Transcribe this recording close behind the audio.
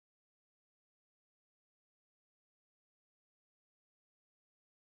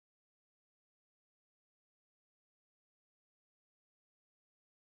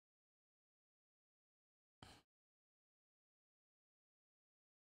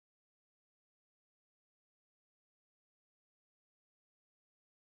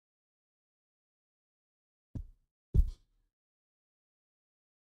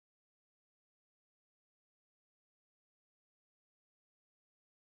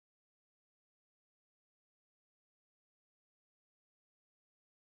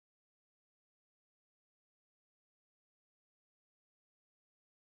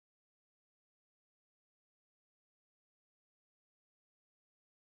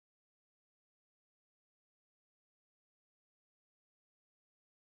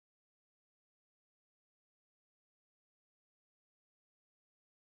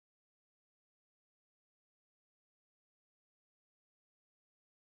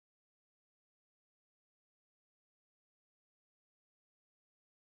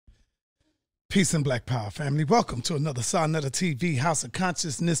Peace and Black Power, family. Welcome to another Sarnetta TV House of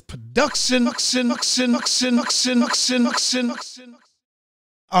Consciousness production.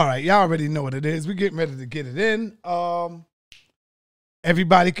 All right, y'all already know what it is. We're getting ready to get it in.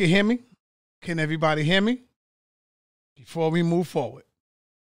 Everybody can hear me? Can everybody hear me? Before we move forward.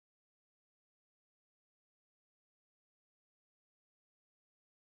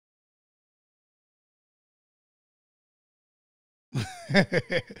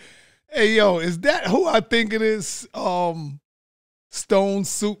 Hey, yo, is that who I think it is? Stone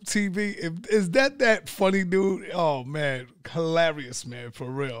Soup TV? Is that funny dude? Oh, man. Hilarious, man,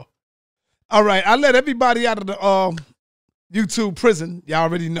 for real. All right, I let everybody out of the YouTube prison. Y'all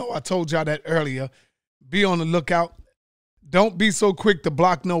already know. I told y'all that earlier. Be on the lookout. Don't be so quick to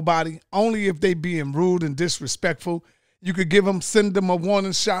block nobody. Only if they being rude and disrespectful. You could send them a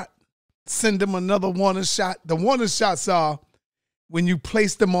warning shot. Send them another warning shot. The warning shots are when you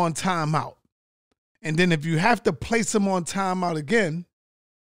place them on timeout. And then if you have to place them on timeout again,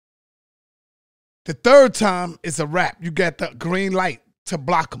 the third time is a wrap. You got the green light to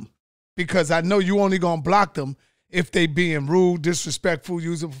block them. Because I know you only going to block them if they being rude, disrespectful,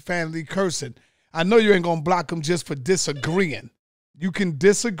 using profanity, cursing. I know you ain't going to block them just for disagreeing. You can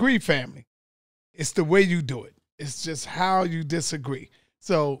disagree, family. It's the way you do it. It's just how you disagree.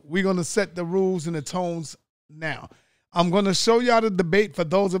 So we're going to set the rules and the tones now. I'm going to show y'all the debate for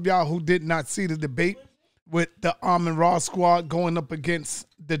those of y'all who did not see the debate with the Armin Raw squad going up against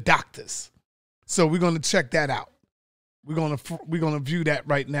the doctors. So we're going to check that out. We're going to view that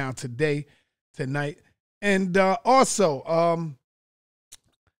right now tonight. And also,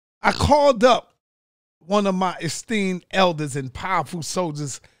 I called up one of my esteemed elders and powerful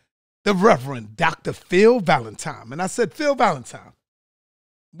soldiers, the Reverend Dr. Phil Valentine. And I said, Phil Valentine,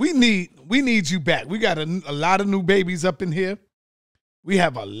 we need you back. We got a lot of new babies up in here. We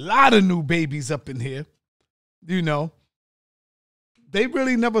have a lot of new babies up in here. You know, they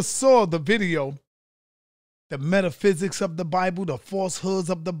really never saw the video, the metaphysics of the Bible, the falsehoods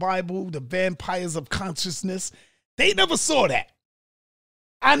of the Bible, the vampires of consciousness. They never saw that.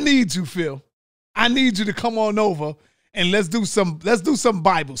 I need you, Phil. I need you to come on over and let's do some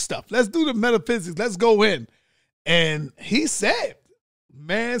Bible stuff. Let's do the metaphysics. Let's go in. And he said,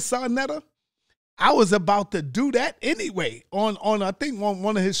 man, Sarnetta, I was about to do that anyway on I think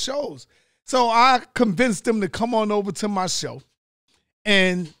one of his shows. So I convinced him to come on over to my show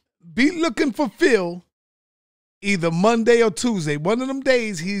and be looking for Phil either Monday or Tuesday. One of them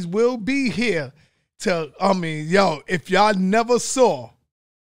days he will be here if y'all never saw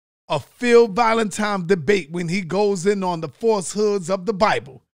a Phil Valentine debate when he goes in on the falsehoods of the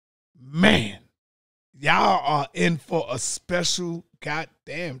Bible, man, y'all are in for a special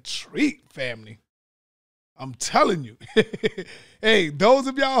goddamn treat, family. I'm telling you. Hey, those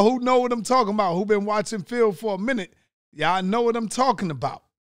of y'all who know what I'm talking about, who've been watching Phil for a minute, y'all know what I'm talking about.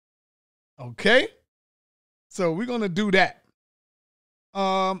 Okay? So we're going to do that.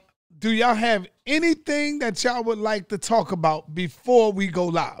 Do y'all have anything that y'all would like to talk about before we go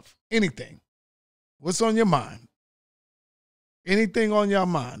live? Anything? What's on your mind? Anything on your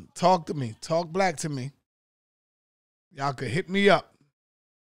mind? Talk to me. Talk black to me. Y'all could hit me up.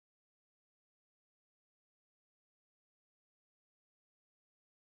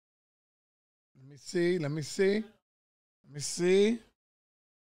 Let me see.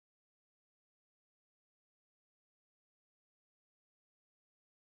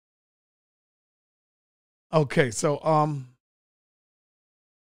 Okay, so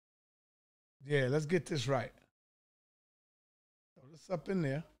yeah, let's get this right. Throw this up in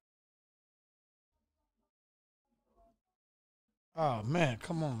there. Oh man,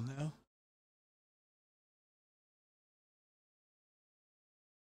 come on now.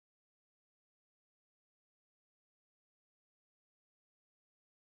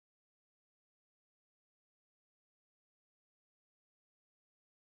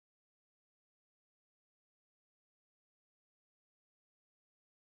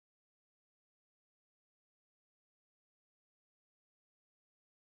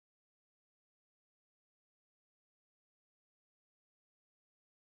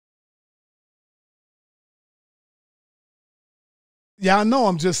 Yeah, I know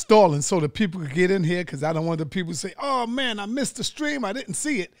I'm just stalling so that people can get in here because I don't want the people to say, oh, man, I missed the stream. I didn't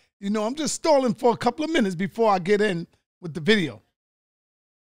see it. You know, I'm just stalling for a couple of minutes before I get in with the video.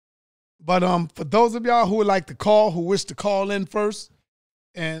 But for those of y'all who would like to call, who wish to call in first,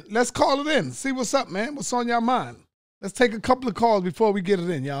 and let's call it in. See what's up, man. What's on your mind? Let's take a couple of calls before we get it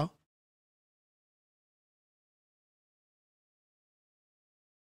in, y'all.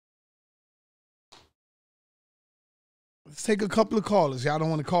 Let's take a couple of callers. Y'all don't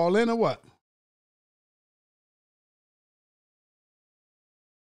want to call in or what?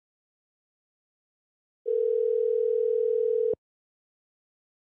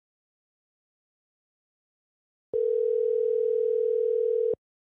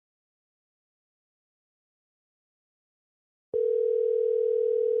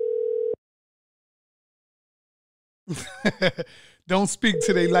 Don't speak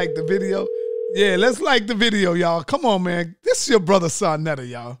till they like the video. Yeah, let's like the video, y'all. Come on, man. This is your brother Sarnetta,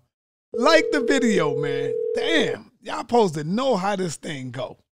 y'all. Like the video, man. Damn. Y'all supposed to know how this thing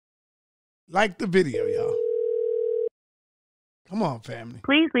go. Like the video, y'all. Come on, family.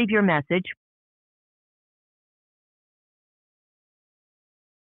 Please leave your message.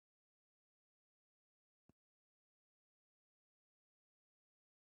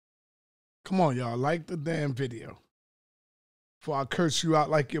 Come on, y'all. Like the damn video. Before I curse you out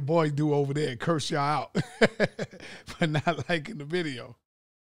like your boy do over there. Curse y'all out. For not liking the video.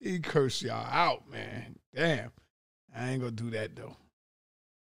 He cursed y'all out, man. Damn. I ain't gonna do that, though.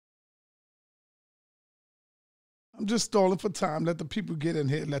 I'm just stalling for time. Let the people get in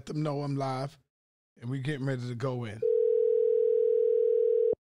here. Let them know I'm live. And we getting ready to go in.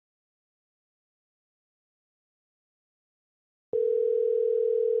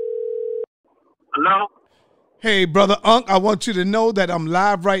 Hello? Hey, Brother Unc, I want you to know that I'm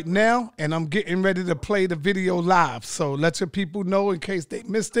live right now, and I'm getting ready to play the video live. So let your people know in case they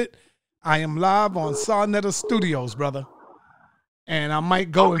missed it. I am live on Sarnetta Studios, brother. And I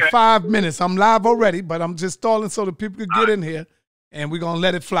might go in 5 minutes. I'm live already, but I'm just stalling so the people can get in here, and we're going to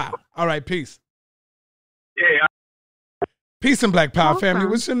let it fly. All right, peace. Yeah. Peace and Black Power family.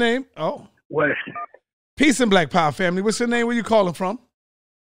 What's your name? Oh. West. Peace and Black Power family. What's your name? Where you calling from?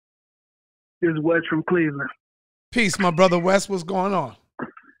 This is West from Cleveland. Peace, my brother West. What's going on?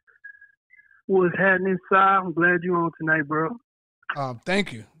 What's happening, Si? I'm glad you're on tonight, bro.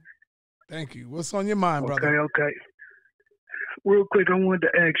 Thank you. Thank you. What's on your mind, brother? Okay. Real quick, I wanted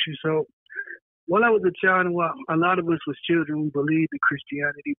to ask you, so when I was a child, and a lot of us was children, we believed in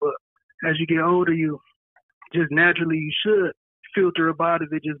Christianity, but as you get older, you just naturally, you should filter about it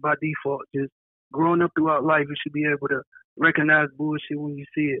just by default. Just growing up throughout life, you should be able to recognize bullshit when you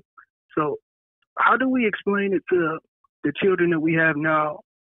see it. So how do we explain it to the children that we have now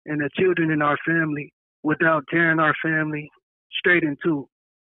and the children in our family without tearing our family straight in two?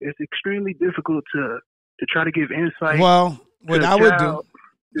 It's extremely difficult to try to give insight. Well, what I would do,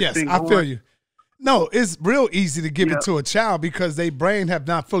 yes, I feel you. No, it's real easy to give it to a child because their brain have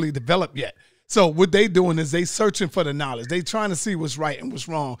not fully developed yet. So what they doing is they searching for the knowledge. They trying to see what's right and what's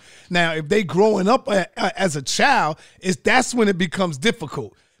wrong. Now, if they growing up as a child, that's when it becomes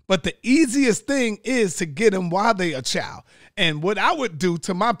difficult. But the easiest thing is to get them while they a child. And what I would do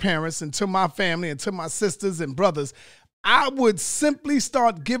to my parents and to my family and to my sisters and brothers, I would simply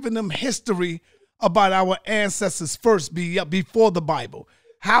start giving them history about our ancestors first, before the Bible.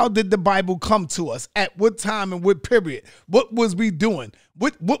 How did the Bible come to us? At what time and what period? What was we doing?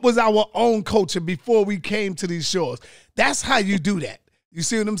 What was our own culture before we came to these shores? That's how you do that. You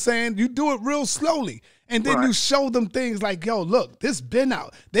see what I'm saying? You do it real slowly. And then you show them things like, yo, look, this been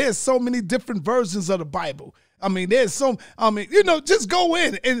out. There's so many different versions of the Bible. I mean, just go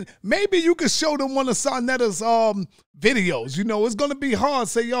in and maybe you could show them one of Sarnetta's videos. You know, it's going to be hard.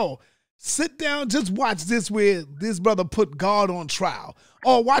 Say, yo, sit down, just watch this where this brother put God on trial.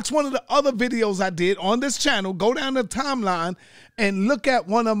 Or watch one of the other videos I did on this channel. Go down the timeline and look at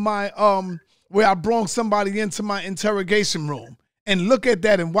one of my, where I brought somebody into my interrogation room. And look at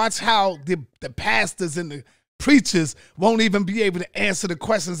that and watch how the pastors and the preachers won't even be able to answer the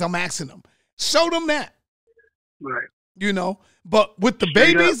questions I'm asking them. Show them that. Right. You know, but with the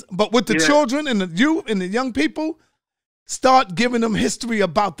babies, but with the children and the youth and the young people, start giving them history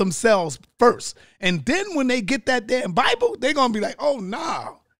about themselves first. And then when they get that damn Bible, they're going to be like, oh,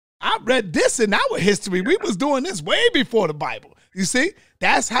 nah, I read this in our history. We was doing this way before the Bible. You see,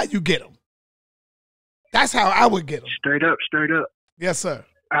 that's how you get them. That's how I would get them. Straight up. Yes, sir.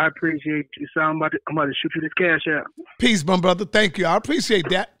 I appreciate you. So I'm about to shoot you this cash out. Peace, my brother. Thank you. I appreciate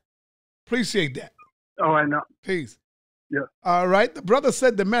that. All right, now. Peace. Yeah. All right. The brother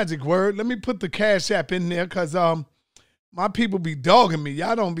said the magic word. Let me put the cash app in there because my people be dogging me.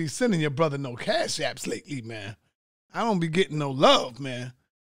 Y'all don't be sending your brother no cash apps lately, man. I don't be getting no love, man.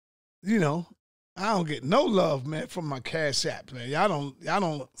 You know, I don't get no love, man, from my cash app, man. Y'all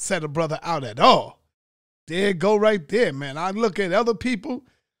don't set a brother out at all. There it go right there, man. I look at other people,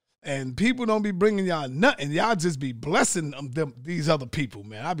 and people don't be bringing y'all nothing. Y'all just be blessing these other people,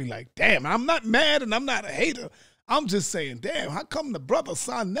 man. I be like, damn, I'm not mad and I'm not a hater. I'm just saying, damn, how come the brother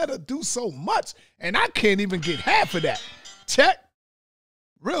Sarnetta do so much and I can't even get half of that? Check.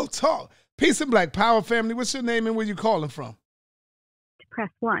 Real talk. Peace and Black Power family. What's your name and where you calling from?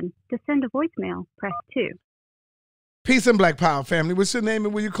 Press 1. To send a voicemail, press 2. Peace and Black Power family. What's your name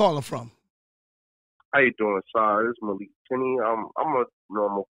and where you calling from? How you doing, Sir? This is Malik Tinney. I'm a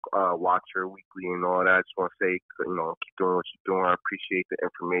normal watcher weekly and all that. I just want to say, keep doing what you're doing. I appreciate the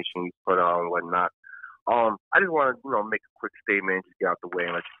information you put out and whatnot. I just want to, make a quick statement and just get out the way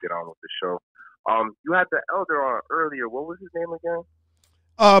and let you get on with the show. You had the elder on earlier. What was his name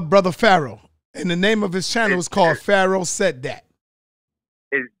again? Brother Pharaoh. And the name of his channel is called Pharaoh Said That.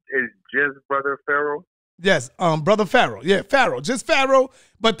 Is just Brother Pharaoh? Yes, Brother Pharaoh. Yeah, Pharaoh. Just Pharaoh.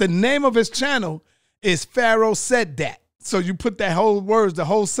 But the name of his channel is Pharaoh Said That. So you put that whole words, the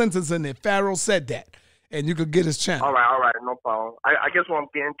whole sentence in there. Pharaoh Said That. And you could get his channel. All right, no problem. I guess what I'm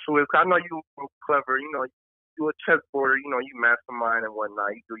getting to is, 'cause I know you clever, you a chessboarder, you mastermind and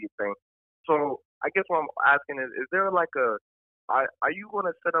whatnot, you do your thing. So I guess what I'm asking is there like are you going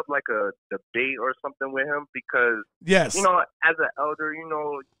to set up like a debate or something with him? Because, yes, as an elder, you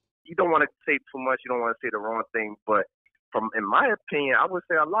don't want to say too much, you don't want to say the wrong thing, but in my opinion, I would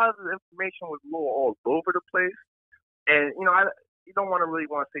say a lot of the information was a little all over the place. And, you don't really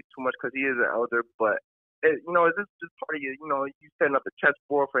want to say too much because he is an elder, but is this just part of you setting up a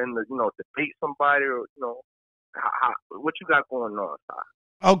chessboard for him to, debate somebody or, what you got going on, Si?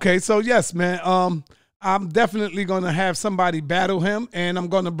 Okay, so yes, man. I'm definitely going to have somebody battle him, and I'm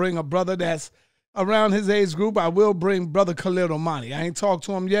going to bring a brother that's around his age group. I will bring Brother Khalid Omani. I ain't talked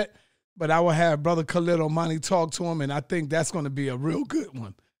to him yet, but I will have Brother Khalid Omani talk to him, and I think that's going to be a real good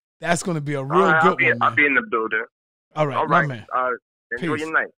one. That's going to be a real good one, I'll be in the building. All right, my man. Enjoy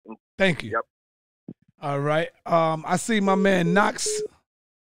your night. Thank you. Yep. All right. I see my man Knox.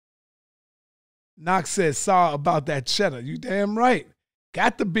 Knox says, sorry about that cheddar. You damn right.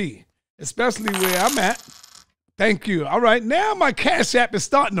 Got to be, especially where I'm at. Thank you. All right. Now my Cash App is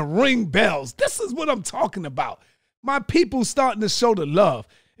starting to ring bells. This is what I'm talking about. My people starting to show the love.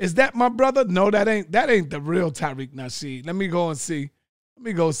 Is that my brother? No, that ain't the real Tariq Nasheed. Let me go and see. Let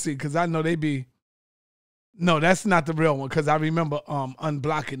me go see, because I know they be. No, that's not the real one, because I remember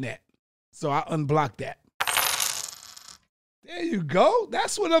unblocking that. So I unblocked that. There you go.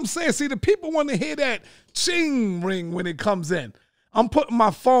 That's what I'm saying. See, the people want to hear that ching ring when it comes in. I'm putting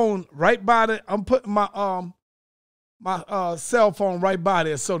my phone right by it. I'm putting my cell phone right by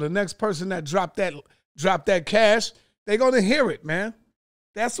there. So the next person that drop that cash, they're gonna hear it, man.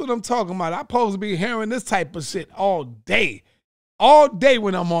 That's what I'm talking about. I'm supposed to be hearing this type of shit all day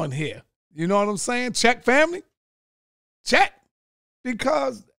when I'm on here. You know what I'm saying? Check, family. Check.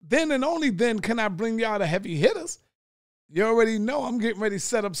 Because then and only then can I bring y'all the heavy hitters. You already know I'm getting ready to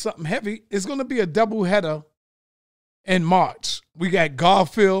set up something heavy. It's going to be a double header in March. We got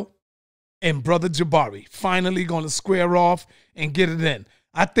Garfield and Brother Jabari finally going to square off and get it in.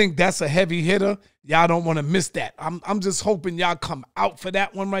 I think that's a heavy hitter. Y'all don't want to miss that. I'm just hoping y'all come out for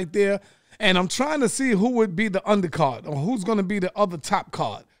that one right there. And I'm trying to see who would be the undercard or who's going to be the other top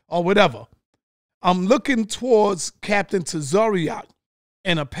card or whatever. I'm looking towards Captain Tazariak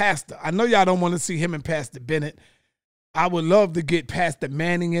and a pastor. I know y'all don't want to see him and Pastor Bennett. I would love to get Pastor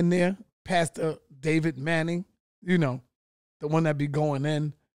Manning in there, Pastor David Manning, the one that be going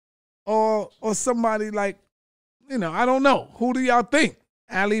in. Or somebody like, I don't know. Who do y'all think?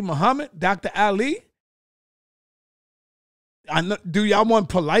 Ali Muhammad, Dr. Ali? Do y'all want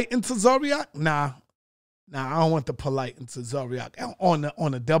Polite and Tazariak? Nah, I don't want the Polite and Tazariak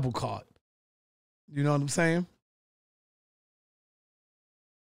on a double card. You know what I'm saying?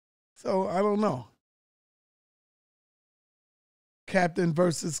 So I don't know. Captain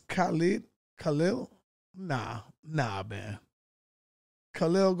versus Khalil? Nah, man.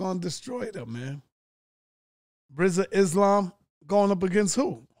 Khalil gonna destroy them, man. Rizza Islam going up against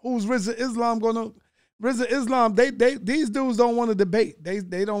who? Who's Rizza Islam gonna? Rizza Islam, these dudes don't want to debate.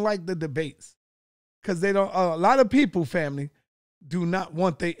 They don't like the debates. Because they don't, a lot of people, family, do not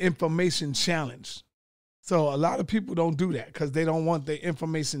want their information challenged. So a lot of people don't do that because they don't want their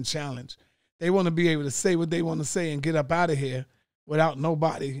information challenged. They want to be able to say what they want to say and get up out of here without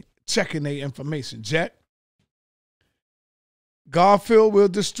nobody checking their information. Jack? Garfield will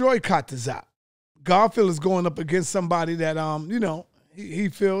destroy Katazat. Garfield is going up against somebody that, he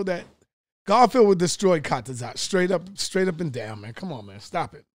feel that Garfield will destroy Katazat. Straight up and down, man. Come on, man.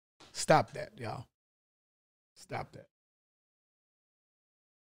 Stop it. Stop that, y'all. Stop that.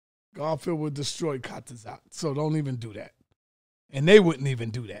 Garfield would destroy Katazat, so don't even do that. And they wouldn't even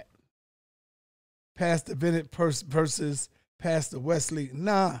do that. Pastor Bennett versus Pastor Wesley.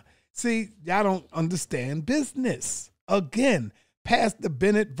 Nah. See, y'all don't understand business. Again, Pastor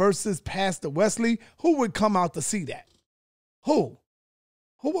Bennett versus Pastor Wesley. Who would come out to see that? Who?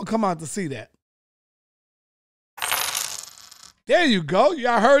 Who would come out to see that? There you go.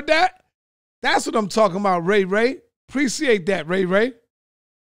 Y'all heard that? That's what I'm talking about, Ray Ray. Appreciate that, Ray Ray.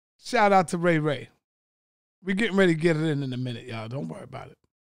 Shout out to Ray Ray. We're getting ready to get it in a minute, y'all. Don't worry about it.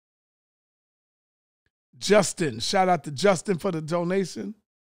 Justin. Shout out to Justin for the donation.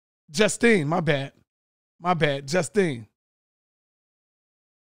 Justine, my bad. My bad, Justine.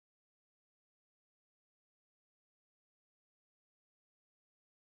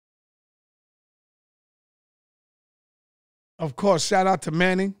 Of course, shout out to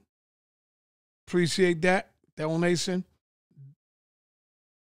Manning. Appreciate that donation.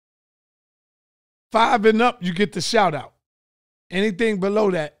 5 and up, you get the shout out. Anything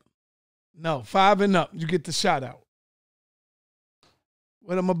below that, no. 5 and up, you get the shout out.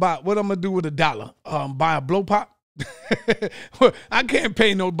 What I'm gonna do with $1? Buy a blow pop? I can't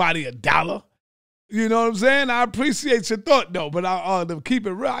pay nobody $1. You know what I'm saying? I appreciate your thought though, but to keep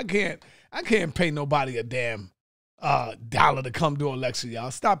it real, I can't pay nobody a damn $1 to come do a lecture,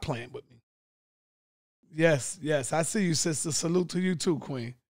 y'all. Stop playing with me. Yes, I see you, sister. Salute to you too,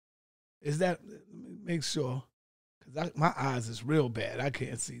 Queen. Is that? Let me make sure, because my eyes is real bad. I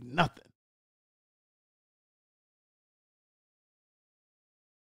can't see nothing.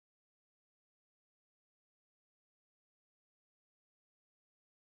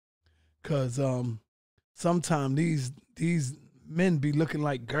 Cause sometimes these men be looking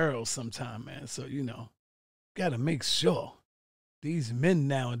like girls sometime, man. So gotta make sure. These men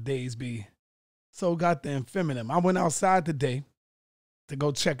nowadays be so goddamn feminine. I went outside today to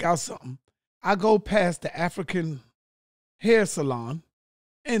go check out something. I go past the African hair salon,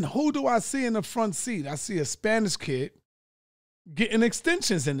 and who do I see in the front seat? I see a Spanish kid getting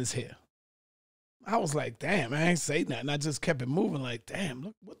extensions in his hair. I was like, damn, I ain't say nothing. I just kept it moving like, damn,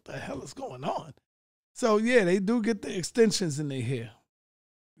 look, what the hell is going on? So, yeah, they do get the extensions in their hair,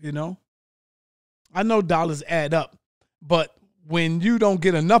 I know dollars add up, but when you don't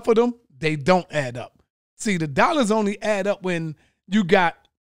get enough of them, they don't add up. See, the dollars only add up when you got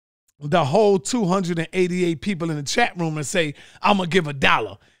the whole 288 people in the chat room and say, I'm going to give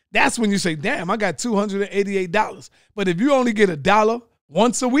 $1. That's when you say, damn, I got $288. But if you only get $1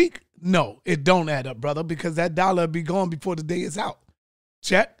 once a week, no, it don't add up, brother, because that $1 will be gone before the day is out.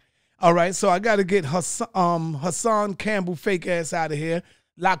 Check. All right, so I got to get Hassan Campbell fake ass out of here,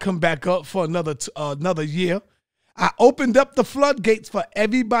 lock him back up for another year. I opened up the floodgates for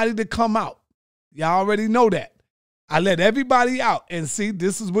everybody to come out. Y'all already know that. I let everybody out, and see,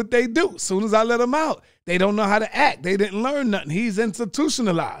 this is what they do. As soon as I let them out, they don't know how to act. They didn't learn nothing. He's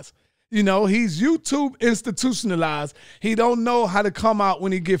institutionalized. He's YouTube institutionalized. He don't know how to come out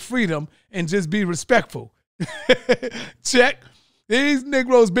when he get freedom and just be respectful. Check. These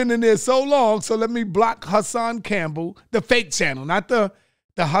Negroes been in there so long, so let me block Hassan Campbell, the fake channel, not the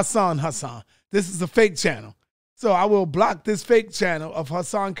Hassan. This is the fake channel. So I will block this fake channel of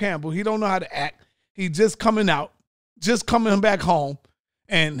Hassan Campbell. He don't know how to act. He just coming out, just coming back home,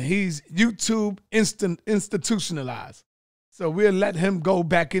 and he's YouTube institutionalized. So we'll let him go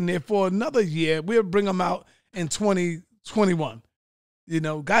back in there for another year. We'll bring him out in 2021.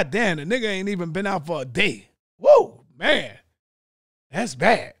 Goddamn, the nigga ain't even been out for a day. Whoa, man. That's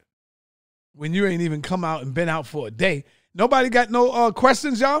bad. When you ain't even come out and been out for a day. Nobody got no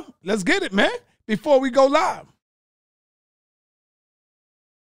questions, y'all? Let's get it, man, before we go live.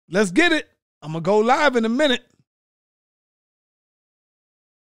 Let's get it. I'm going to go live in a minute.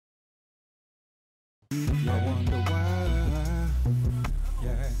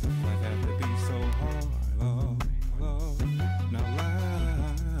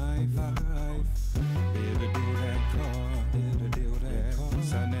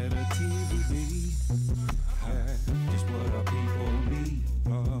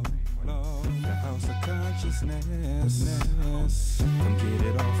 Come get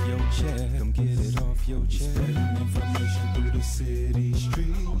it off your chest. Come get it off your chest. Spreading information through the city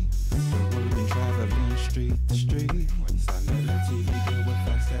streets. The word been traveling street to street. Silent TV deal with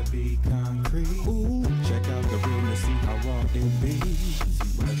facts that be concrete. Ooh, check out the realness, see how raw it be. See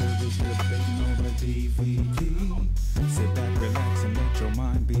whether it's debating over DVD. Sit back, relax, and let your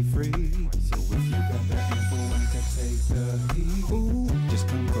mind be free. So if you got that info and can take the heat, ooh, just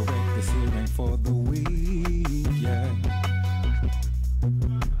come correct. This here ain't for the weak, yeah.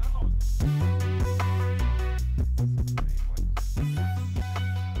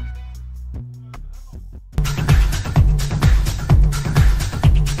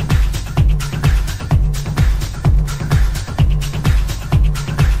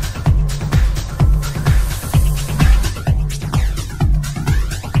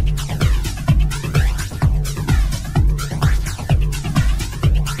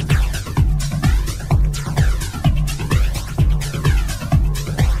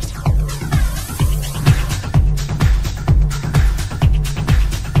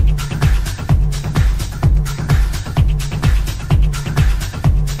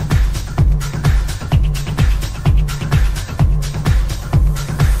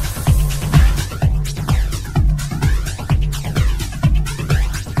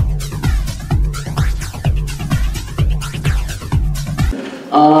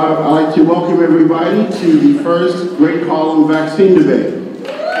 I'd like to welcome everybody to the first Great Harlem vaccine debate.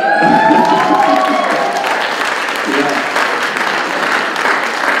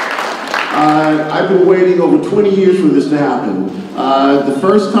 I've been waiting over 20 years for this to happen. The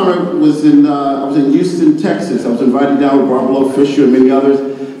first time I was in Houston, Texas. I was invited down with Barbara Fisher and many others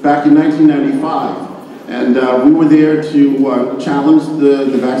back in 1995. And we were there to challenge the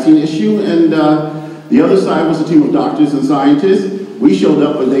vaccine issue, and the other side was a team of doctors and scientists. We showed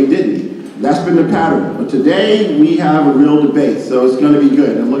up, but they didn't. That's been the pattern. But today, we have a real debate, so it's going to be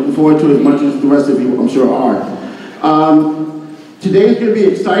good. I'm looking forward to it as much as the rest of you, I'm sure, are. Today is going to be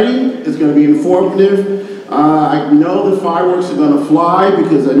exciting. It's going to be informative. I know the fireworks are going to fly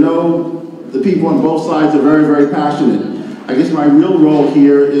because I know the people on both sides are very, very passionate. I guess my real role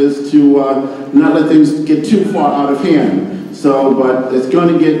here is to not let things get too far out of hand. So, but it's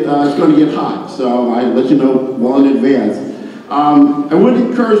going to get hot. So I let you know well in advance. I would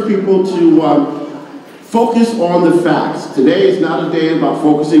encourage people to focus on the facts. Today is not a day about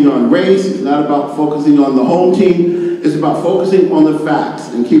focusing on race. It's not about focusing on the home team. It's about focusing on the facts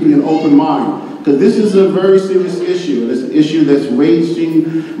and keeping an open mind. Because this is a very serious issue. It's an issue that's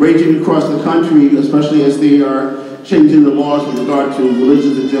raging across the country, especially as they are changing the laws with regard to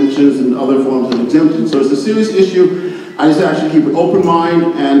religious exemptions and other forms of exemptions. So it's a serious issue. I just actually keep an open mind,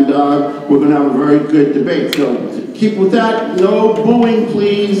 and we're going to have a very good debate. So keep with that. No booing,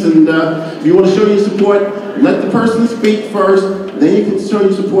 please. And if you want to show your support, let the person speak first. Then you can show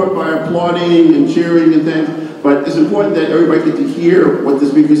your support by applauding and cheering and things. But it's important that everybody get to hear what the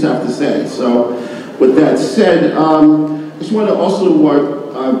speakers have to say. So with that said, I just want to also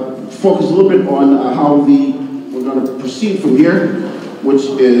focus a little bit on how we're going to proceed from here, which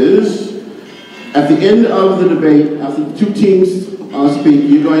is at the end of the debate, after the two teams speak,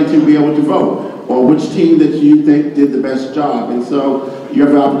 you're going to be able to vote on which team that you think did the best job. And so you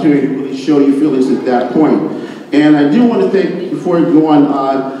have the opportunity to really show your feelings at that point. And I do want to thank, before we go on,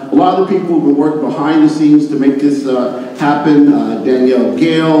 a lot of the people who've been working behind the scenes to make this happen. Danielle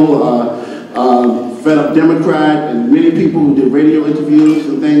Gale, Fed Up Democrat, and many people who did radio interviews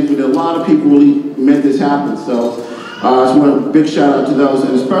and things. But a lot of people really made this happen. So I just want a big shout out to those.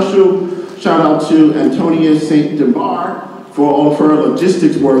 And a special shout out to Antonia St. Demar for all of her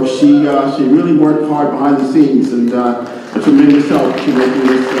logistics work. She really worked hard behind the scenes, and a tremendous help to making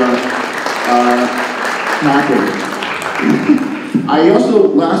this happen. I also,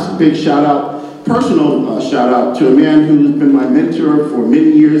 last big shout out, personal shout out to a man who's been my mentor for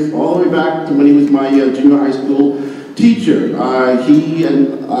many years, all the way back to when he was my junior high school teacher. He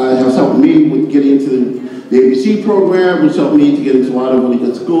has helped me with getting into the ABC program, which helped me to get into a lot of really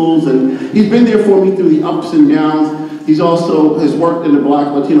good schools, and he's been there for me through the ups and downs. He's also has worked in the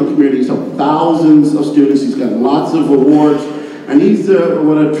Black Latino community. He's helped thousands of students. He's got lots of awards. And he's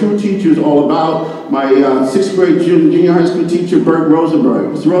what a true teacher is all about. My 6th grade junior high school teacher, Bert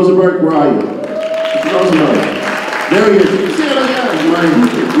Rosenberg. Mr. Rosenberg, where are you? Mr. Rosenberg. There he is. You can see it again.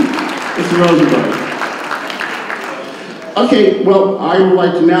 Mr. Rosenberg. Okay, well, I would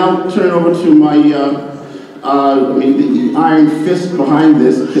like to now turn over to my, the iron fist behind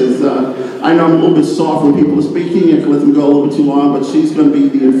this, because I know I'm a little bit soft when people are speaking. I can let them go a little bit too long, but she's going to be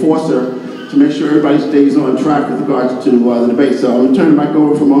the enforcer to make sure everybody stays on track with regards to the debate. So I'm going to turn it back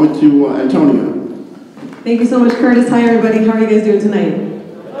over for a moment to Antonia. Thank you so much, Curtis. Hi, everybody. How are you guys doing tonight?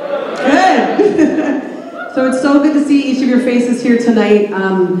 Good. So it's so good to see each of your faces here tonight.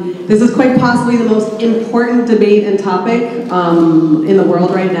 This is quite possibly the most important debate and topic in the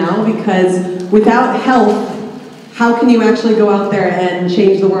world right now, because without health, how can you actually go out there and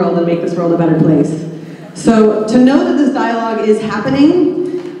change the world and make this world a better place? So to know that this dialogue is happening,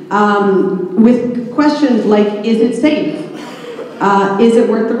 with questions like, is it safe? Is it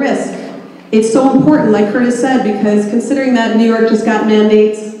worth the risk? It's so important, like Curtis said, because considering that New York just got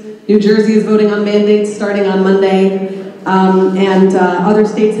mandates, New Jersey is voting on mandates starting on Monday, and other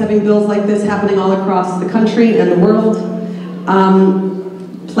states having bills like this happening all across the country and the world,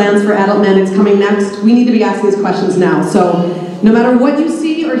 plans for adult mandates coming next, we need to be asking these questions now. So no matter what you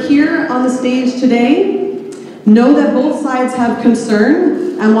see or hear on the stage today, know that both sides have concern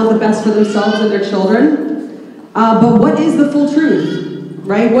and want the best for themselves and their children. But what is the full truth,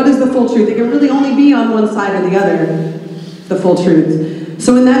 right? What is the full truth? It can really only be on one side or the other, the full truth.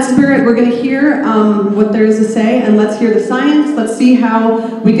 So in that spirit, we're going to hear what there is to say, and let's hear the science. Let's see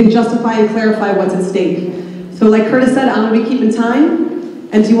how we can justify and clarify what's at stake. So like Curtis said, I'm going to be keeping time.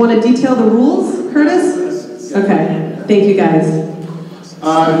 And do you want to detail the rules, Curtis? Okay. Thank you, guys.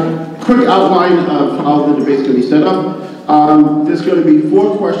 Quick outline of how the debate's going to be set up. There's going to be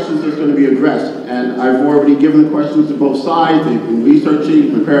 4 questions that's going to be addressed, and I've already given the questions to both sides. They've been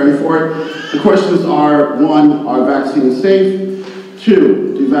researching, preparing for it. The questions are: 1, are vaccines safe?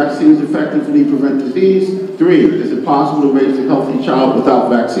 2, do vaccines effectively prevent disease? 3, is it possible to raise a healthy child without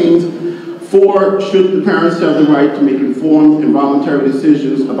vaccines? 4, should the parents have the right to make informed and voluntary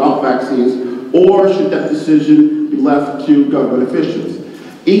decisions about vaccines, or should that decision be left to government officials?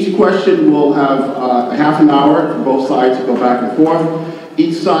 Each question will have a half an hour for both sides to go back and forth.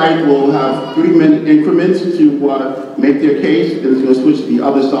 Each side will have 3-minute increments to make their case, and it's going to switch to the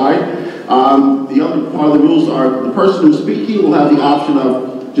other side. The other part of the rules are the person who's speaking will have the option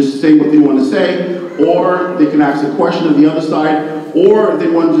of just saying what they want to say, or they can ask a question of the other side, or if they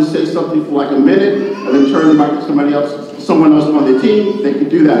want to just say something for like a minute and then turn the mic to someone else on their team, they can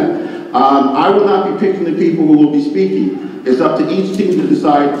do that. I will not be picking the people who will be speaking. It's up to each team to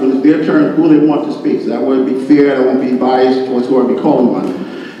decide when it's their turn who they want to speak. So that won't be fair, that won't be biased towards who I'll be calling on.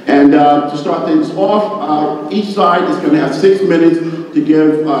 And to start things off, each side is going to have 6 minutes to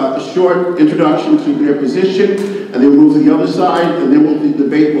give a short introduction to their position, and then we'll move to the other side, and then the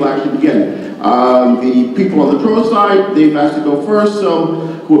debate will actually begin. The people on the pro side, they've asked to go first, so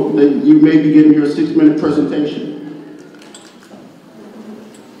you may begin your 6-minute presentation.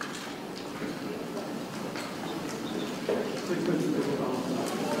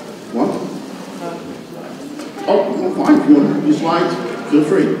 What? Oh, well, fine. If you want your slides, feel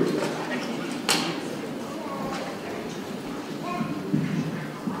free.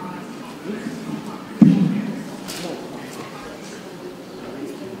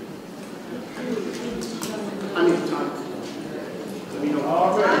 I need time. Let me know.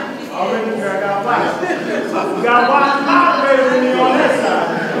 Already here, I got watch. We got watch moderators in here on this side.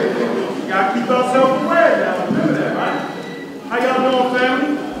 We got to keep ourselves aware now. Remember that, right? How y'all doing,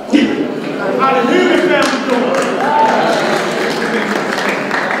 family? How the human family doing?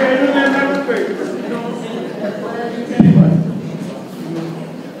 Okay, look at that face.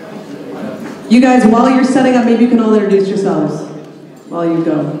 You guys, while you're setting up, maybe you can all introduce yourselves while you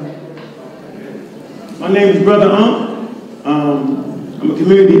go. My name is Brother I'm a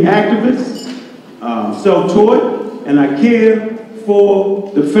community activist, self-taught, and I care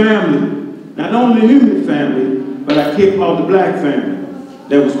for the family, not only the human family, but I care about the black family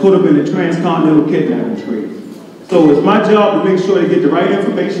that was caught up in the transcontinental kidnapping trade. So it's my job to make sure they get the right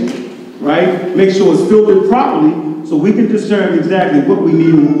information, right? Make sure it's filtered properly so we can discern exactly what we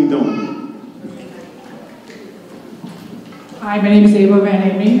need and what we don't need. Hi, my name is Ava Van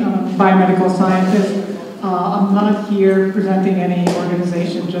Amy. I'm a biomedical scientist. I'm not here presenting any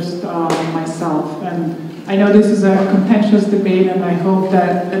organization, just myself. And I know this is a contentious debate, and I hope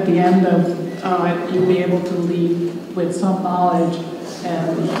that at the end of you'll be able to leave with some knowledge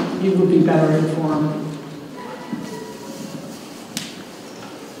and you will be better informed.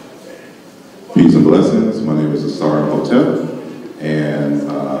 Peace and blessings. My name is Asar Hotep, and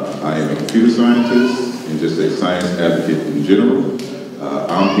I am a computer scientist and just a science advocate in general.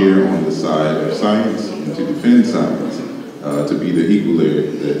 I'm here on the side of science and to defend science, to be the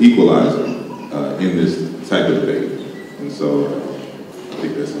equalizer in this type of debate. And so I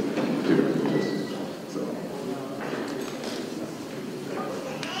think that's it.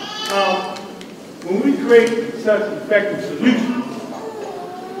 When we create such effective solutions,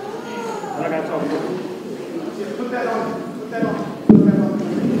 I got to talk about it. Just put that on. Put that on. Put that on.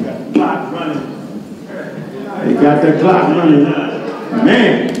 They got the clock running. They got that clock running. Man,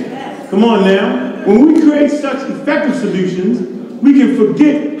 come on now. When we create such effective solutions, we can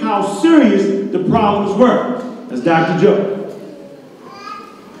forget how serious the problems were. That's Dr. Joe.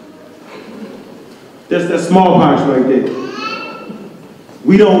 That's that smallpox right there.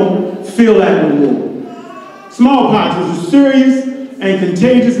 We don't feel that no more. Smallpox is a serious and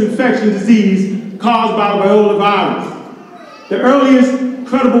contagious infection disease caused by the Viola virus. The earliest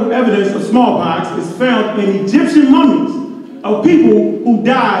credible evidence of smallpox is found in Egyptian mummies of people who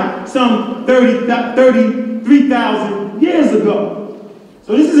died some 33,000 years ago.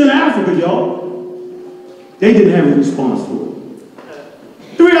 So this is in Africa, y'all. They didn't have a response for it.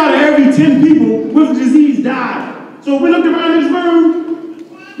 3 out of every 10 people with the disease died. So if we looked around this room,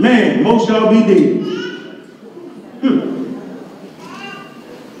 man, most y'all be dead.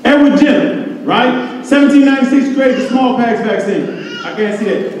 Edward Jenner, right? 1796 created the smallpox vaccine. I can't see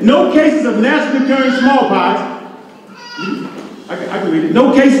that. No cases of naturally occurring smallpox. I can read it.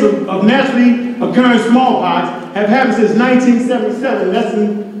 No cases of naturally occurring smallpox have happened since 1977. That's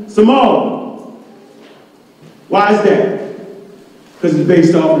in Somalia. Why is that? Because it's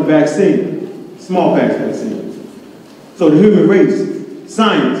based off the vaccine, smallpox vaccine. So the human race,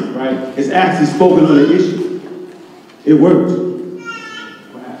 science, right, has actually spoken on the issue. It works.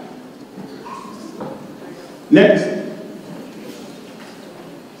 Next.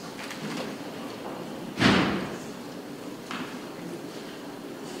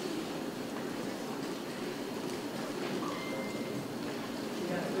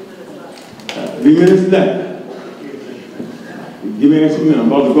 Three minutes left. Give me an extra minute. I'm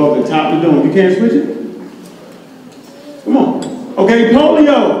about to go up the top of the dome. You can't switch it? Come on. Okay,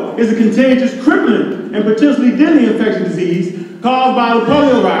 polio is a contagious, crippling, and potentially deadly infectious disease caused by the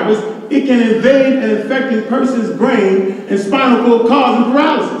polio virus. It can invade and infect a person's brain and spinal cord, causing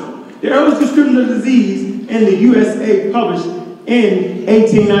paralysis. The earliest description of the disease in the USA published in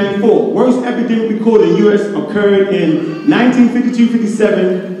 1894. Worst epidemic recorded in the U.S. occurred in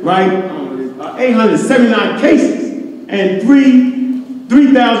 1952-57, right? 879 cases and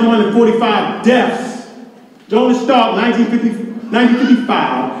 3,145 deaths. Jonas Stark,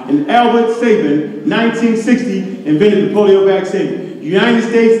 1955, and Albert Sabin, 1960, invented the polio vaccine. The United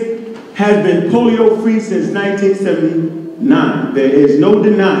States has been polio-free since 1979. There is no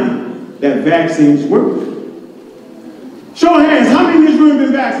denying that vaccines work. Show of hands, how many in this room have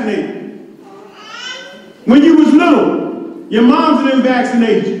been vaccinated? When you was little, your moms didn't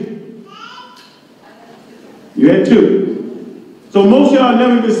vaccinate you. You had 2. So most of y'all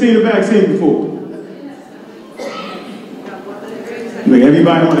never even seen a vaccine before. Like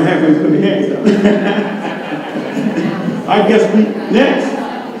everybody want to have them put their hands up. I guess we, next.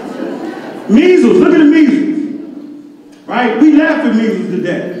 Measles, look at the measles. Right? We laugh at measles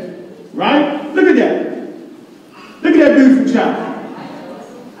today. Right? Look at that. Look at that beautiful child.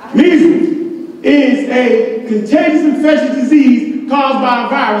 Measles is a contagious infectious disease caused by a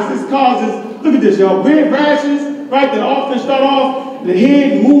virus. It causes, look at this, y'all, red rashes, right, that often start off, the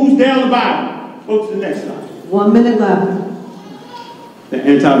head moves down the body. Go to the next slide. 1 minute left. The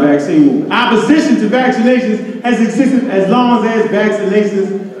anti-vaccine movement. Opposition to vaccinations has existed as long as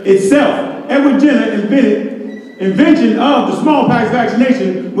vaccinations itself. Edward Jenner invention of the smallpox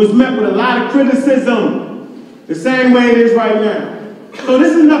vaccination was met with a lot of criticism. The same way it is right now. So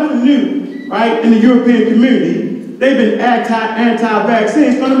this is nothing new, right, in the European community. They've been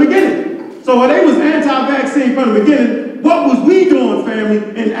anti-vaccines from the beginning. So when they was anti-vaccine from the beginning, what was we doing, family,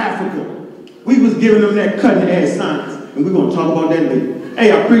 in Africa? We was giving them that cutting-edge science. And we're going to talk about that later.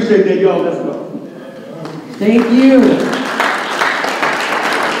 Hey, I appreciate that, y'all. Let's go. Thank you.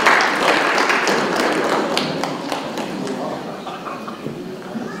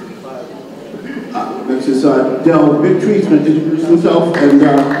 Next is Del Bigtree. He's going to introduce himself. And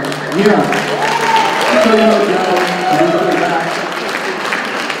yeah. So, you know, Del,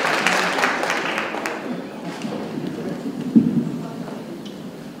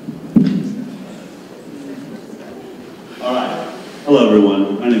 hello everyone,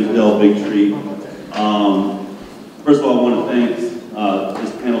 my name is Del Bigtree. First of all, I want to thank this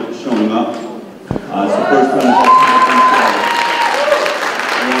panel for showing up. It's the first time I've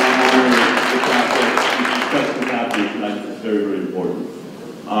happening tonight. It's very, very important.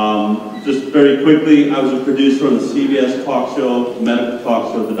 Just very quickly, I was a producer on the CBS talk show, medical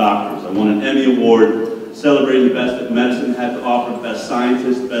talk show, The Doctors. I won an Emmy Award celebrating the best that medicine had to offer, the best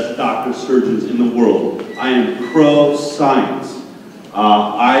scientists, the best doctors, surgeons in the world. I am pro-science.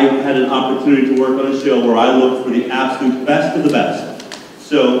 I had an opportunity to work on a show where I looked for the absolute best of the best.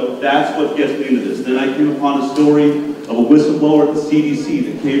 So that's what gets me into this. Then I came upon a story of a whistleblower at the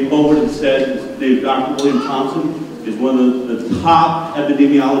CDC that came forward and said, his name is Dr. William Thompson, is one of the top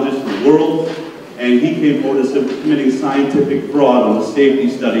epidemiologists in the world, and he came forward and said we're committing scientific fraud on the safety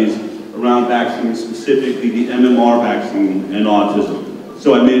studies around vaccines, specifically the MMR vaccine and autism.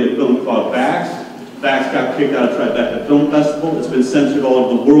 So I made a film called Vax. Vax got kicked out of Tribeca Film Festival. It's been censored all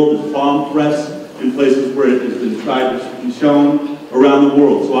over the world. There's bomb threats in places where it has been tried to be shown around the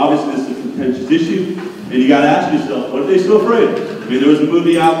world. So obviously this is a contentious issue, and you got to ask yourself, what are they so afraid of? I mean, there was a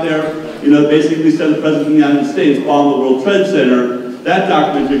movie out there, you know, basically said the President of the United States bombed the World Trade Center. That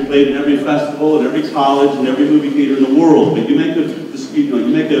documentary played in every festival, and every college, and every movie theater in the world. But you make a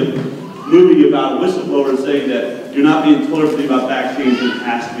movie about a whistleblower saying that you're not being told everything about vaccines and it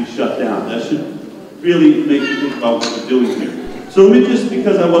has to be shut down. That should really make you think about what we're doing here. So let me just,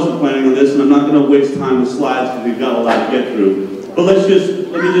 because I wasn't planning on this, and I'm not going to waste time with slides because we've got a lot to get through, but let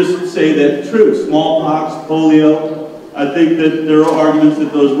me just say that true, smallpox, polio, I think that there are arguments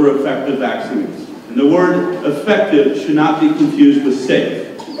that those were effective vaccines. And the word effective should not be confused with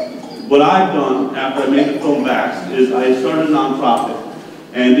safe. What I've done after I made the film Vax is I started a nonprofit.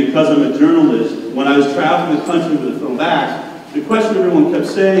 And because I'm a journalist, when I was traveling the country with the film Vax, the question everyone kept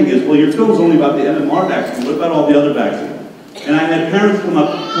saying is, well, your film's only about the MMR vaccine. What about all the other vaccines? And I had parents coming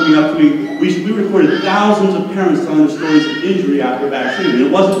up to me we recorded thousands of parents telling the stories of injury after vaccine. And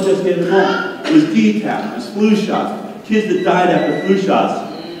it wasn't just getting home. It was DTaP, it was flu shots, kids that died after flu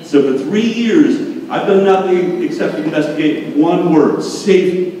shots. So for 3 years, I've done nothing except investigate one word: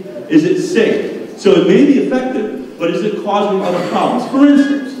 safety. Is it safe? So it may be effective, but is it causing other problems? For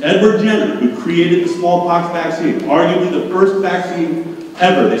instance, Edward Jenner, who created the smallpox vaccine, arguably the first vaccine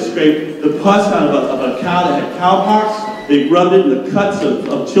ever. They scraped the pus out of a cow that had cowpox. They rubbed it in the cuts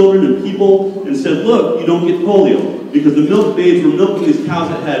of children and people and said, look, you don't get polio. Because the milk babes were milking these cows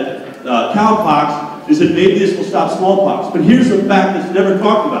that had cowpox. They said, maybe this will stop smallpox. But here's a fact that's never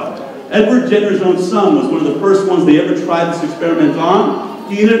talked about. Edward Jenner's own son was one of the first ones they ever tried this experiment on.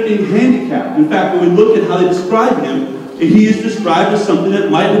 He ended up being handicapped. In fact, when we look at how they describe him, he is described as something that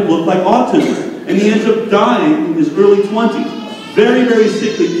might have looked like autism. And he ends up dying in his early 20s. Very, very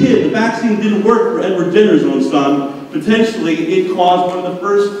sickly kid. The vaccine didn't work for Edward Jenner's own son. Potentially, it caused one of the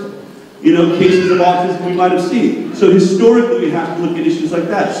first, cases of autism we might have seen. So historically, we have to look at issues like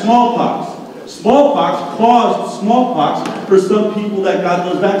that. Smallpox. Smallpox caused smallpox for some people that got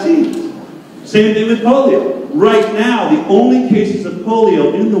those vaccines. Same thing with polio. Right now, the only cases of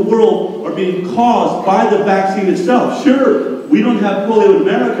polio in the world are being caused by the vaccine itself. Sure, we don't have polio in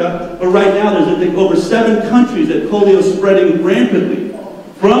America, but right now there's, I think, over 7 countries that polio is spreading rampantly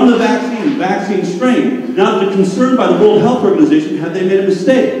from the vaccine strain. Now, they're concerned by the World Health Organization, have they made a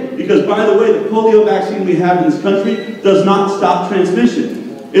mistake? Because, by the way, the polio vaccine we have in this country does not stop transmission.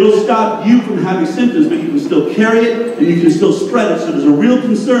 It'll stop you from having symptoms, but you can still carry it and you can still spread it. So there's a real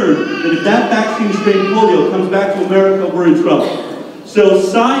concern that if that vaccine strain polio comes back to America, we're in trouble. So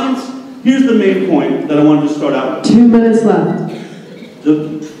science, here's the main point that I wanted to start out with. 2 minutes left.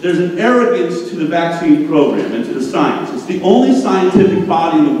 There's an arrogance to the vaccine program and to the science. It's the only scientific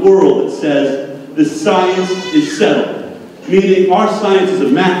body in the world that says the science is settled, meaning our science is a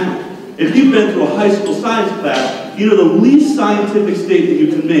math. If you've been to a high school science class, you know the least scientific statement you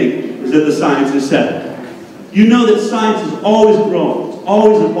can make is that the science is settled. You know that science is always growing, it's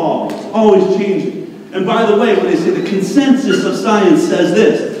always evolving, it's always changing. And by the way, when they say the consensus of science says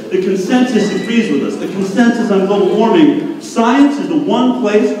this, the consensus agrees with us, the consensus on global warming, science is the one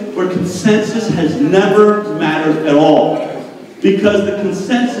place where consensus has never mattered at all. Because the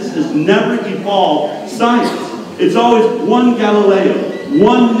consensus has never evolved science. It's always one Galileo,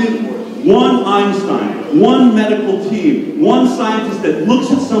 one Newton, one Einstein, one medical team, one scientist that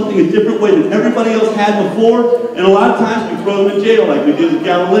looks at something a different way than everybody else had before, and a lot of times we throw them in jail like we did with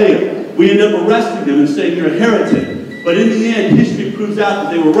Galileo. We end up arresting them and saying you're a heretic. But in the end, history proves out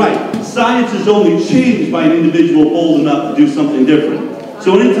that they were right. Science is only changed by an individual bold enough to do something different.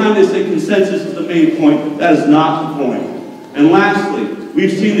 So anytime they say consensus is the main point, that is not the point. And lastly,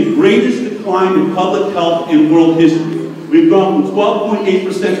 we've seen the greatest decline in public health in world history. We've gone from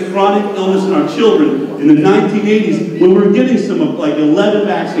 12.8% chronic illness in our children in the 1980s when we were getting some of like 11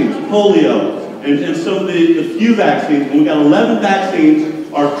 vaccines, polio, and some of the few vaccines. When we got 11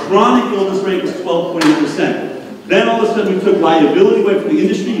 vaccines, our chronic illness rate was 12.8%. Then all of a sudden we took liability away from the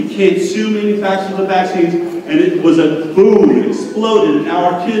industry. You can't sue manufacturers of vaccines, and it was a boom. It exploded, and now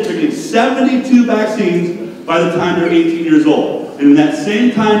our kids are getting 72 vaccines by the time they're 18 years old. And in that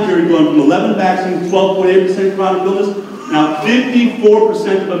same time period, going from 11 vaccines, 12.8% chronic illness, now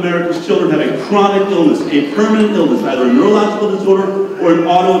 54% of America's children have a chronic illness, a permanent illness, either a neurological disorder or an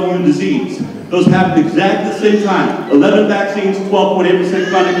autoimmune disease. Those happen exactly at the same time. 11 vaccines, 12.8%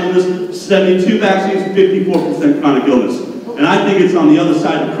 chronic illness, 72 vaccines, 54% chronic illness. And I think it's on the other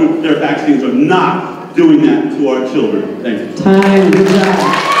side of proof that their vaccines are not doing that to our children. Thank you. Time, good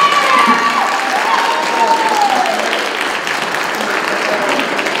job.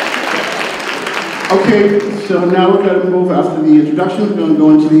 Okay, so now we're going to move after the introduction. We're going to go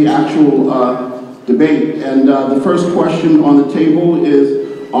into the actual debate. And the first question on the table is,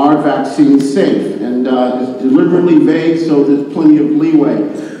 are vaccines safe? And it's deliberately vague, so there's plenty of leeway.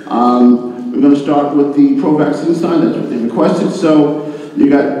 We're going to start with the pro-vaccine side. That's what they requested. So you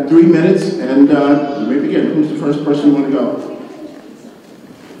got 3 minutes, and maybe again, who's the first person you want to go?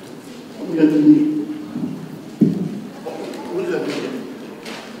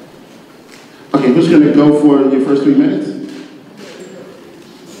 Okay, who's going to go for your first 3 minutes?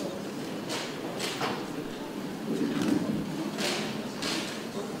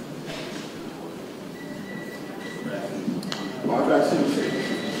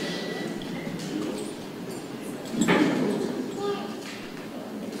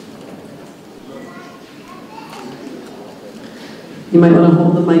 You might want to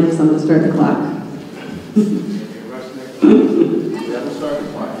hold the mic because I'm going to start the clock.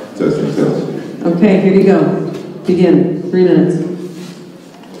 Okay, here you go. Begin. 3 minutes.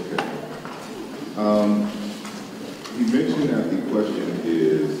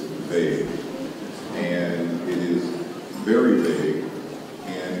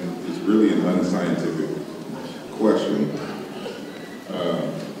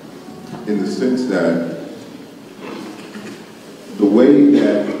 that the way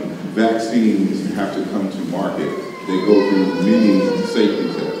that vaccines have to come to market, they go through many safety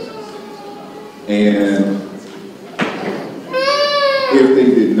tests. And if they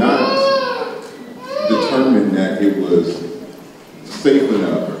did not determine that it was safe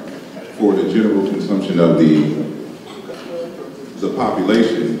enough for the general consumption of the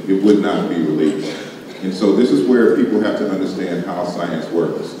population, it would not be released. And so this is where people have to understand how science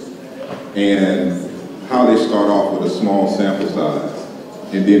works and how they start off with a small sample size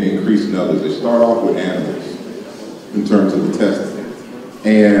and then increase in others. They start off with animals in terms of the testing.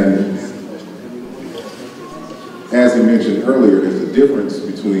 And as I mentioned earlier, there's a difference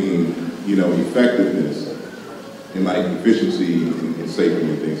between, effectiveness and like efficiency and safety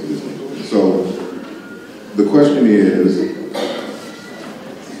and things of this nature. So the question is,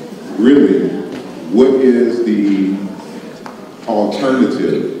 really, what is the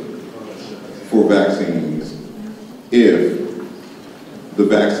alternative for vaccines if the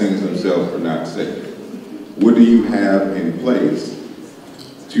vaccines themselves are not safe? What do you have in place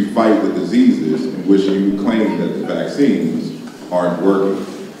to fight the diseases in which you claim that the vaccines aren't working?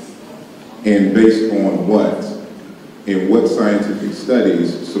 And based on what? And what scientific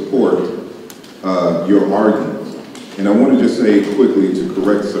studies support your arguments? And I want to just say quickly to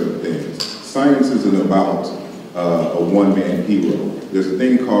correct certain things. Science isn't about a one-man hero. There's a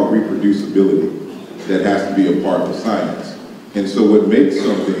thing called reproducibility that has to be a part of science. And so what makes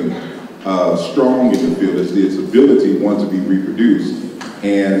something strong in the field is its ability, one, to be reproduced,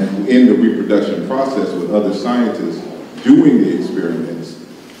 and in the reproduction process with other scientists doing the experiments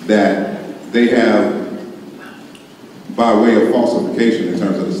that they have, by way of falsification in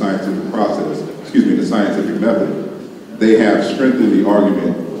terms of the scientific process, the scientific method, they have strengthened the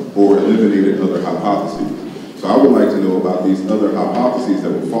argument or eliminated other hypotheses. So I would like to know about these other hypotheses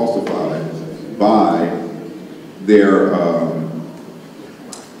that were falsified by their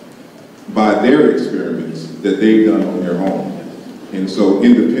experiments that they've done on their own. And so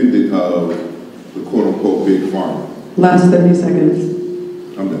independent of the quote-unquote big pharma. Last 30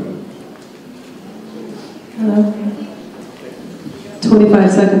 seconds. I'm done. Hello?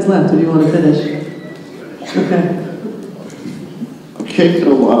 25 seconds left if you want to finish. Okay. Okay,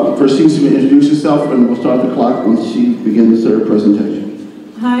 so first Cece will introduce herself and we'll start the clock once she begins her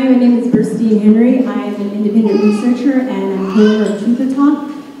presentation. Hi, my name is Burstein Henry. I am an independent researcher and I'm co-owner of Truth to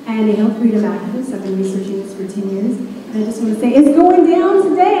Talk and a health freedom activist. I've been researching this for 10 years. And I just want to say, it's going down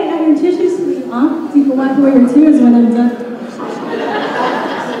today. I got your tissues for you, huh? So you can wipe away your tears when I'm done.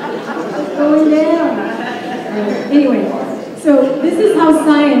 It's going down. Anyway, so this is how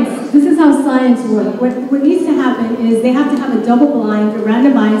science works. What needs to happen is they have to have a double-blind,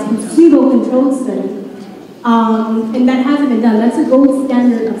 randomized, placebo-controlled study. And that hasn't been done. That's a gold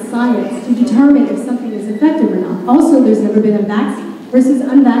standard of science to determine if something is effective or not. Also, there's never been a vaccine versus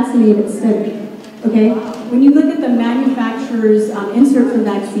unvaccinated study. Okay? When you look at the manufacturer's insert for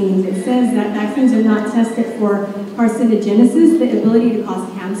vaccines, it says that vaccines are not tested for carcinogenesis, the ability to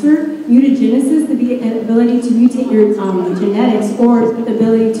cause cancer, mutagenesis, the ability to mutate your genetics, or the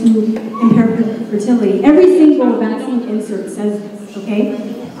ability to impair fertility. Every single vaccine insert says this, okay?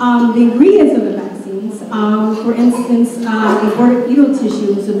 The ingredients of the vaccines, for instance, aborted fetal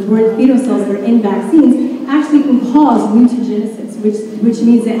tissues and aborted fetal cells that are in vaccines actually can cause mutagenesis, which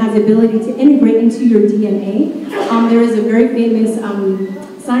means it has the ability to integrate into your DNA. There is a very famous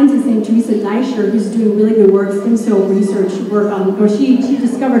scientist named Teresa Deisher who's doing really good work, stem cell research work she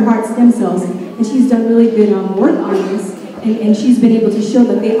discovered heart stem cells, and she's done really good work on this, and she's been able to show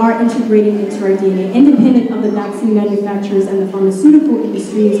that they are integrating into our DNA, independent of the vaccine manufacturers and the pharmaceutical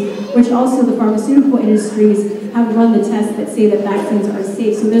industries, which also the pharmaceutical industries have run the tests that say that vaccines are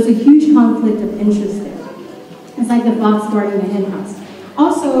safe. So there's a huge conflict of interest there. It's like the fox guarding the hen house.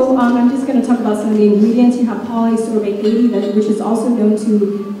 Also, I'm just going to talk about some of the ingredients. You have polysorbate 80, which is also known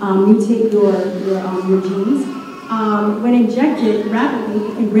to mutate your genes. When injected rapidly,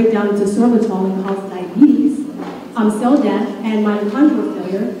 it can break down into sorbitol and cause diabetes, cell death, and mitochondrial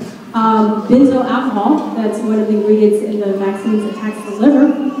failure. Benzoyl alcohol, that's one of the ingredients in the vaccines, attacks the liver.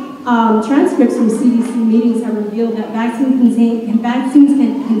 Transcripts from CDC meetings have revealed that vaccines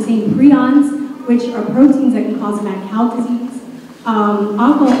can contain prions, which are proteins that can cause mad cow disease.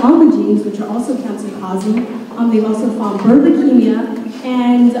 Oncogenes, which are also cancer-causing. They've also found bird leukemia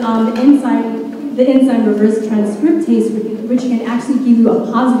and the enzyme reverse transcriptase, which can actually give you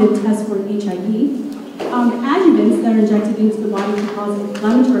a positive test for HIV. Adjuvants that are injected into the body can cause an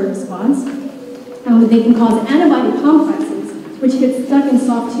inflammatory response. They can cause antibody complexes, which get stuck in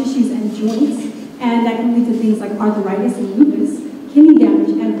soft tissues and joints, and that can lead to things like arthritis and lupus, kidney damage,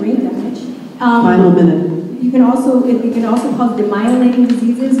 and brain damage. Final minute. It can also cause demyelinating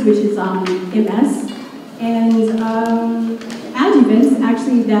diseases, which is MS, and adjuvants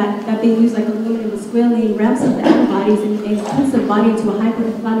actually that they use, like aluminum and squalene, ramps up the antibodies and puts the body into a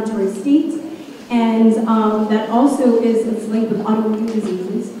hyperinflammatory state, and that also is linked with autoimmune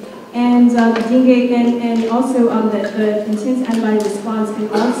diseases. And dengue and also the intense antibody response can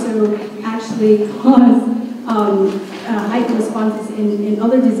also actually cause hyper responses in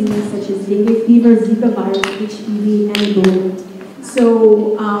other diseases such as dengue fever, Zika virus, HPV, and Ebola.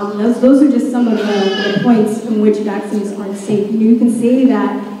 So those are just some of the points in which vaccines aren't safe. You can say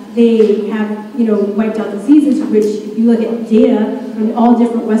that they have, wiped out diseases, which if you look at data from all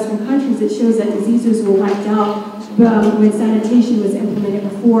different Western countries, it shows that diseases were wiped out when sanitation was implemented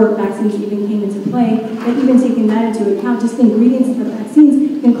before vaccines even came into play. But even taking that into account, just the ingredients of the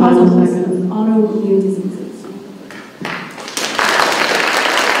vaccines can cause autoimmune diseases.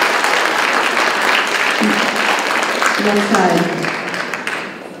 Next side.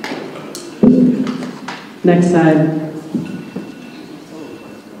 Next side.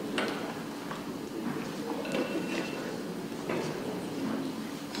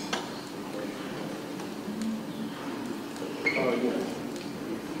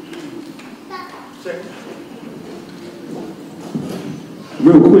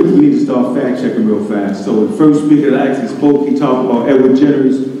 Real quick, we need to start fact checking real fast. So the first speaker that actually spoke, he talked about Edward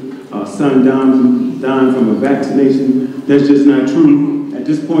Jenner's son dying from a vaccination. That's just not true. At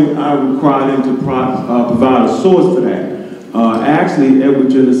this point, I require them to provide a source for that. Actually,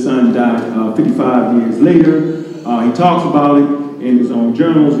 Edward Jenner's son died 55 years later. He talks about it in his own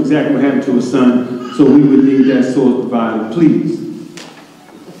journals, exactly what happened to his son. So we would need that source provided, please.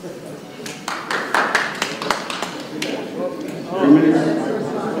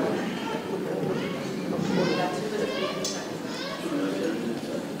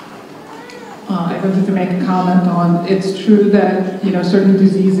 I wanted to make a comment on, it's true that, certain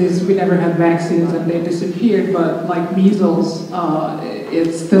diseases, we never had vaccines and they disappeared, but like measles,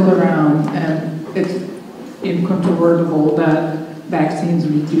 it's still around, and it's incontrovertible that vaccines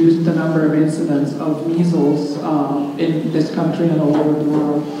reduced the number of incidents of measles in this country and all over the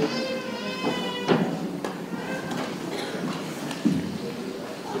world.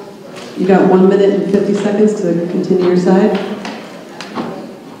 You got 1 minute and 50 seconds to continue your side.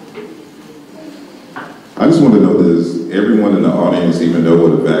 I just want to know, does everyone in the audience even know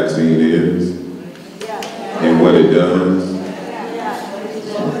what a vaccine is? And what it does?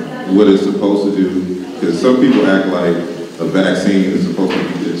 What it's supposed to do? Because some people act like a vaccine is supposed to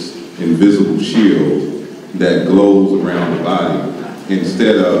be this invisible shield that glows around the body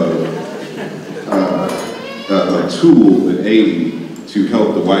instead of a tool, an aid to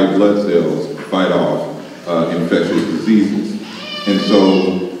help the white blood cells fight off infectious diseases. And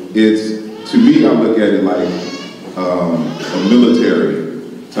so to me, I look at it like a military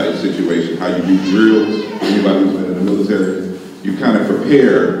type situation, how you do drills. Anybody who's been in the military, you kind of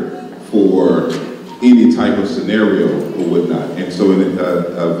prepare for any type of scenario or whatnot. And so in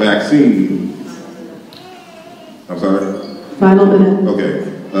a vaccine, I'm sorry? Final minute. Okay.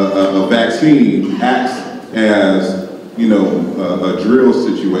 A vaccine acts as, a drill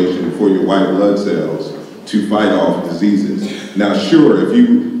situation for your white blood cells to fight off diseases. Now, sure,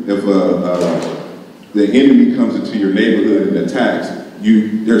 if the enemy comes into your neighborhood and attacks,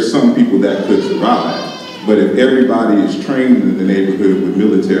 there's some people that could survive. But if everybody is trained in the neighborhood with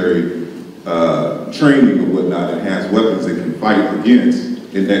military training or whatnot and has weapons that can fight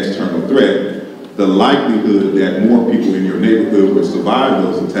against an external threat, the likelihood that more people in your neighborhood will survive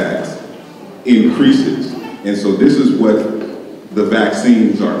those attacks increases. And so this is what the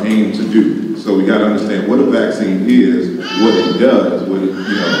vaccines are aimed to do. So we got to understand what a vaccine is, what it does,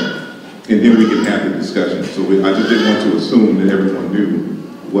 and then we can have the discussion. So I just didn't want to assume that everyone knew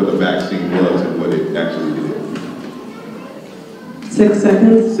what a vaccine was and what it actually did. 6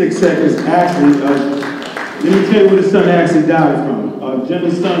 seconds. 6 seconds. Actually, let me tell you where the son actually died from.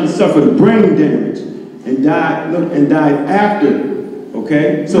 Jenner's son suffered brain damage and died after.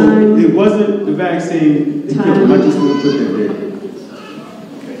 Okay, so it wasn't the vaccine. I just want to put that there.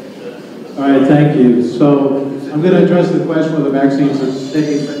 All right, thank you. So I'm going to address the question whether vaccines are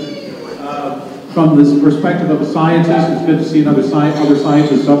safe. From this perspective of a scientist, it's good to see other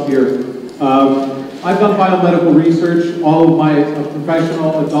scientists up here. I've done biomedical research all of my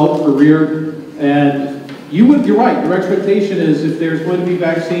professional adult career, and you're right. Your expectation is if there's going to be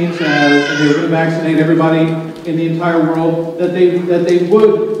vaccines and they're going to vaccinate everybody in the entire world, that they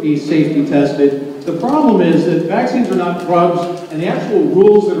would be safety tested. The problem is that vaccines are not drugs, and the actual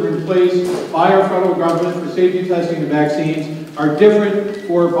rules that are in place by our federal government for safety testing of vaccines are different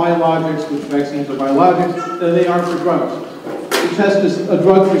for biologics, which vaccines are biologics, than they are for drugs. To test a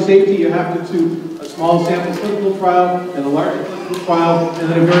drug for safety, you have to do a small sample clinical trial and a larger clinical trial, and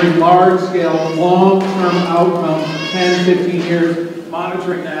then a very large-scale, long-term outcome, 10, 15 years,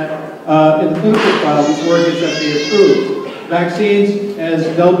 monitoring that in the clinical trial before it gets FDA approved. Vaccines, as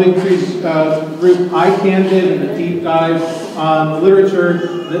Del Bigtree's group ICANN did in a deep dive on the literature,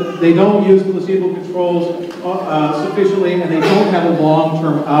 they don't use placebo controls sufficiently, and they don't have a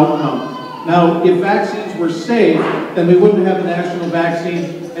long-term outcome. Now, if vaccines were safe, then we wouldn't have a National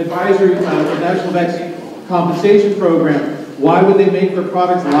Vaccine Advisory, National Vaccine Compensation Program. Why would they make their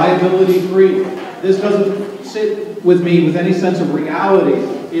products liability-free? This doesn't sit with me with any sense of reality.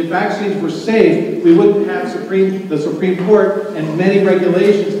 If vaccines were safe, we wouldn't have the Supreme Court and many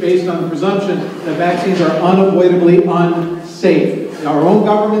regulations based on the presumption that vaccines are unavoidably unsafe. Our own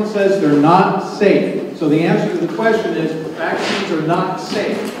government says they're not safe. So the answer to the question is vaccines are not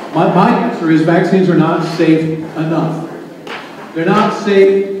safe. My answer is vaccines are not safe enough. They're not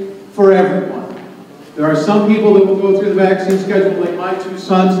safe for everyone. There are some people that will go through the vaccine schedule, like my two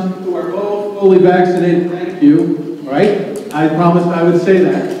sons, who are both fully vaccinated. Thank you. Right? I promised I would say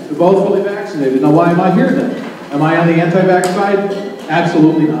that. They're both fully vaccinated. Now, why am I here then? Am I on the anti-vax side?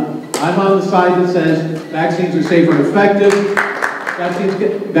 Absolutely not. I'm on the side that says vaccines are safer and effective.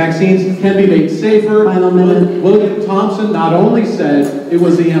 Vaccines can be made safer. William Thompson not only said it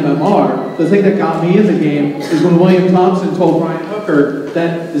was the MMR, the thing that got me in the game is when William Thompson told Brian Hooker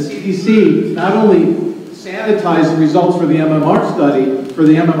that the CDC not only sanitized the results for the MMR study, for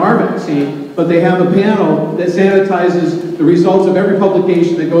the MMR vaccine, but they have a panel that sanitizes the results of every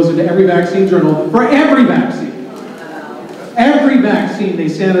publication that goes into every vaccine journal for every vaccine. Every vaccine, they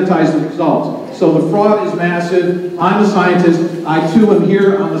sanitize the results. So the fraud is massive. I'm a scientist. I too am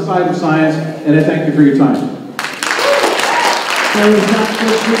here on the side of science, and I thank you for your time.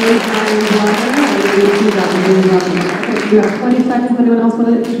 You have 20 seconds. Anyone else want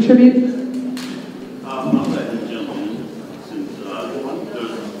to contribute? I'll let him jump in since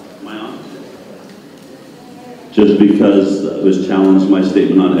my aunt. Just because it was challenged my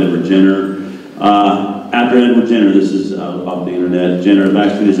statement on Edward Jenner. After Edward Jenner, this is off the internet, Jenner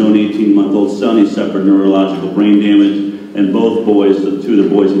vaccinated his own 18-month-old son. He suffered neurological brain damage, and both boys, the two of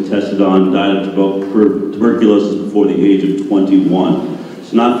the boys he tested on, died of tuberculosis before the age of 21.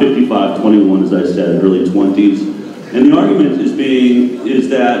 So not 55, 21, as I said, early 20s. And the argument is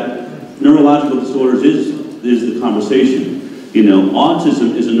that neurological disorders is the conversation. You know,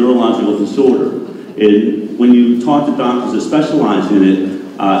 autism is a neurological disorder. And when you talk to doctors that specialize in it,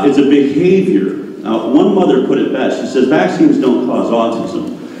 it's a behavior. One mother put it best. She says, vaccines don't cause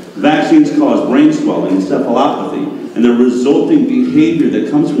autism. Vaccines cause brain swelling, encephalopathy, and the resulting behavior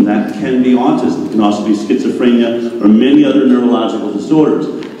that comes from that can be autism. It can also be schizophrenia or many other neurological disorders.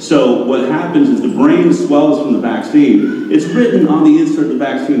 So what happens is the brain swells from the vaccine. It's written on the insert of the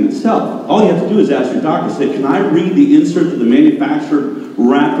vaccine itself. All you have to do is ask your doctor, say, can I read the insert that the manufacturer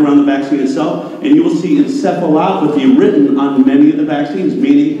wrapped around the vaccine itself? And you will see encephalopathy written on many of the vaccines,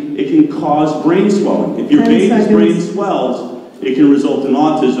 meaning it can cause brain swelling. If your baby's brain swells, it can result in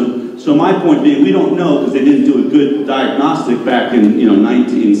autism. So my point being, we don't know because they didn't do a good diagnostic back in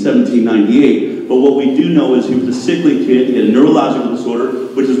 1798. But what we do know is he was a sickly kid, he had a neurological disorder,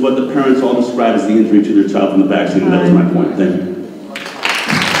 which is what the parents all described as the injury to their child from the vaccine. And that was my point. Thank you.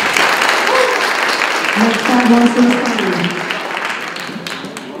 Next side wants to respond.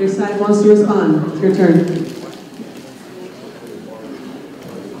 Your side wants to respond. It's your turn.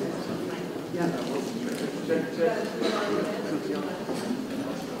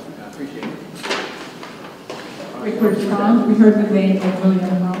 Quick response. We heard the name of William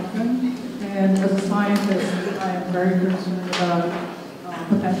Thompson, and as a scientist, I am very concerned about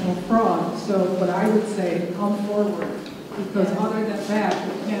potential fraud. So what I would say, come forward, because other than that,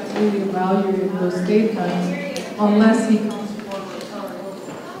 we can't really evaluate those statements unless he comes forward.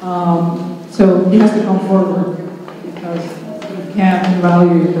 So he has to come forward because we can't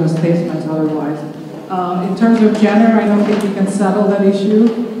evaluate those statements otherwise. In terms of Jenner, I don't think we can settle that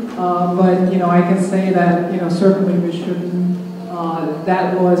issue. But I can say that certainly we shouldn't.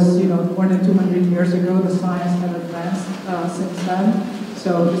 That was more than 200 years ago. The science has advanced since then.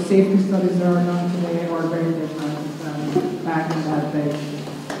 So the safety studies that are done today are very different than back in that day.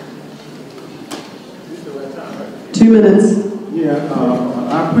 2 minutes. Yeah,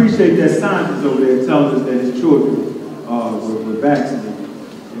 I appreciate that scientist over there telling us that his children were vaccinated,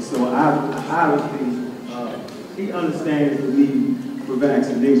 and so obviously he understands the need for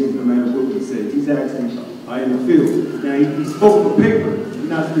vaccinations, no matter what we say. He's actually in the field. Now, he spoke of a paper. He's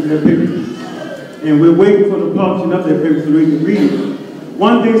not speaking of paper. And we're waiting for the publishing of their papers so we can read it.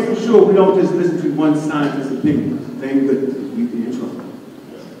 One thing's for sure, we don't just listen to one scientist's opinion. Thank goodness, we'd be in trouble.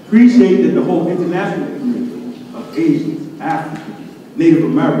 Appreciate that the whole international community of Asians, Africans, Native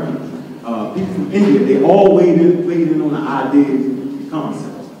Americans, people from India, they all weighed in on the ideas and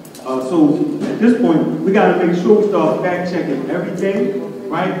concepts. So at this point, we got to make sure we start fact checking everything,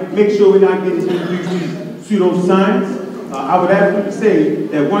 right? Make sure we're not getting into pseudoscience. I would absolutely say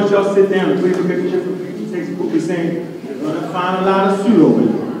that once y'all sit down and really look at the different presentations, what we're saying, you're going to find a lot of pseudo in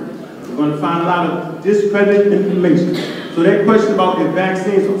it. You're going to find a lot of discredited information. So that question about if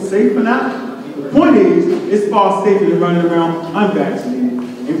vaccines are safe or not, the point is, it's far safer than running around unvaccinated,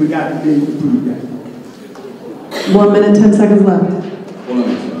 and we got the data to prove that. 1 minute, 10 seconds left. Hold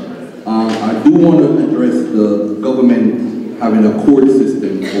on, sir. I do want to address the government having a court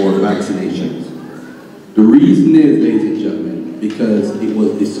system for vaccinations. The reason is, ladies and gentlemen, because it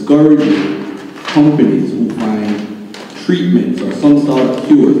was discouraging companies who find treatments or some sort of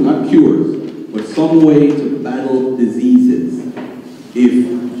cures, not cures, but some way to battle diseases. If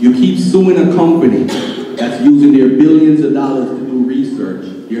you keep suing a company that's using their billions of dollars to do research,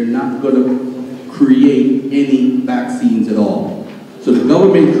 you're not going to create any vaccines at all. So the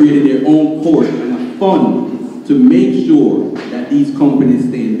government created their own court and a fund to make sure that these companies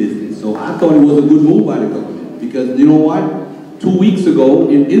stay in business. So I thought it was a good move by the government because you know what? 2 weeks ago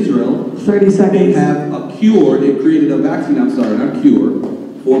in Israel, 30 seconds. They have a cure, they created a vaccine, I'm sorry, not cure,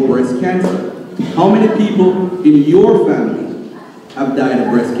 for breast cancer. How many people in your family have died of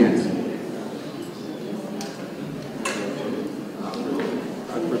breast cancer?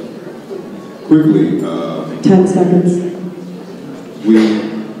 Quickly, 10 seconds.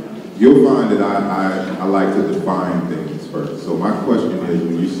 You'll find that I like to define things first. So my question is,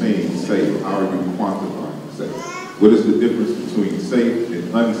 when you're saying safe, how are you quantifying safe? What is the difference between safe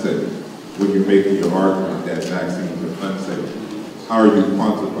and unsafe when you're making your argument that vaccines are unsafe? How are you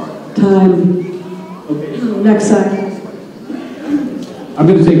quantifying that? Time. Next slide. I'm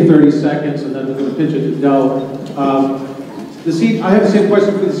going to take 30 seconds and then I'm going to pitch it to Del. I have the same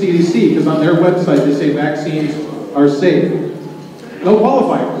question for the CDC because on their website they say vaccines are safe. No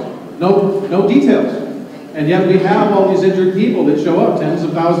qualifiers, no details. And yet we have all these injured people that show up, tens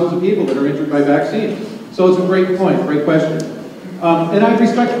of thousands of people that are injured by vaccines. So it's a great point, great question. And I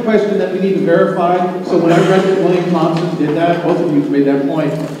respect the question that we need to verify. So when I read that William Thompson did that, both of you made that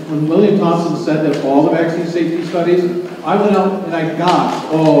point. When William Thompson said that all the vaccine safety studies, I went out and I got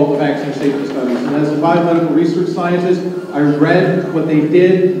all the vaccine safety studies. And as a biomedical research scientist, I read what they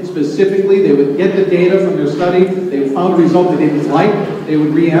did specifically. They would get the data from their study. They found a result that they didn't like. They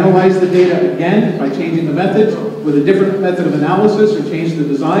would reanalyze the data again by changing the methods with a different method of analysis or change the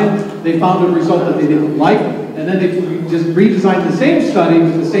design. They found a result that they didn't like. And then they just redesigned the same study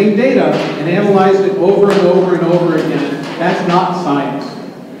with the same data and analyzed it over and over and over again. That's not science.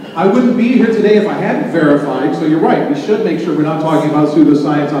 I wouldn't be here today if I hadn't verified, so you're right, we should make sure we're not talking about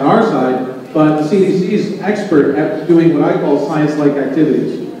pseudoscience on our side, but the CDC is expert at doing what I call science-like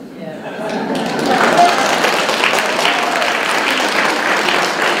activities.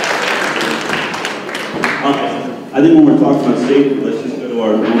 I think when we're talking about safety, let's just go to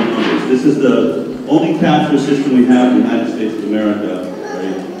our own numbers. This is the only capture system we have in the United States of America,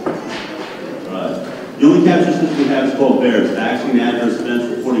 The only capture system we have is called VAERS, Vaccine Adverse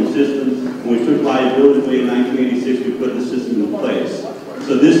Events Reporting System. When we took liability away in 1986, we put the system in place.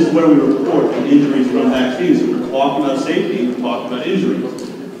 So this is where we report the injuries from vaccines. If we're talking about safety, we're talking about injuries.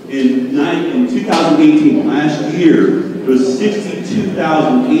 In 2018, last year, there was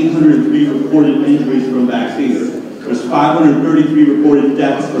 62,803 reported injuries from vaccines. There's 533 reported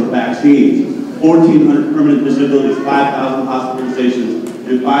deaths from vaccines, 1,400 permanent disabilities, 5,000 hospitalizations,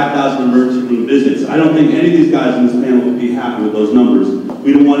 and 5,000 emergency room visits. I don't think any of these guys in this panel would be happy with those numbers.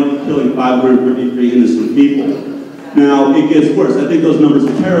 We don't want to be killing 533 innocent people. Now, it gets worse. I think those numbers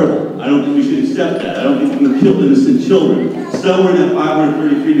are terrible. I don't think we should accept that. I don't think we can kill innocent children. Somewhere in that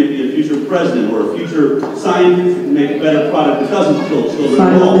 533 may be a future president or a future scientist who can make a better product that doesn't kill children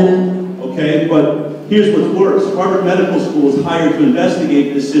at all. Okay, but here's what's worse. Harvard Medical School was hired to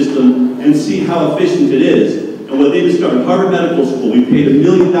investigate this system and see how efficient it is. And what they discovered, Harvard Medical School, we paid $1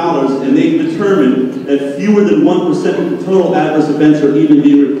 million and they determined that fewer than 1% of the total adverse events are even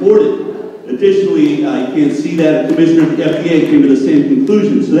being reported. Additionally, you can't see that the commissioner of the FDA came to the same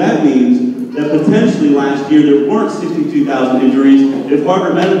conclusion. So that means that potentially last year there weren't 62,000 injuries. If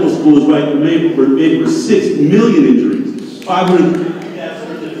Harvard Medical School is right, there maybe were 6 million injuries, 550 deaths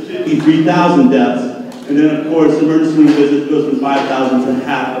versus 53,000 deaths. And then, of course, emergency room visits goes from 5,000 to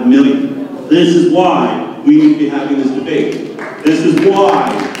 500,000. This is why we need to be having this debate. This is why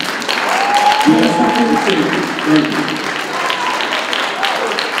Is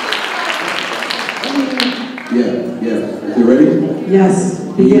it ready? Yes.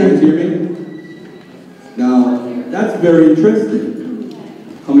 Can you guys hear me? Now, that's very interesting,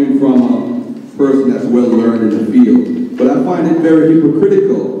 coming from a person that's well learned in the field. But I find it very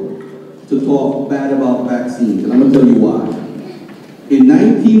hypocritical to talk bad about vaccines, and I'm going to tell you why. In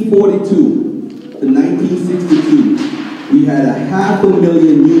 1942 to 1962, we had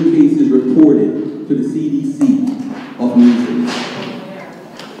 500,000 new cases reported to the CDC of measles.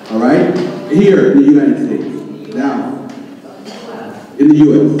 All right? Here in the United States. Now, in the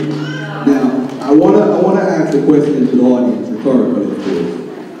U.S. Now, I wanna ask a question to the audience, rhetorical, of course.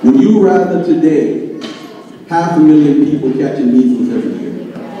 Would you rather today 500,000 people catching measles every year?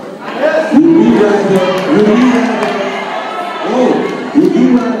 Would you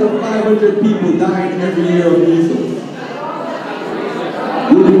rather 500 people dying every year of measles?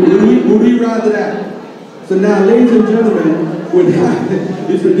 Would we rather that? So now, ladies and gentlemen,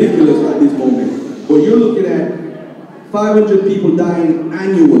 it's ridiculous at this moment, but you're looking at 500 people dying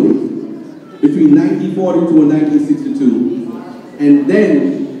annually between 1942 and 1962, and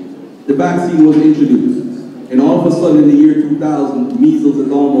then the vaccine was introduced. And all of a sudden in the year 2000, measles has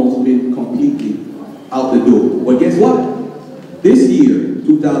almost been completely out the door. But guess what? This year,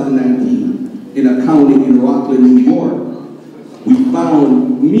 2019, in a county in Rockland, New York, we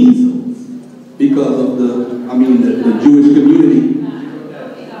found measles because of the Jewish community.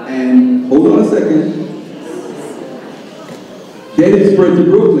 And hold on a second. Then it spread to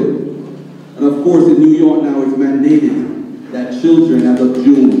Brooklyn. And of course in New York now it's mandated that children as of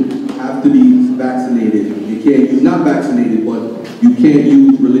June have to be vaccinated. You can't, not vaccinated, but you can't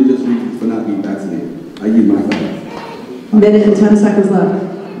use religious reasons for not being vaccinated. I use my time. Minute and 10 seconds left.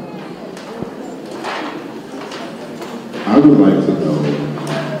 I would like to know,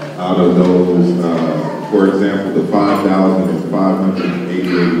 out of those, for example, the 5,588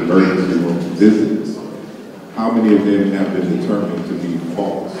 emergency room visits, how many of them have been determined to be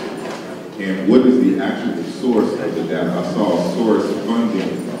false? And what is the actual source of the data? I saw a source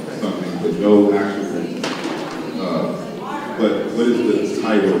funding something, but no actual, but what is the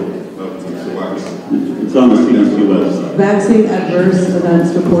title of the survivor? It's on the CDC website. Vaccine Adverse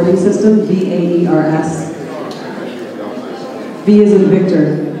Events Reporting System, VAERS. V is in Victor.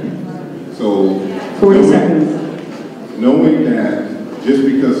 So, 40 seconds. Knowing that just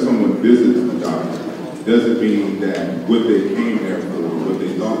because someone visits the doctor doesn't mean that what they came there for, what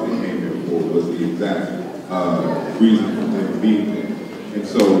they thought they came there for, was the exact reason for them being there. And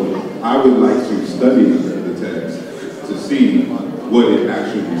so I would like to study the text to see what it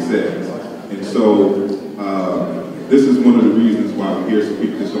actually says. And so this is one of the reasons why we hear some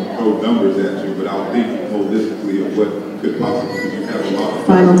people just don't throw numbers at you without thinking holistically of what could possibly, you have a lot of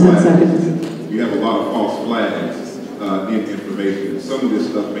final 10 seconds. You have a lot of false flags in information. Some of this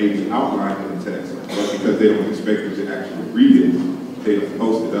stuff may be outlined in the text, but because they don't expect you to actually read it, they don't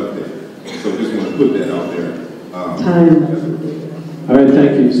post it up there. So just want to put that out there. All right,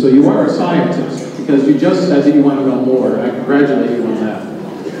 thank you. So you are a scientist, because you just said that you want to know more. I congratulate you on that.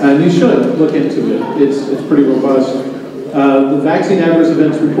 And you should look into it. It's pretty robust. The Vaccine Adverse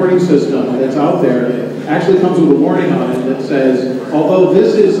Events Reporting System that's out there actually comes with a warning on it that says, although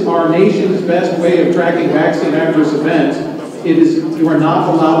this is our nation's best way of tracking vaccine adverse events, you are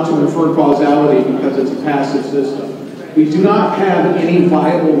not allowed to infer causality because it's a passive system. We do not have any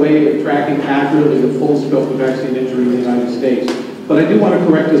viable way of tracking accurately the full scope of vaccine injury in the United States. But I do want to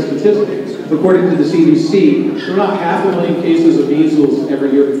correct the statistics. According to the CDC, there were not 500,000 cases of measles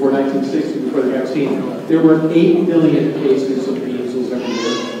every year before 1960, before the vaccine. There were 8 million cases of measles every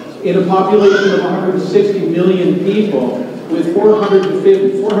year. In a population of 160 million people with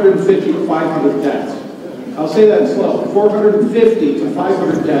 450 to 500 deaths. I'll say that slow. 450 to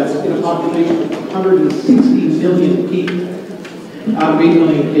 500 deaths in a population of 160 million people out of 8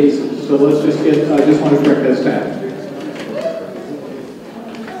 million cases. So let's just I just want to correct that stat.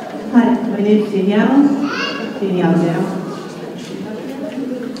 Hi, my name is Danielle.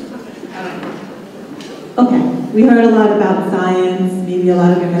 Okay, we heard a lot about science. Maybe a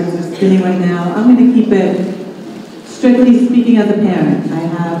lot of your heads are spinning right now. I'm going to keep it strictly speaking as a parent.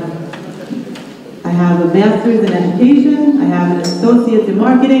 I have a master's in education. I have an associate's in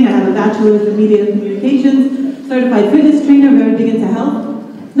marketing. I have a bachelor's in media and communications. Certified fitness trainer, very big into health.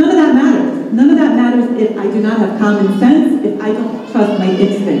 None of that matters. None of that matters if I do not have common sense, if I don't trust my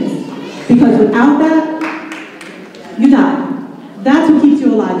instincts. Because without that, you die. That's what keeps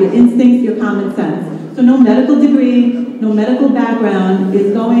you alive, your instincts, your common sense. So no medical degree, no medical background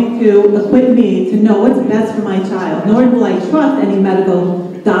is going to equip me to know what's best for my child, nor will I trust any medical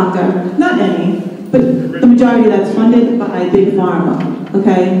doctor, not any, but the majority that's funded by Big Pharma,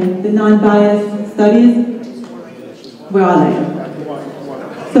 okay? The non-biased studies, where are they?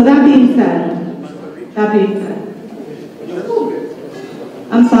 So that being said,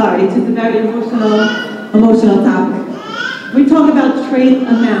 I'm sorry, it's just a very emotional topic. We talk about trace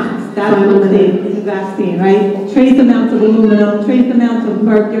amounts, that's what it is in the vaccine, right? Trace amounts of aluminum, trace amounts of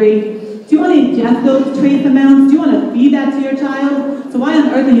mercury. Do you want to ingest those trace amounts? Do you want to feed that to your child? So why on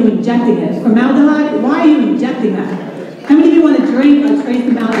earth are you injecting it? Formaldehyde? Why are you injecting that? How many of you want to drink a trace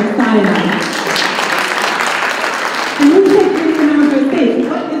amount of cyanide? And who takes trace amounts are safe?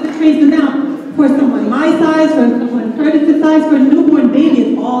 What is the trace amount? For someone my size, for someone Curtis's size, for a newborn baby,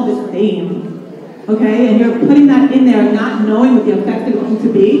 it's all the same. Okay, and you're putting that in there not knowing what the effects are going to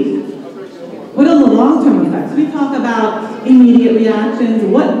be. What are the long-term effects? We talk about immediate reactions.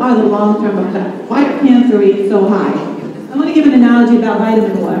 What are the long-term effects? Why are cancer rates so high? I want to give an analogy about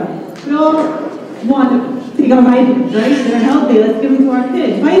vitamin water. We all want to take our vitamins, right? They're healthy. Let's give them to our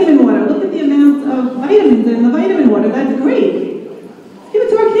kids. Vitamin water. Look at the amounts of vitamins in the vitamin water. That's great. Give it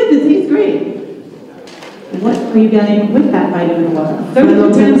to our kids. It tastes great. What are you getting with that vitamin water?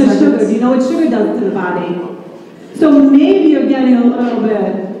 32 grams of sugar. Do you know what sugar does to the body? So maybe you're getting a little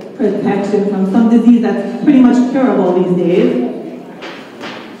bit protection from some disease that's pretty much curable these days.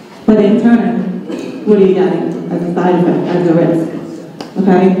 But in turn, what are you getting as a side effect, as a risk?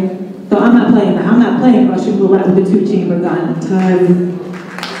 Okay? So I'm not playing that. I'm not playing Russian roulette with a 2-chamber gun. Time.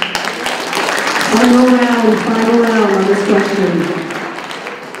 Final round on this question.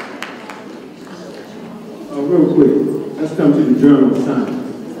 Real quick, let's come to the Journal of Science.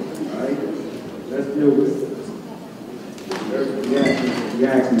 All right? Let's deal with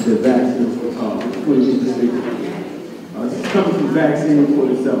reactions to vaccines for this is coming from Vaccine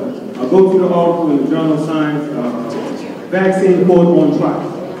for itself. I'll go through the article in the Journal of Science, Vaccine Court on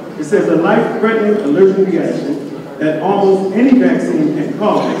Trial. It says a life-threatening allergic reaction that almost any vaccine can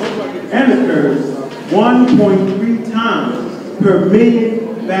cause and occurs 1.3 times per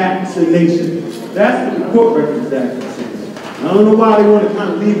million vaccinations. That's what the court records actually says. I don't know why they want to kind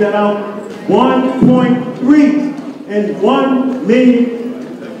of leave that out. 1.3 and 1 million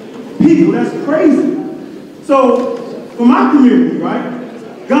people. That's crazy. So, for my community, right,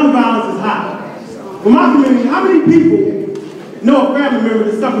 gun violence is high. For my community, how many people know a family member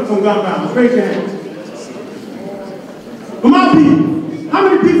that suffered from gun violence? Raise your hand. For my people, how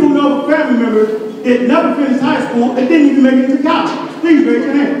many people know a family member that never finished high school and didn't even make it to college? Please raise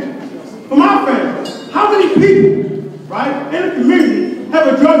your hand. For my family, how many people, right, in the community have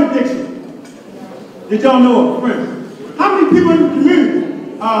a drug addiction? Did y'all know of, friends? How many people in the community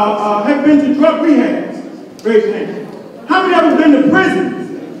have been to drug rehabs? Raise your hand. How many of them have been to prisons?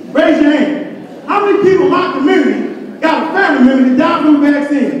 Raise your hand. How many people in my community got a family member that died from a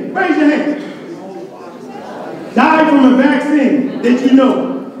vaccine? Raise your hand. Died from a vaccine that you know.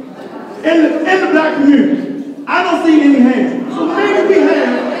 In the black community, I don't see any hands. So maybe we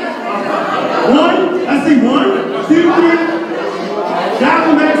have one, I see 1, 2, 3, died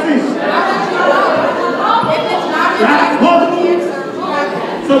from vaccine. Died multiple.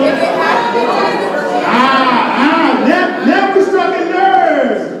 So, never struck a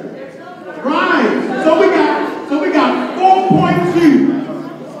nerve. Right. So we got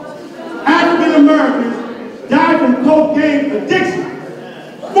 4.2 African Americans died from cocaine addiction.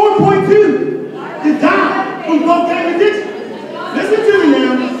 4.2 that died from cocaine addiction. Listen to me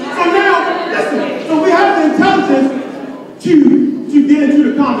now. So now, listen. So we have the intelligence to get into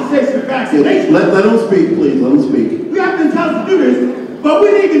the conversation of vaccination. Let them speak, please. Let them speak. We have the intelligence to do this, but we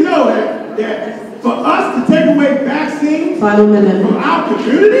need to know that for us to take away vaccines from our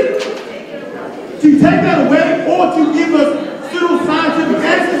community, to take that away or to give us pseudo-scientific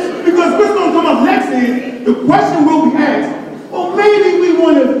answers, because what's going to come up next is the question will be asked, well, maybe we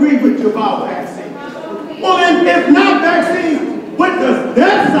want to agree with you about vaccine. Well, then, if not vaccine, what does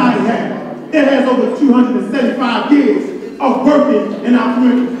that side have that has over 275 years of working in our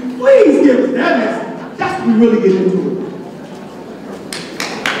community? Please give us that answer. That's what we really get into it.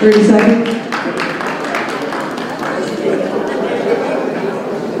 30 seconds.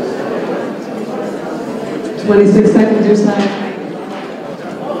 26 seconds, your side.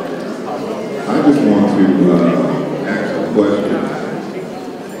 I just want to ask a question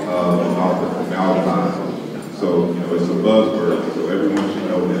about the formaldehyde. So, it's a buzzword, so everyone should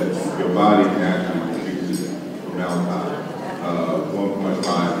know that your body naturally produces formaldehyde, 1.5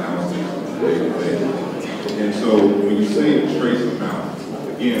 ounces a day. And so, when you say a trace amount,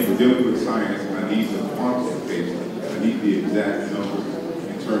 again, we're dealing with science, and I need the quantification, I need the exact numbers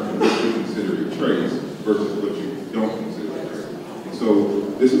in terms of what you consider a trace versus what you don't consider a trace.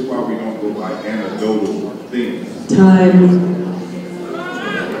 this is why we don't go by anecdotal things. Time.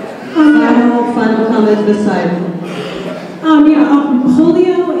 Final comment this side.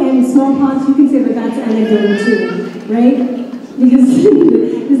 Polio and smallpox, you can say that that's anecdotal too, right? Because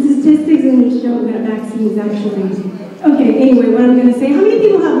the statistics in which show that vaccines actually. Okay, anyway, what I'm going to say, how many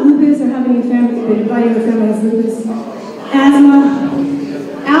people have lupus or have any family, anybody in the family has lupus? Asthma,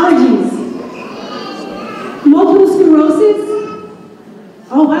 allergies, multiple sclerosis?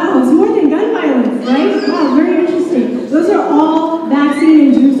 Oh wow, it's more than gun violence, right? Wow, very interesting. Those are all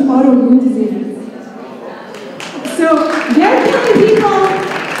vaccine-induced autoimmune diseases. So they're killing people,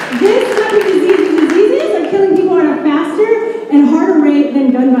 this type of diseases are killing people at a faster and harder rate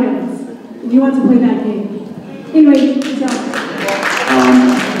than gun violence, if you want to play that game. Anyway, so.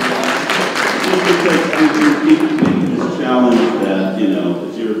 This challenge that,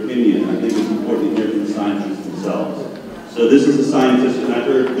 it's your opinion. I think it's important to hear from the scientists themselves. So this is a scientist, and I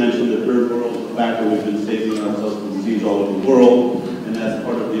mentioned the third world factor. We've been saving ourselves from disease all over the world, and that's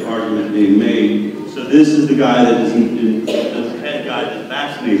part of the argument being made. So this is the guy that is the head guy that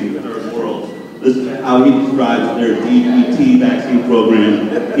vaccinates the third world. This is how he describes their DPT vaccine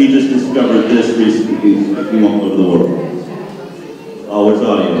program. He just discovered this recently from all over the world. Oh, what's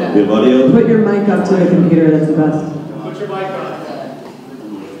audio? Do you have audio? Put your mic up to the computer, that's the best. Put your mic on.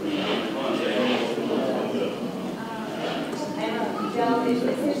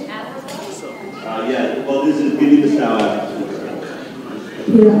 Yeah, well, this is Guinea-Bissau Africa.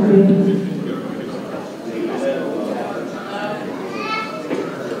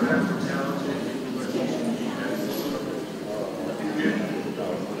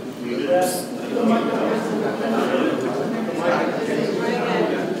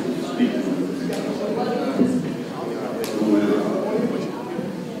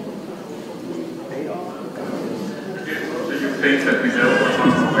 Think that we know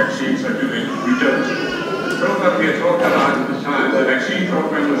what vaccines are doing. We don't. The program we are talking about at the time, the vaccine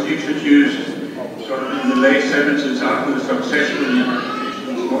program was introduced sort of in the late 70s after the successful immunization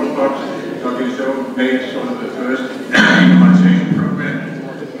of smallpox. WHO made sort of the first immunization program.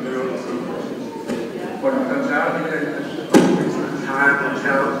 What comes out here is time will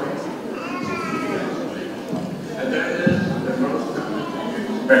tell. And that is the most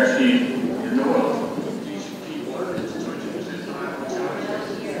vaccine in the world.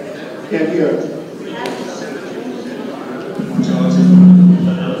 Can't hear.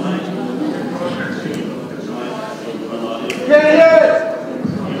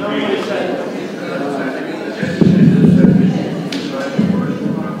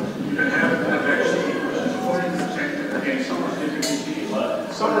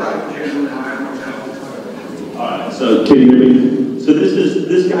 So, can you hear me? So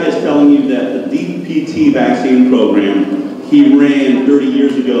this guy is telling you that the DPT vaccine program he ran 30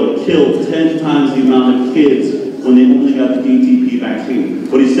 years ago killed 10 times the amount of kids when they only got the DTP vaccine.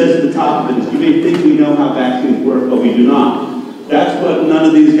 What he says at the top of it is, you may think we know how vaccines work, but we do not. That's what none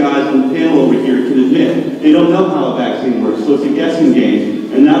of these guys on the panel over here can admit. They don't know how a vaccine works, so it's a guessing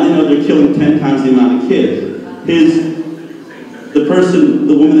game. And now they know they're killing 10 times the amount of kids.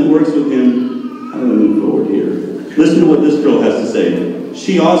 The woman that works with him, I'm gonna move forward here. Listen to what this girl has to say.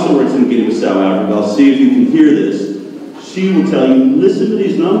 She also works in Guinea-Bissau, Africa. I'll see if you can hear this. She will tell you, listen to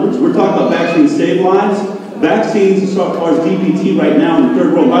these numbers. We're talking about vaccines save lives. Vaccines as far as DPT right now in the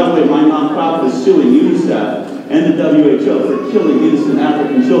third world. By the way, my nonprofit is suing UNICEF and the WHO for killing innocent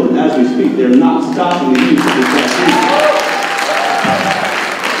African children as we speak. They're not stopping the use of this vaccine.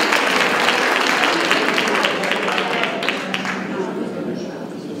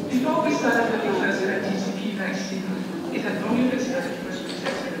 Before we started with the first DCP vaccine, it had only been studied for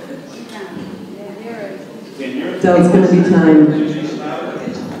protective So it's going to be time.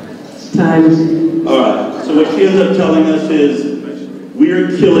 Time. All right. So what she ends up telling us is we are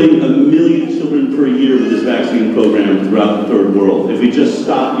killing 1 million children per year with this vaccine program throughout the third world. If we just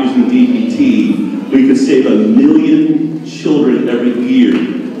stopped using DPT, we could save 1 million children every year.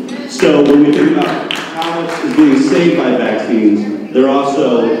 So when we think about how much is being saved by vaccines, they're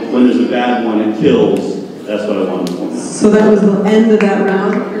also, when there's a bad one, it kills. That's what I wanted to point out. So that was the end of that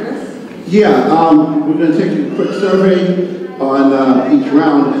round? Yeah, we're going to take a quick survey on each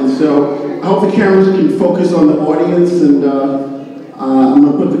round, and so I hope the cameras can focus on the audience, and I'm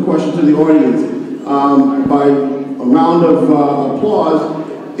going to put the question to the audience. By a round of applause,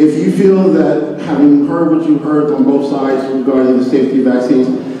 if you feel that, having heard what you heard on both sides regarding the safety of vaccines,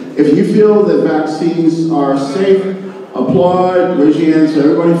 if you feel that vaccines are safe, applaud, raise your hand so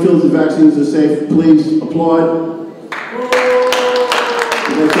everybody feels the vaccines are safe, please applaud.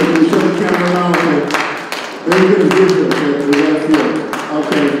 Show the camera around, okay. Very good visual, okay. We got a few.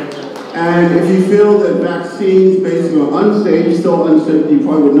 Okay. And if you feel that vaccines basically are unsafe, so unsafe, you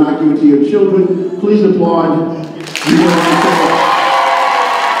probably would not give it to your children, please applaud.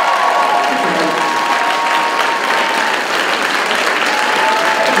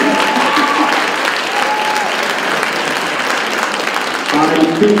 I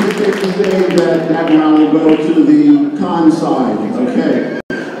think it's safe to say that round will go to the con side. Okay.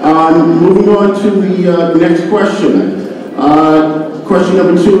 Moving on to the next question. Question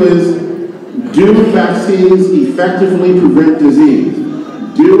number 2 is, do vaccines effectively prevent disease?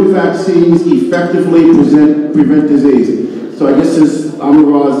 Do vaccines effectively prevent disease? So I guess this is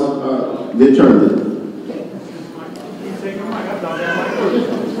Amir's their turn.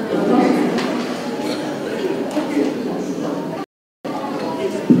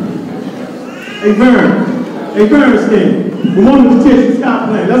 Hey, Bernstein, we wanted to tell you stop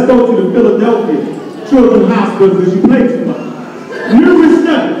playing. Let's go to the Philadelphia Children's Hospital because you play too much. Numerous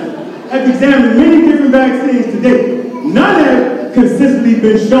studies have examined many different vaccines to date. None have consistently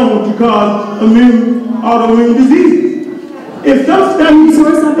been shown to cause autoimmune diseases. If some studies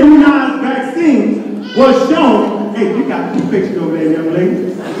of immunized vaccines was shown, hey, you got two pictures over there, young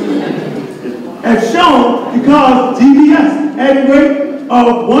lady, have shown to cause GBS at a rate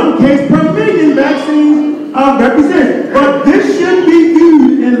of 1 case per million vaccines represented. But this should be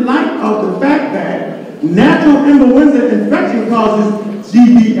viewed in light of the fact that natural influenza infection causes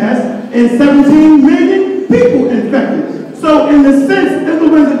GBS and 17 million people infected. So in the sense,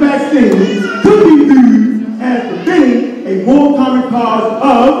 influenza vaccines could be viewed as being a more common cause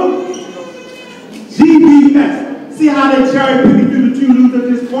of GBS. See how they're cherry picking through the Tulus at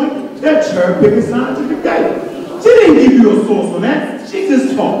this point? They're cherry picking scientific data. She didn't give you a source on that. She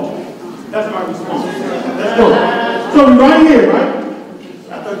just talked. That's my response. Let's go. So right here, right?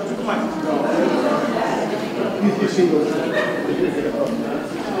 I thought you took my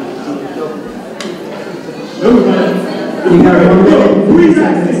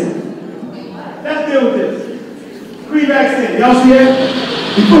pre-vaccine. Let's deal with this. Pre-vaccine. Y'all see it?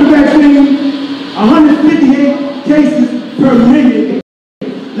 Before the vaccine, 158 cases per million in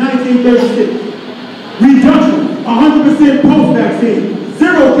 1936. Reduction, 100% post-vaccine,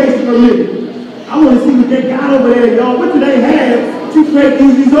 0 cases per million. I want to see what they got over there, y'all. What do they have to create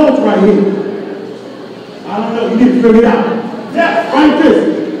these results right here? I don't know. You need to figure it out. Deaths, right this.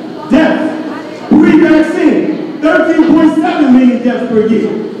 Deaths. Pre-vaccine, 13.7 million deaths per year.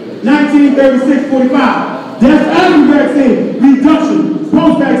 1936, 45. Deaths after vaccine, reduction.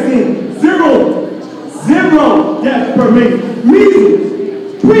 Post-vaccine, 0 deaths per million. Measles,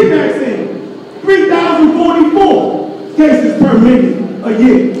 pre-vaccine. 3,044 cases per million a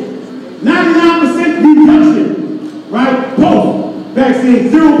year. 99% reduction, right? Post-vaccine,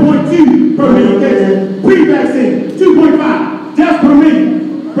 0.2 per million cases. Pre-vaccine, 2.5 deaths per million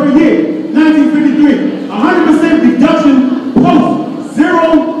per year. 1953, 100% reduction post,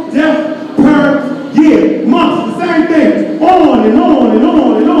 0 deaths per year. Months, the same thing. On and on and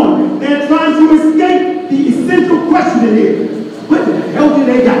on and on. They're trying to escape the essential question in here. What the hell do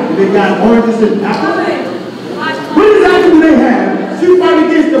they got? They got oranges and apples. What exactly do they have to fight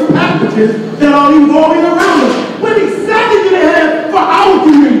against the pathogens that are evolving around us? What exactly do they have for our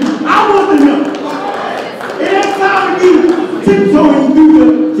community? I want to know. It ain't time to be tiptoeing through the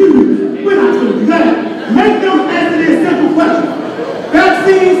Jews. We're not going to do that. Make them answer the essential question.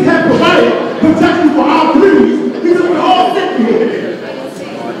 Vaccines have provided protection for our communities because we're all sitting here.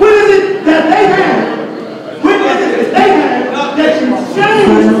 What is it that they have? What is it that they have that can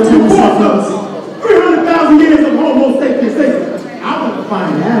change the course of 300,000 years of Homo sapiens sapiens? I want to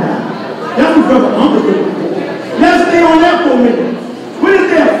find that out. That's what Brother Uncle did. Let's stay on that for a minute. What is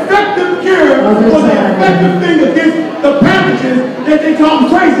the effective cure or the effective thing against the pathogens that they talk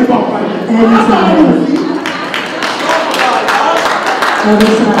crazy about right now? That's all I want to see. Now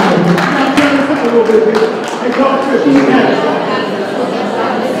turn this up a little bit, baby. Hey, talk Christian.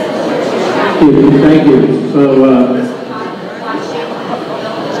 Thank you. So,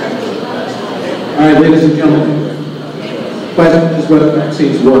 all right, ladies and gentlemen, the question is whether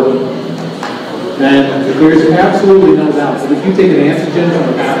vaccines work. And there's absolutely no doubt that if you take an antigen from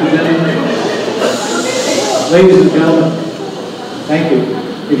a pathogen, ladies and gentlemen, thank you.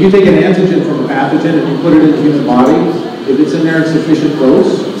 If you take an antigen from a pathogen and you put it in the human body, if it's in there in sufficient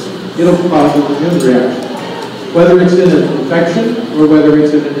dose, it'll cause an immune reaction. Whether it's in an infection or whether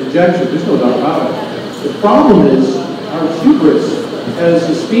it's in an injection, there's no doubt about it. The problem is our hubris as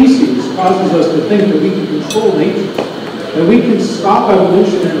a species causes us to think that we can control nature, that we can stop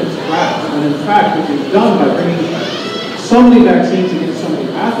evolution in its tracks. And in fact, what we've done by bringing so many vaccines against so many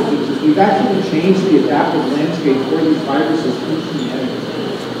pathogens is we've actually changed the adaptive landscape for these viruses in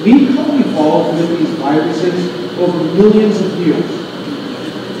humanity. we've evolved with these viruses over millions of years.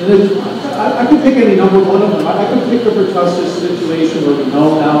 And I could pick any number one of them. I could pick the pertussis situation where we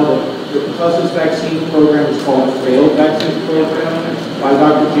know now that the pertussis vaccine program is called a failed vaccine program by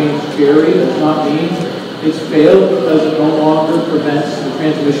Dr. James Cherry. That's not me. It's failed because it no longer prevents the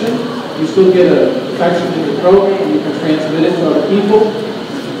transmission. You still get an infection in your throat and you can transmit it to other people.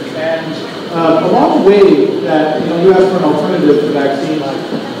 And along the way that, you asked for an alternative to vaccines,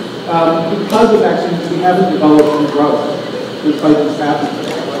 because of vaccines, we haven't developed new drugs to fight these pathogens.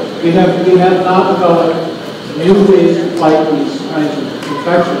 We have not developed new ways to fight these kinds of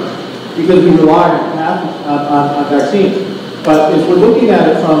infections because we rely on vaccines. But if we're looking at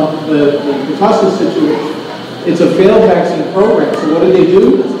it from the pertussis situation, it's a failed vaccine program. So what did they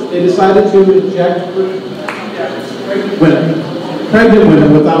do? They decided to inject pregnant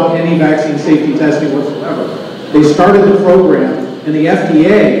women without any vaccine safety testing whatsoever. They started the program, and the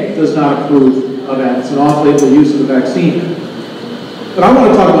FDA does not approve of that. It's an off-label use of the vaccine. But I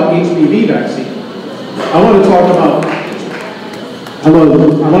want to talk about HPV vaccine. I want to talk about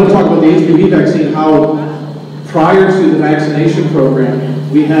the HPV vaccine, how prior to the vaccination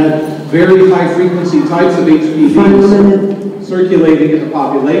program, we had very high frequency types of HPV circulating in the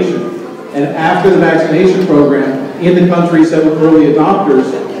population. And after the vaccination program, in the countries that were early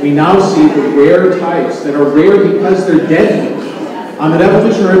adopters, we now see the rare types that are rare because they're deadly. I'm an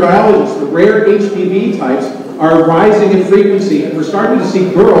evolutionary biologist. The rare HPV types are rising in frequency, and we're starting to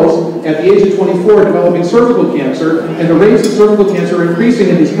see girls at the age of 24 developing cervical cancer, and the rates of cervical cancer are increasing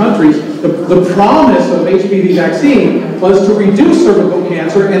in these countries. The promise of HPV vaccine was to reduce cervical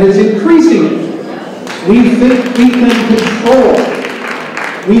cancer, and it's increasing it. We think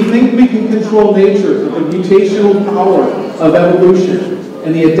we can control nature, the mutational power of evolution.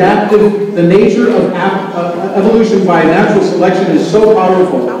 And the nature of evolution by natural selection is so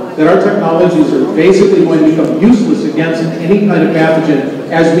powerful that our technologies are basically going to become useless against any kind of pathogen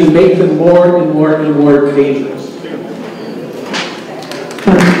as we make them more and more and more dangerous.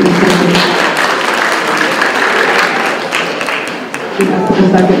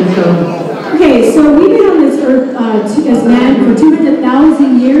 Okay, so we've been on this earth as man for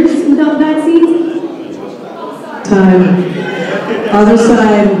 200,000 years without vaccines. Time. Other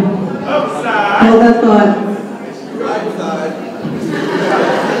side. Hold that thought.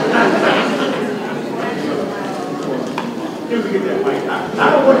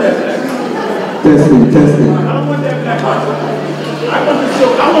 Testing. I don't want that black one. I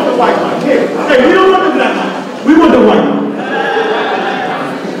want the white one. Hey, we don't want the black one. We want the white one.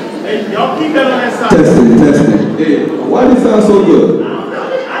 Hey, y'all keep that on that side. Testing. Hey, why does it sound so good?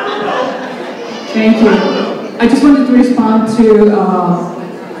 Thank you. I just wanted to respond to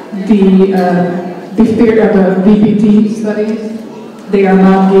the DPT studies. They are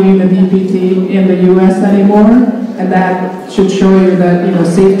not giving the DPT in the U.S. anymore, and that should show you that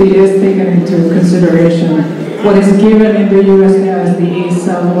safety is taken into consideration. What is given in the U.S. now is the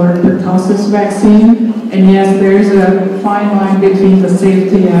acellular pertussis vaccine, and yes, there is a fine line between the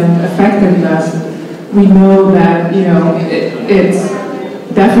safety and effectiveness. We know that it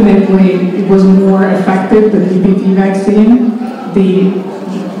was more effective, the DPT vaccine. The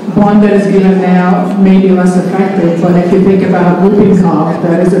one that is given now may be less effective, but if you think about whooping cough,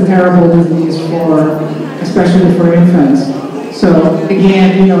 that is a terrible disease especially for infants. So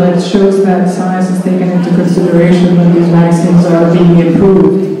again, it shows that science is taken into consideration when these vaccines are being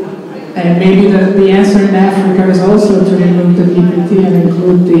improved. And maybe the answer in Africa is also to remove the DPT and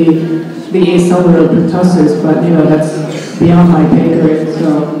include the acellular pertussis, but that's beyond my pay grade, so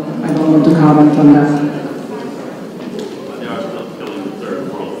I don't want to comment on that.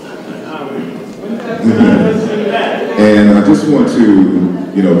 And I just want to,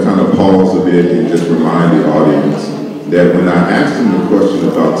 kind of pause a bit and just remind the audience that when I asked him the question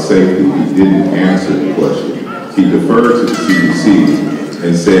about safety, he didn't answer the question. He deferred to the CDC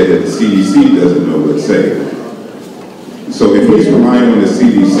and said that the CDC doesn't know what's safe. So if he's relying on the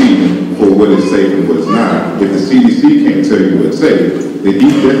CDC for what is safe and what's not, if the CDC can't tell you what's safe, then he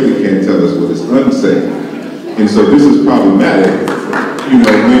definitely can't tell us what is unsafe. And so this is problematic,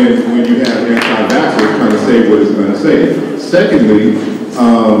 when you have anti-vaxxers trying to say what is unsafe. Secondly,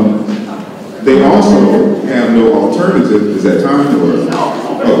 they also have no alternative. Is that time or?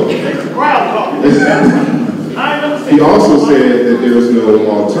 Oh. He also said that there's no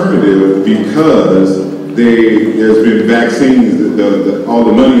alternative because there's been vaccines, all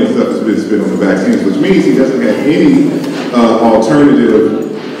the money and stuff has been spent on the vaccines, which means he doesn't have any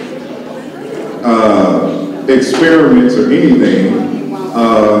alternative experiments or anything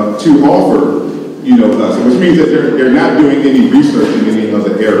to offer So which means that they're not doing any research in any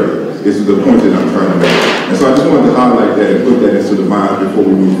other area. This is the point that I'm trying to make. And so I just wanted to highlight that and put that into the mind before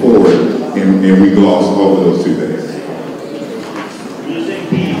we move forward and we gloss over those two things.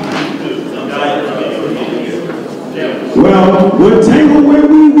 Well, what tangle where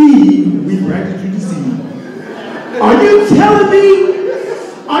we weave, we practice you deceive. Are you telling me,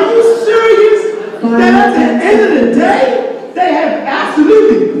 are you serious that at the end of the day, they have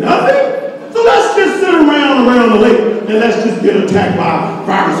absolutely nothing? So let's just sit around the lake and let's just get attacked by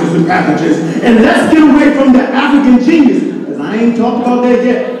viruses and pathogens and let's get away from the African genius. Because I ain't talked about that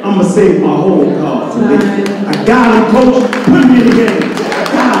yet. I'm going to save my whole cause. I got him, coach. Put me in the game.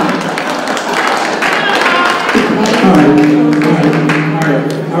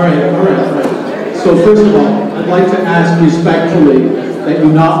 All right. So first of all, I'd like to ask respectfully that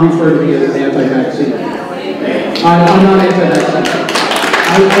you not refer to me as an anti-vaccine. I'm not anti-vaccine.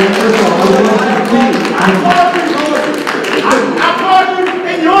 First of all, I called you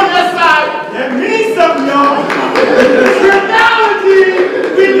and you're on that side. That means something, y'all. Technology,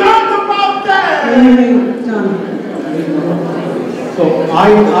 we learned about that. So I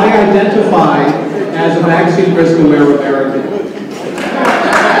identify as a vaccine risk aware American.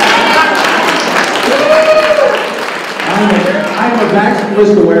 I'm a vaccine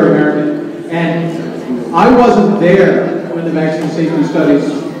risk aware American, and I wasn't there when the vaccine safety studies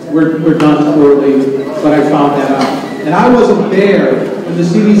were done poorly, but I found that out. And I wasn't there when the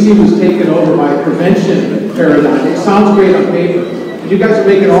CDC was taken over by a prevention paradigm. It sounds great on paper. You guys are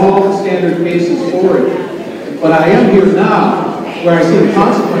making all the standard cases for it. But I am here now where I see the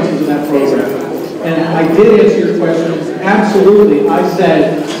consequences of that program. And I did answer your question. Absolutely. I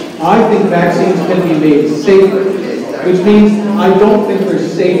said, I think vaccines can be made safer, which means I don't think they're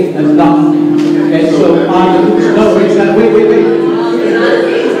safe enough. And so wait.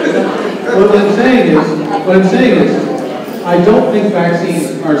 What I'm saying is, I don't think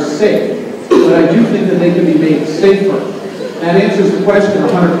vaccines are safe, but I do think that they can be made safer. That answers the question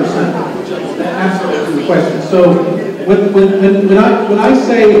 100%. That answers the question. So when I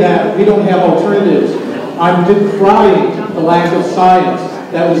say that we don't have alternatives, I'm decrying the lack of science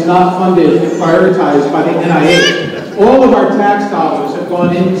that was not funded and prioritized by the NIH. All of our tax dollars have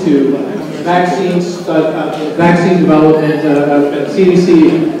gone into vaccines, vaccine development.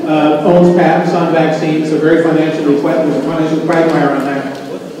 CDC owns patents on vaccines. They're very financially quagmire on that.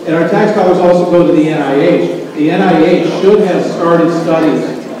 And our tax dollars also go to the NIH. The NIH should have started studies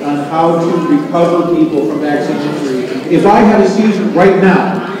on how to recover people from vaccine injury. If I had a seizure right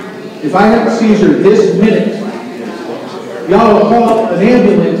now, if I had a seizure this minute, y'all will call an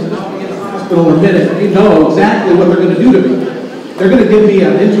ambulance and I'll be in the hospital in a minute. They know exactly what they're going to do to me. They're going to give me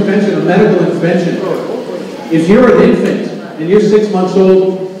an intervention, a medical intervention. If you're an infant and you're 6 months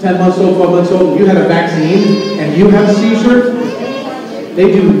old, 10 months old, 12 months old, and you had a vaccine and you have a seizure,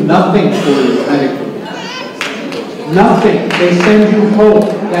 they do nothing for you medically. Nothing. They send you home.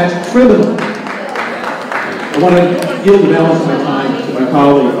 That's criminal. I want to yield the balance of my time to my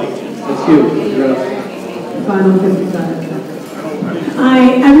colleague. That's you. Final 55. I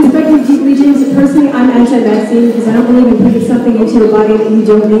respect you deeply, James. Personally, I'm anti-vaccine because I don't believe in putting something into your body that you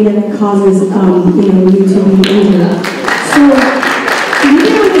don't need and that causes, you to be injured. So, we've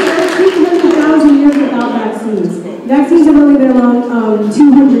been on this earth 300,000 years without vaccines. Vaccines have only been around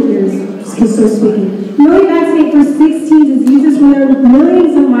 200 years, so speaking. We only vaccinate for 16 diseases when there are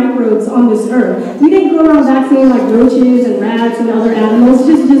millions of microbes on this earth. We didn't go around vaccinating like roaches and rats and other animals.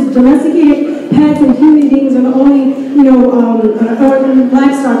 Just domesticated pets and human beings are the only,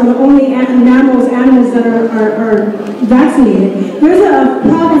 livestock are the only animals that are vaccinated. There's a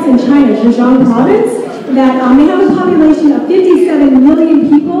province in China, Zhejiang province, that they have a population of 57 million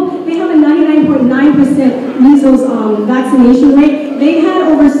people. They have a 99.9% measles vaccination rate. They've had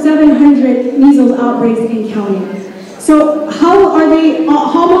over 700 measles outbreaks in counting. So how are they,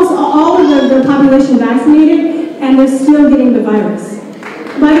 almost all of their population vaccinated, and they're still getting the virus?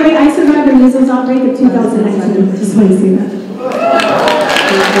 By the way, I survived the measles outbreak of 2019. Just want to say that.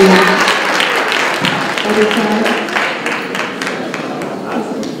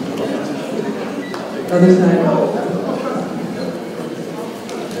 Other side.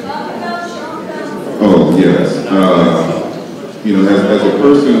 Oh, yes. As a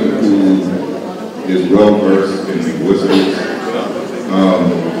person who is well versed in linguistics,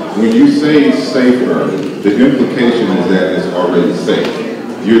 when you say safer, the implication is that it's already safe.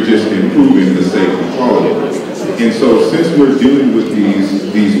 You're just improving the safety quality. And so since we're dealing with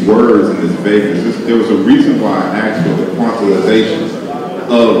these words and this vagueness, there was a reason why I asked for the quantization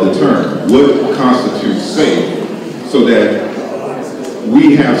of the term. What constitutes safe, so that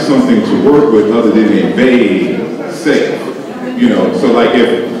we have something to work with other than a vague safe. You know, so like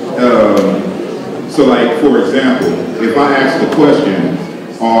if, for example, if I ask the question,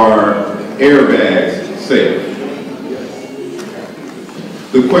 are airbags safe?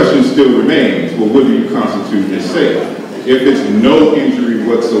 The question still remains, well, what do you constitute as safe? If it's no injury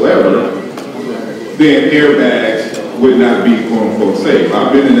whatsoever, then airbags would not be quote-unquote safe.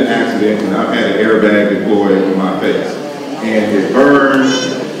 I've been in an accident and I've had an airbag deployed in my face. And it burns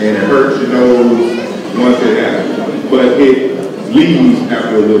and it hurts your nose once it happens. But it leaves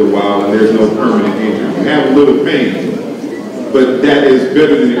after a little while and there's no permanent injury. You have a little pain, but that is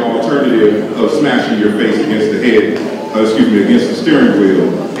better than the alternative of smashing your face against the head, against the steering wheel,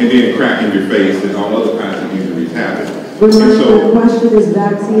 and then cracking your face and all other kinds of injuries happen. The question is,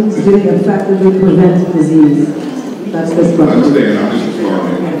 vaccines, do they effectively prevent disease? That's this question. I understand, I'm just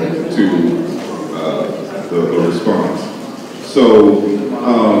responding to the response. So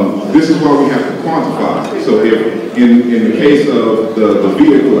this is why we have to quantify. So if in the case of the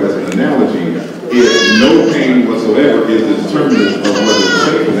vehicle as an analogy, if no pain whatsoever is the determinant of whether it's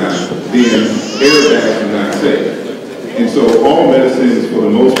safe or not, then airbags are not safe. And so all medicines, for the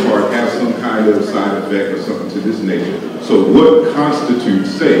most part, have some kind of side effect or something to this nature. So what constitutes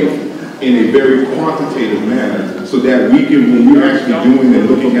safe in a very quantitative manner so that we can, when we're actually doing and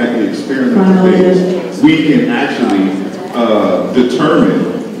looking at the experimental things, we can actually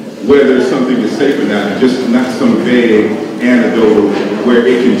determine whether something is safe or not, and just not some vague anecdotal where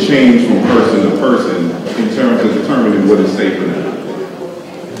it can change from person to person in terms of determining what is safe or not.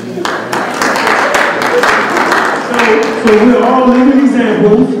 So we're all living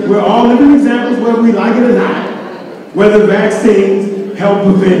examples. We're all living examples, whether we like it or not, whether vaccines help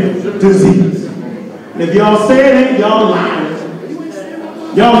prevent disease. And if y'all say it ain't, y'all lying.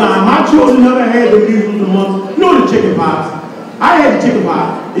 Y'all lying. My children never had the measles, the mumps, nor the chicken pox. I had the chicken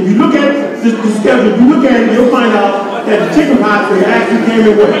pox. If you look at the schedule, if you look at it, you'll find out that the chicken pox actually came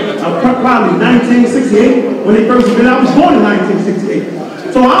in what? Probably 1968 when they first been out. I was born in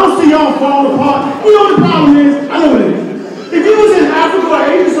 1968. So I don't see y'all fall apart. You know what the problem is? I know what it is. If you was in Africa or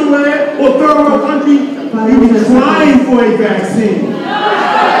Asia somewhere, or third world country, you'd be crying for a vaccine.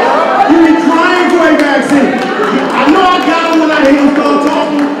 You'd be crying for a vaccine. I know I got them when I hear them start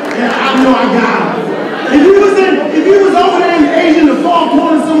talking, and I know I got them. If you was over there in Asia in the far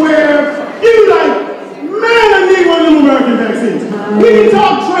corner somewhere, you'd be like, man, I need one of them American vaccines. We can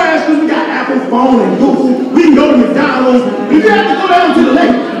talk trash because we got Apple phone and Google. We can go to McDonald's. If you have to go down to the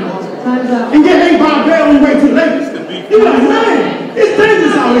lake and get 8 bar bail on the way to the lake, you're like, man, it's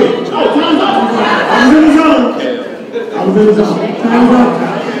dangerous out here. Oh, time's up. I was in the zone. Time's up.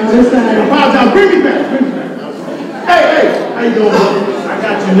 Apologize. Bring me back. Hey, how you doing, brother? I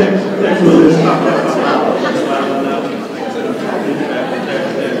got you next. Next on the list.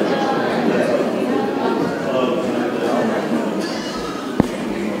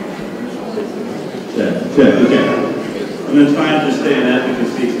 Okay. I'm going to try to stay in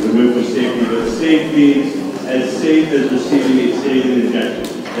advocacy to remove the safety, but safe means as safe as receiving a saline injection,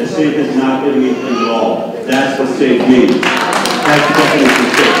 as safe as not getting anything at all. That's what safe means. That's the definition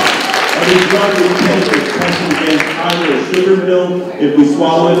of safe. Every drug we take is tested against either a sugar pill, if we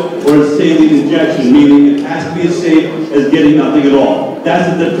swallow it, or a saline injection, meaning it has to be as safe as getting nothing at all.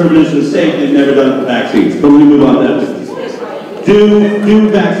 That's the definition of safe. They've never done it for vaccines. But let me move on to that. Do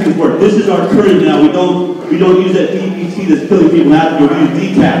vaccines work? This is our current now. We don't use that DPT that's killing people in Africa. We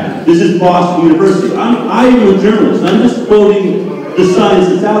use DTaP. This is Boston University. I am a journalist. I'm just quoting the science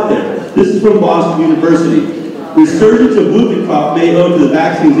that's out there. This is from Boston University. Resurgence of whooping cough may owe to the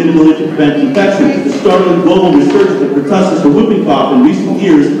vaccine's inability to prevent infection. The startling global resurgence of pertussis or whooping cough in recent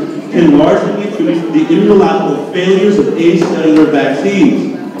years can largely be attributed to the immunological failures of acellular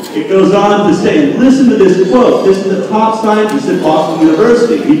vaccines. It goes on to say, and listen to this quote, this is the top scientist at Boston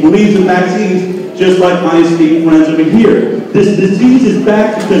University. He believes in vaccines just like my esteemed friends over here. This disease is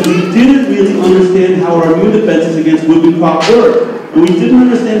back because we didn't really understand how our immune defenses against whooping cough work. And we didn't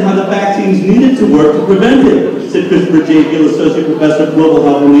understand how the vaccines needed to work to prevent it, said Christopher J. Gill, Associate Professor of Global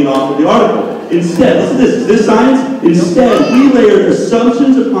Health and lead author of the article. Instead, listen to this, is this science? Instead, we layered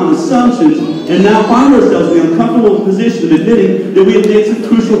assumptions upon assumptions and now find ourselves in the uncomfortable position of admitting that we have made some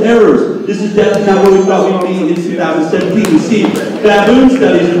crucial errors. This is definitely not where we thought we'd be in 2017. We see baboon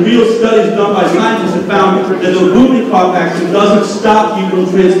studies and real studies done by scientists have found that the whooping cough vaccine doesn't stop you from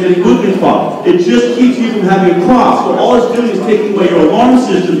transmitting whooping cough. It just keeps you from having a cough. So all it's doing is taking away your alarm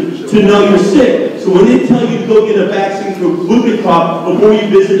system to know you're sick. So when they tell you to go get a vaccine for whooping cough before you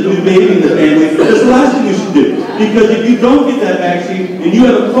visit the new baby in the family, that's the last thing you should do. Because if you don't get that vaccine and you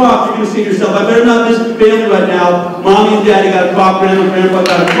have a cough, you're going to say to yourself, I better not visit the family right now. Mommy and daddy got a cough, grandpa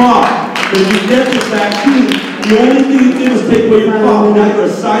got a cough. But if you get this vaccine, the only thing you did was take away your cough. Now you're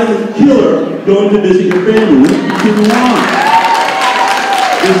a silent killer going to visit your family. Continue on.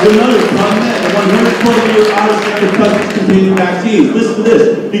 There's another problem that 112-year out-of-sector countries containing vaccines. Listen to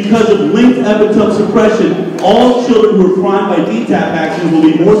this. Because of linked epitope suppression, all children who are primed by DTaP vaccines will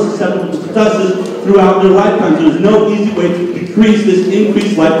be more susceptible to pertussis throughout their lifetimes. There's no easy way to decrease this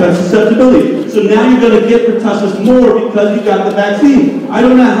increased lifetime susceptibility. So now you're going to get pertussis more because you got the vaccine. I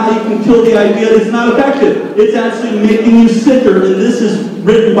don't know how you can kill the idea that it's not effective. It's actually making you sicker, and this is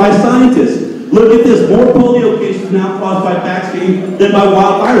written by scientists. Look at this, more polio cases now caused by vaccine than by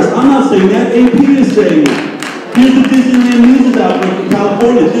wild virus. I'm not saying that, AP is saying that. Here's the Disneyland measles outbreak in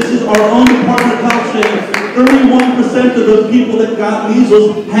California. This is our own Department of Health saying 31% of the people that got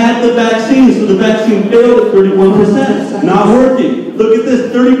measles had the vaccine, so the vaccine failed at 31%. Not working. Look at this,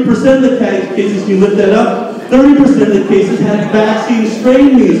 30% of the cases, can you lift that up? 30% of the cases had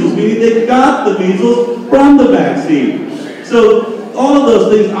vaccine-strained measles, meaning they got the measles from the vaccine. So all of those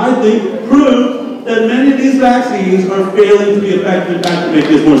things, I think, prove that many of these vaccines are failing to be effective and to make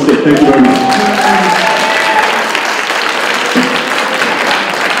this more safe. Thank you very much.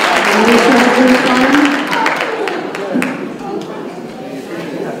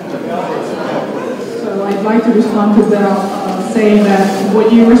 So I'd like to respond to that, saying that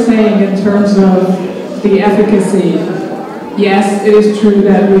what you were saying in terms of the efficacy, yes, it is true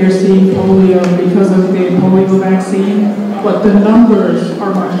that we are seeing polio because of the polio vaccine, but the numbers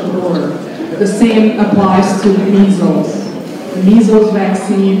are much lower. The same applies to measles. The measles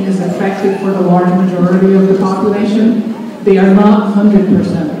vaccine is effective for the large majority of the population. They are not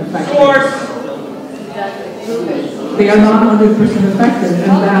 100% effective. They are not 100% effective,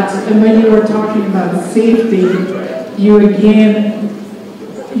 and when you were talking about safety, you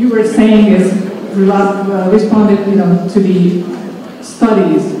were saying is responded, to the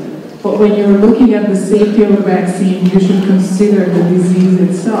studies. But when you're looking at the safety of a vaccine, you should consider the disease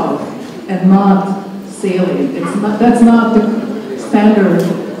itself and not salient. That's not the standard.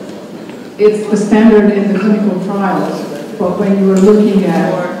 It's the standard in the clinical trials. But when you are looking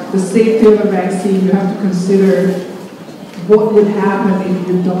at the safety of a vaccine, you have to consider what would happen if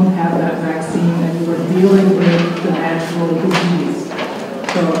you don't have that vaccine and you are dealing with the natural disease.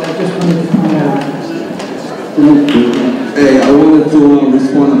 So I just wanted to point out. Hey, I wanted to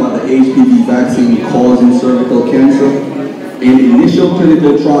respond about the HPV vaccine causing cervical cancer. In initial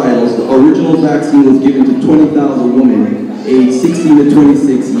clinical trials, the original vaccine was given to 20,000 women aged 16 to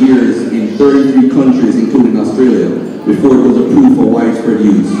 26 years in 33 countries, including Australia, before it was approved for widespread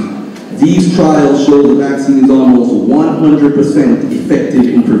use. These trials show the vaccine is almost 100% effective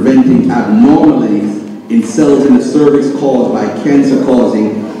in preventing abnormalities in cells in the cervix caused by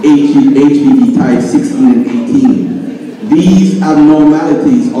cancer-causing HPV type 16 and 18. These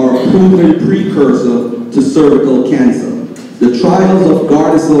abnormalities are a proven precursor to cervical cancer. The trials of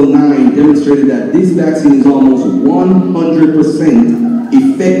Gardasil 9 demonstrated that this vaccine is almost 100%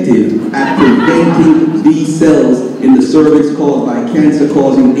 effective at preventing these cells in the cervix caused by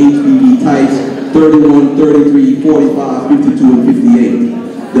cancer-causing HPV types 31, 33, 45, 52, and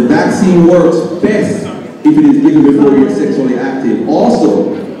 58. The vaccine works best if it is given before you're sexually active.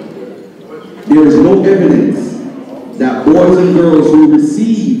 Also, there is no evidence that boys and girls who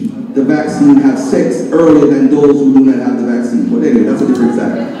receive the vaccine have sex earlier than those who do not have the vaccine. But anyway, that's a different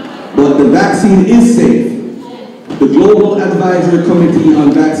fact. But the vaccine is safe. The Global Advisory Committee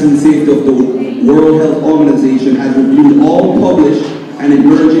on Vaccine Safety of the World Health Organization has reviewed all published and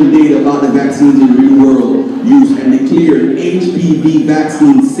emerging data about the vaccines in real-world use and declared HPV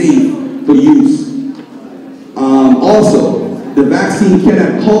vaccine safe for use. Also, the vaccine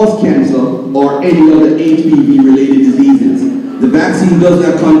cannot cause cancer or any other HPV-related diseases. The vaccine does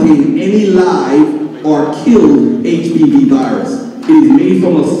not contain any live or killed HPV virus. It is made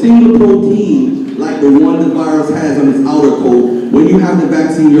from a single protein like the one the virus has on its outer coat. When you have the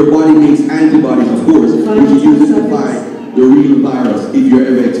vaccine, your body makes antibodies, of course, which is used to fight the real virus if you're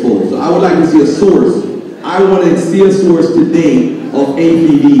ever exposed. So I would like to see a source. I want to see a source today of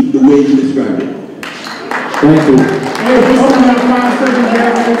HPV the way you described it. Thank you. Hey,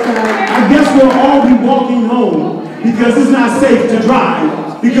 I guess we'll all be walking home because it's not safe to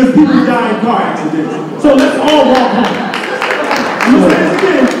drive because people die in car accidents. So let's all walk home. I'm going to say this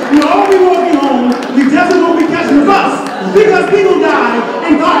again. We'll all be walking home. We definitely won't be catching the bus because people die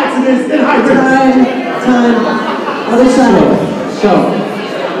in car accidents in high risk. Time. Other side. So.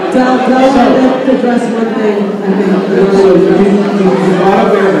 Down, to address one thing, I think. So you brought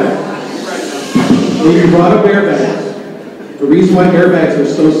up airbags. You brought up airbags. The reason why airbags are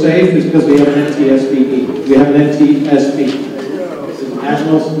so safe is because we have an NTSB. We have an NTSB,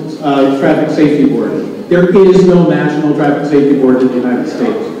 National Traffic Safety Board. There is no National Traffic Safety Board in the United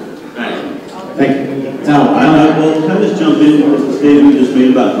States. Thank you. Now, well, can I just jump in with the statement you just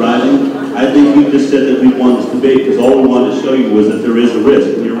made about driving? I think you just said that we won this debate because all we wanted to show you was that there is a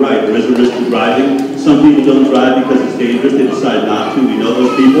risk. And you're right, there is a risk to driving. Some people don't drive because it's dangerous. They decide not to. We know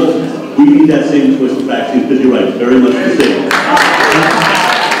those people. We need that same choice of vaccines because you're right, very much the same.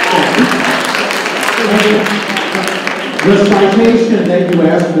 The citation that you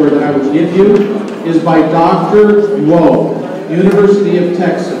asked for that I would give you is by Dr. Woe, University of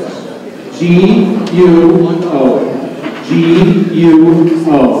Texas. G-U-O. G-U-O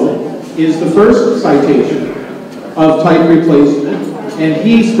is the first citation of type replacement, and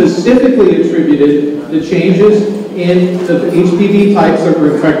he specifically attributed the changes in the HPV types that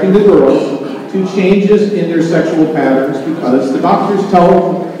were infecting the girls to changes in their sexual patterns because the doctors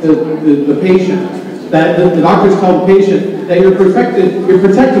tell the patient that you're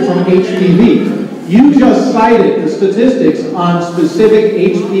protected from HPV. You just cited the statistics on specific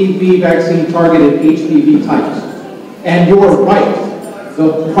HPV vaccine targeted HPV types, and you're right.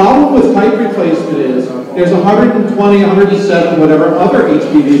 The problem with type replacement is there's 120, 107, whatever other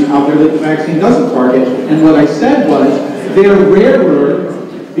HPVs out there that the vaccine doesn't target. And what I said was they're rarer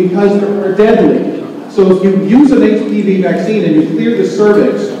because they're deadly. So if you use an HPV vaccine and you clear the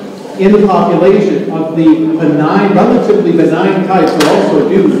cervix in the population of the benign, relatively benign types that also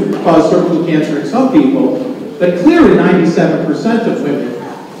do cause cervical cancer in some people, but clear in 97% of women,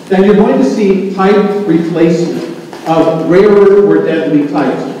 then you're going to see type replacement of rarer or deadly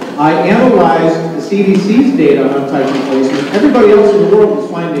types. I analyzed the CDC's data on type replacement. Everybody else in the world is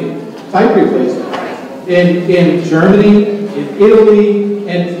finding type replacement. In Germany, in Italy,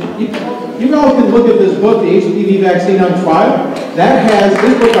 and you all can look at this book, the HPV Vaccine on Trial. That has,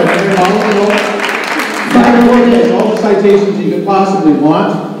 this book by Mary Holland, has all the citations you could possibly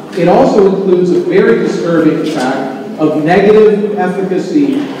want. It also includes a very disturbing fact of negative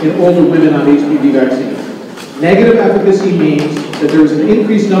efficacy in older women on HPV vaccines. Negative efficacy means that there was an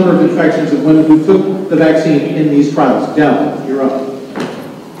increased number of infections of women who took the vaccine in these trials. Del, you're up.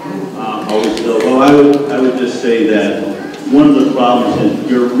 Well, I would just say that one of the problems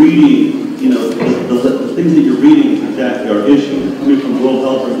is you're reading, you know, the things that you're reading is exactly our issue. Coming from the World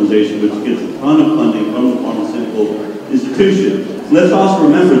Health Organization, which gets a ton of funding from the pharmaceutical institution. Let's also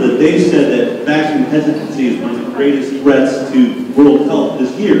remember that they said that vaccine hesitancy is one of the greatest threats to world health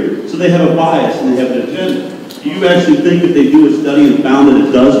this year. So they have a bias and they have an agenda. Do you actually think that they do a study and found that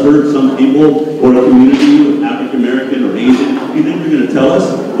it does hurt some people or a community of African American or Asian? Do you think they're going to tell us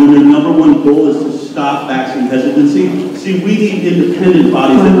when their #1 goal is to stop vaccine hesitancy? See, we need independent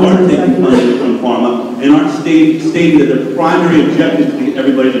bodies that aren't taking funding from pharma and aren't stating that their primary objective is to get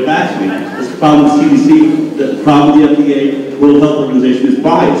everybody to vaccinate. That's the problem with CDC, the problem with the FDA, World Health Organization is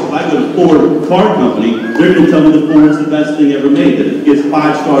biased. If I go to Ford car company, they're going to tell me that Ford's the best thing ever made, that it gets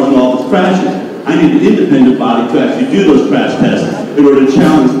 5 stars in all of its crashes. I need an independent body to actually do those crash tests in order to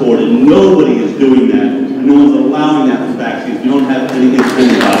challenge Ford, and nobody is doing that. And no one's allowing that for vaccines. We don't have any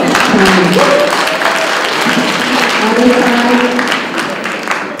independent bodies.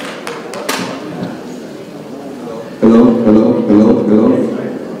 Hello.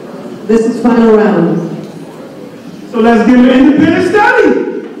 This is final round. So let's give an independent study.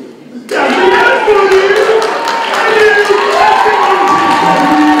 That's the answer.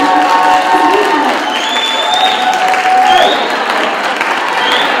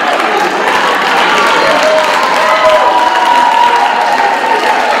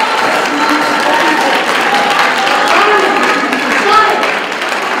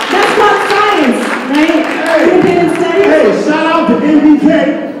 Shout out to NBK.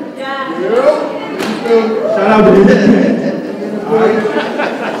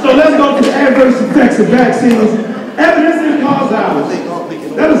 So let's go to the adverse effects of vaccines. Evidence and causality.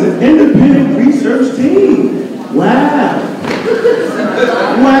 That is an independent research team. Wow.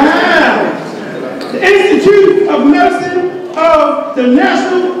 Wow. The Institute of Medicine of the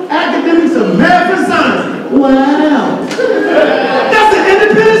National Academics of Math and Science. Wow. That's an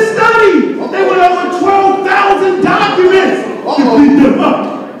independent study. They went over 12,000 documents to beat them up.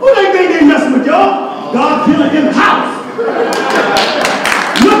 Who they think they messing with, y'all? God killing in the house.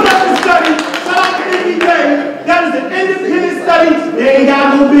 Look at the study. Shout out to NBK. That is an independent study. They ain't got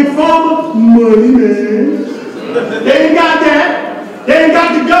no big pharma money, man. They ain't got that. They ain't got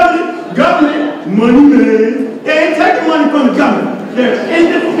the government money, man. They ain't taking money from the government. They're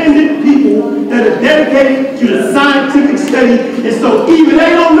independent people that dedicated to the scientific study, and so either they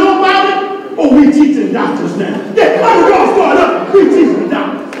don't know about it, or we teaching doctors now. Yeah, I'm gonna start up, we teaching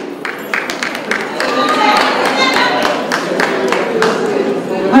doctors.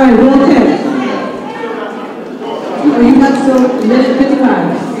 All right, roll call. Oh, you got still minute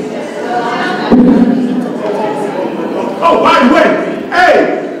 55. Oh, by the way, hey,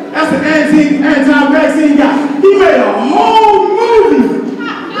 that's an anti-vaccine guy. He made a whole movie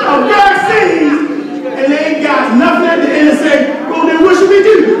of vaccines, and they ain't got nothing at the end to say, well, then what should we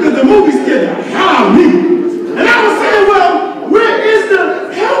do? Because the movie scared the hell out of me. And I was saying, well, where is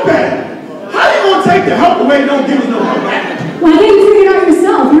the help at? How you gonna take the help away and don't give us no help back? Why can't you figure it out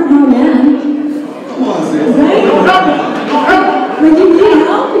yourself? You're a grown man. Come on, sis. Right? Don't help me. Don't help me. When you need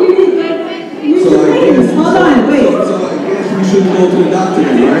help, you need So I guess, hold on, wait. So I guess we shouldn't go to the doctor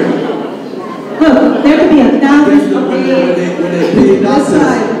then, right? Look, there could be 1,000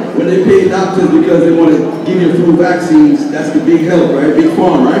 When they pay doctors because they want to give you flu vaccines, that's the big help, right? Big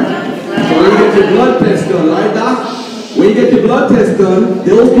Pharma, right? So when you get your blood test done, right, Doc? When you get your blood test done,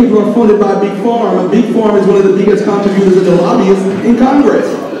 those people are funded by Big Pharma, and Big Pharma is one of the biggest contributors and the lobbyists in Congress.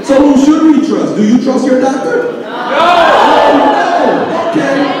 So who should we trust? Do you trust your doctor? No!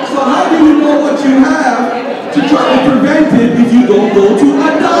 Okay, so how do you know what you have to try to prevent it if you don't go to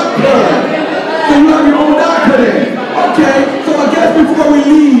a doctor? So you have your own doctor then. Okay, so I guess before we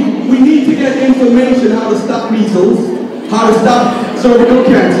leave, we need to get information how to stop measles, how to stop cervical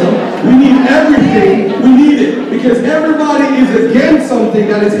cancer. We need everything. We need it because everybody is against something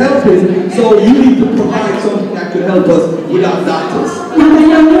that is helping. So you need to provide something that could help us without doctors. Your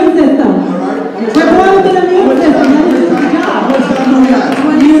immune system. All right. We're born with an immune system. That is your job. How much time do we have?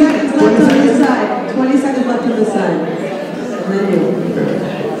 20 seconds left on the side. 20 seconds left on the side. And then you.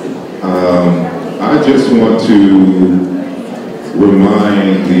 I just want to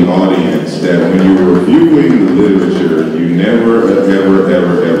remind the audience that when you're reviewing the literature, you never,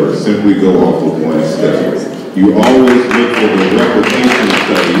 ever simply go off of one study. You always look for the replication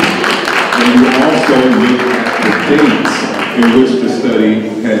studies, and you also look at the dates in which the study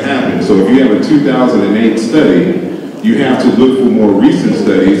had happened. So if you have a 2008 study, you have to look for more recent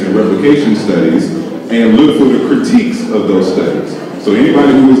studies and replication studies, and look for the critiques of those studies. So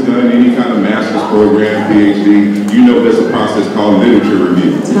anybody who has done any kind of master's program, PhD, you know there's a process called literature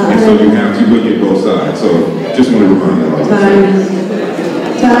review. And so you have to look at both sides. So just want to remind you.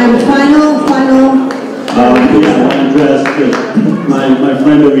 Time. Final. Please address my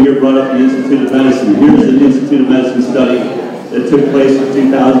friend over here brought up the Institute of Medicine. Here's an Institute of Medicine study that took place in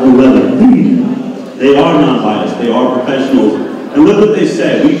 2011. They are non-biased. They are professionals. And look what they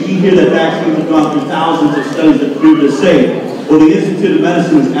say. We hear that vaccines have gone through thousands of studies that prove they're safe. Well, the Institute of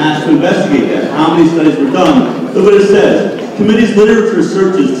Medicine was asked to investigate that. How many studies were done? Look what it says. Committee's literature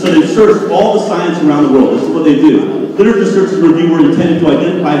searches, so they've searched all the science around the world. This is what they do. Literature searches and review were intended to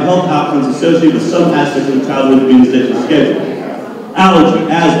identify health outcomes associated with some aspects of the childhood immunization schedule. Allergy,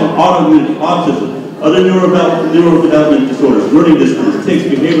 asthma, autoimmunity, autism, other neurodevelopment disorders, learning disorders, tics,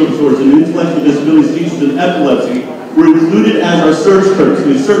 behavioral disorders, and intellectual disabilities, seizures, and epilepsy were included as our search terms.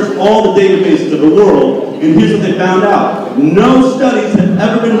 We searched all the databases of the world, and here's what they found out. No studies have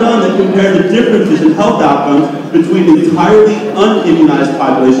ever been done that compare the differences in health outcomes between the entirely unimmunized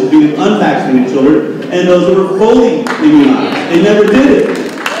population, being unvaccinated children, and those that were fully immunized. They never did it.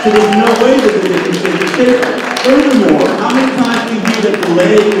 So there's no way that they can say they're safer. Furthermore, how many times do you hear that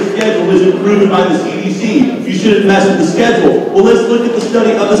delaying the schedule isn't proven by the CDC? You shouldn't mess with the schedule. Well, let's look at the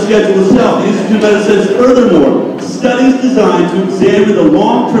study of the schedule itself. The Institute of Medicine says, furthermore, studies designed to examine the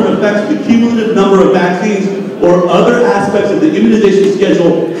long-term effects of the cumulative number of vaccines or other aspects of the immunization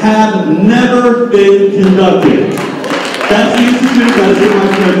schedule have never been conducted. That's the Institute of Medicine my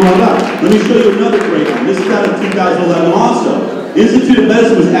friend brought up. Let me show you another great one. This is out of 2011 also. The Institute of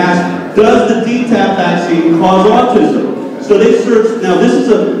Medicine was asked, does the DTaP vaccine cause autism? So they searched, now this is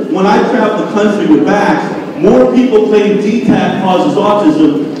when I travel the country with vax, more people claim DTaP causes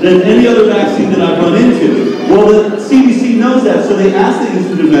autism than any other vaccine that I've run into. Well, the CDC knows that, so they asked the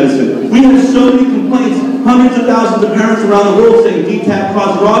Institute of Medicine. We have so many complaints, hundreds of thousands of parents around the world saying DTaP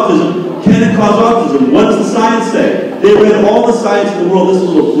causes autism. Can it cause autism? What does the science say? They read all the science in the world. This is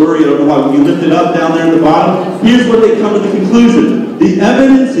a little blurry, I don't know why. When you lift it up down there in the bottom, here's what they come to the conclusion. The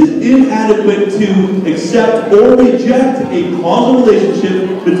evidence is inadequate to accept or reject a causal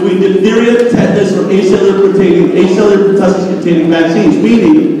relationship between diphtheria, tetanus, or acellular pertussis-containing vaccines,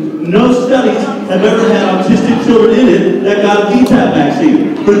 meaning no studies have ever had autistic children in it that got a DTaP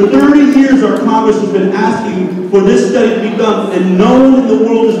vaccine. For 30 years, our Congress has been asking for this study to be done, and no one in the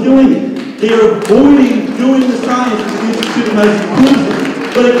world is doing it. They are avoiding doing the science that the Institute of Medicine proves it.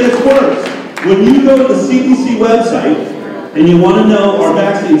 But it gets worse. When you go to the CDC website and you want to know are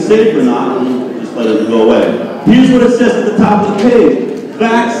vaccines safe or not, just let it go away. Here's what it says at the top of the page.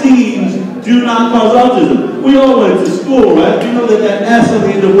 Vaccines do not cause autism. We all went to school, right? You know that that S on the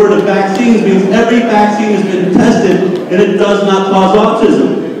end of the word of vaccines means every vaccine has been tested and it does not cause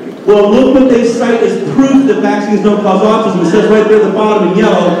autism. Well, look what they cite as proof that vaccines don't cause autism. It says right there at the bottom in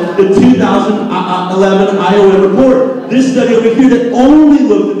yellow, the 2011 Iowa report. This study over here that only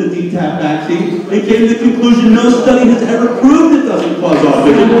looked at the DTaP vaccine and came to the conclusion no study has ever proved it doesn't cause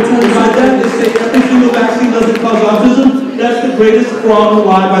autism. And by that, they say every single vaccine doesn't cause autism. That's the greatest fraud and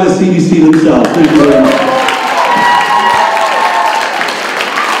lie by the CDC themselves. Thank you very much.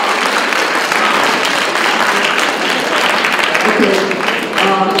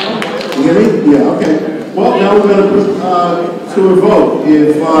 Yeah, okay. Well, now we're going to put to a vote.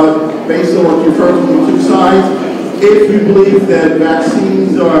 If, based on what you've heard from the two sides, if you believe that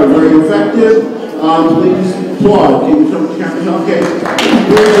vaccines are very effective, please applaud. Can you show the camera? Okay.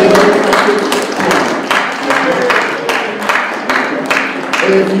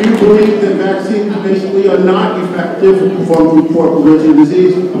 If you believe that vaccines basically are not effective for preventing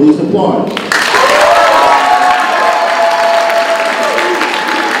disease, please applaud.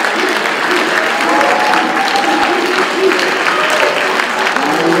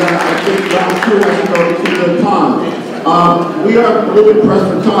 We are a little bit pressed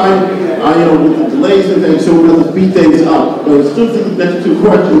for time, with the delays and things, so we're going to speed things up. But it's still the next two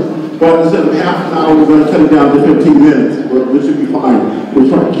questions, but instead of half an hour, we're going to cut it down to 15 minutes, which should be fine. We're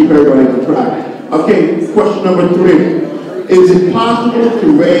trying to keep everybody on track. Okay, question number 3. Is it possible to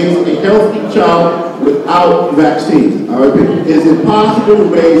raise a healthy child without vaccines? I repeat, is it possible to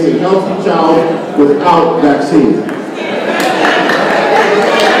raise a healthy child without vaccines?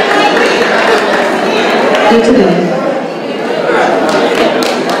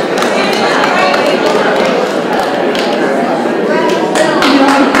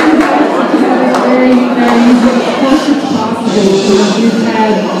 You've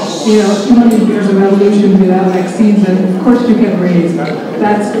had, 200 years of evolution without vaccines, and of course you can raise.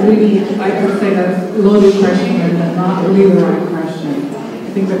 That's really, I would say, that's a loaded question and not really the right question. I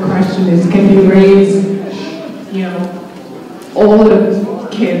think the question is, can you raise, all the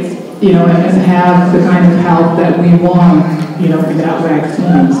kids, and have the kind of health that we want, without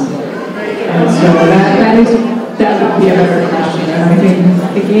vaccines? And so that would be a better question. And I think,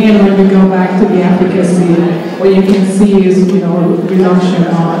 again, when we go back to the efficacy, what you can see is, reduction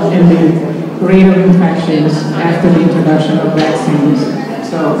in the rate of infections after the introduction of vaccines.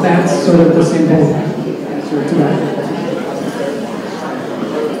 So that's sort of the simple answer to that.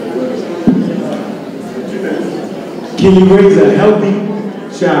 Can you raise a healthy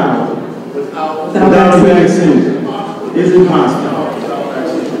child without a vaccine? Is it possible?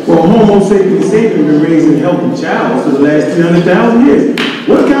 Well, Homo sapiens sapien been raising healthy child for the last 300,000 years.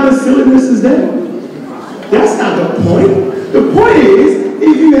 What kind of silliness is that? That's not the point. The point is,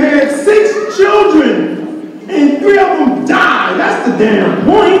 if you had 6 children and 3 of them died, that's the damn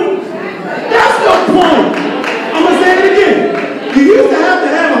point. That's the point. I'm gonna say it again. You used to have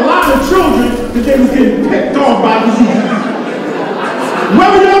a lot of children that they was getting picked off by diseases.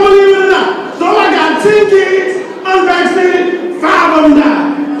 Whether y'all believe it or not. So I got 10 kids, unvaccinated, 5 of them died.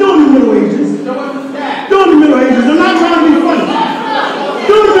 Don't the Middle Ages. Don't the Middle Ages. I'm not trying to be funny.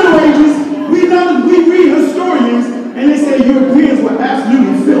 During the Middle Ages, we read historians and they say Europeans were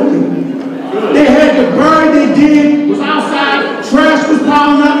absolutely filthy. They had to bury their dead, was outside, trash was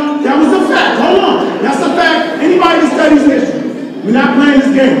piling up. That was a fact. Hold on. That's a fact. Anybody that studies history, we're not playing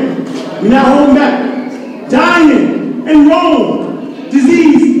this game. We're not holding back. Dying in Rome,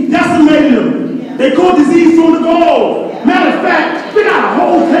 disease decimated them. They caught disease from the Gauls. Matter of fact, we got a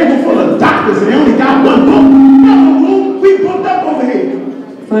whole table full of doctors and they only got one book. We booked up over here.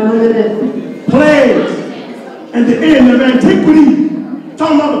 Final minute. Plagues. And the end of antiquity.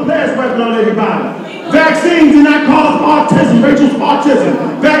 Talking about the plagues wiping on everybody. Vaccines did not cause autism. Rachel's autism.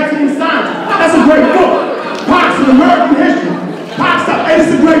 Vaccine science. That's a great book. Pox in American history. Pox. Hey, this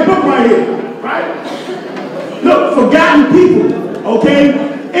is a great book right here. Right? Look, forgotten people. Okay?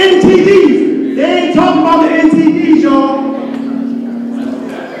 NTDs. They ain't talking about the NTDs, y'all.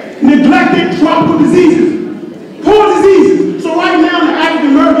 Neglected tropical diseases. Poor diseases. So right now in the African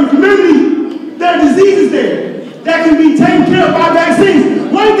American community, there are diseases there that can be taken care of by vaccines.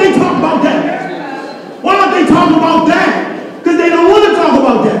 Why don't they talk about that? Why don't they talk about that? Because they don't want to talk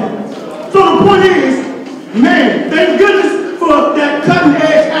about that. So the point is, man, thank goodness for that cutting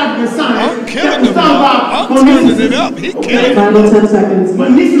edge African science. I'm killing him, I'm turning it up. He killing Final 10 seconds.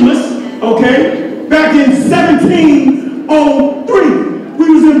 Monesimus, okay, back in 1703, we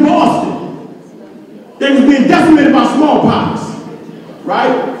was in Boston.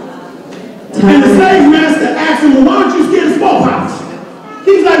 And the slave master asked him, well, why don't you scared of smallpox?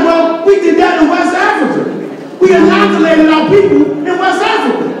 He's like, well, we did that in West Africa. We inoculated our people in West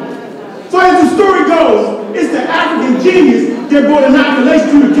Africa. So as the story goes, it's the African genius that brought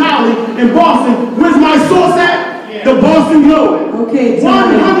inoculation to the colony in Boston. Where's my source at? The Boston Globe. Okay, 100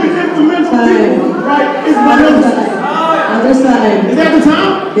 incremental people, right? It's my other side. Other side. Is that the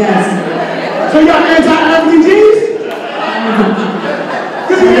time? Yes. So y'all anti-African genius?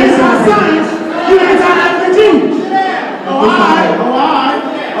 Because you're anti-science, you're anti-African genius. Oh, all right.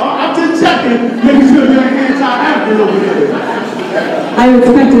 I'm just checking, making sure you're anti-African over there. I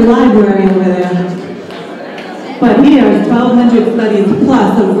respect your library over there. But here is 1,200 studies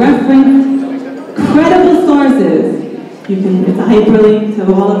plus of reference, credible sources. It's a hyperlink to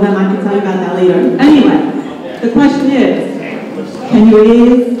all of them. I can tell you about that later. Anyway, the question is, can you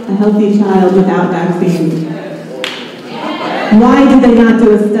raise a healthy child without vaccines? Why did they not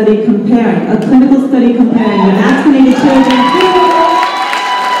do a study comparing, a clinical study comparing the vaccinated children to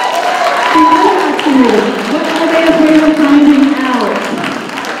the unvaccinated? What are they afraid of finding out?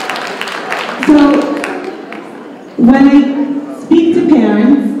 So, when I speak to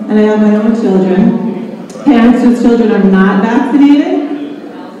parents, and I have my own children, parents whose children are not vaccinated,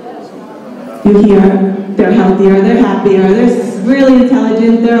 you hear they're healthier, they're happier, they're really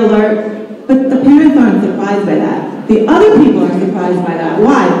intelligent, they're alert, but the parents aren't surprised by that. The other people are surprised by that.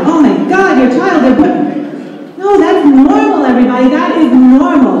 Why? Oh my God, your child, they're put... No, that's normal, everybody. That is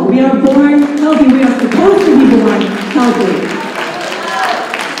normal. We are born healthy. We are supposed to be born healthy.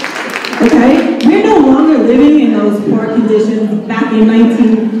 Okay? We're no longer living in those poor conditions back in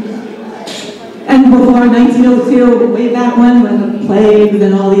and before 1902, way back when the plagues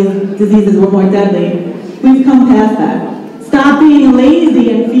and all these diseases were more deadly. We've come past that. Stop being lazy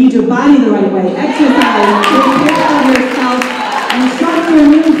and feed your body the right way. Exercise, take care of yourself, and trust your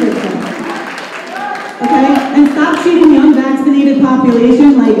immune system. Okay? And stop treating the unvaccinated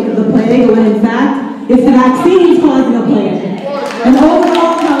population like the plague, when in fact, it's the vaccines causing a plague. And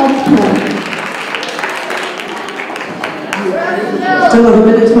overall health plague. Still have a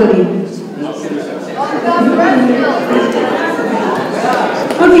minute 20.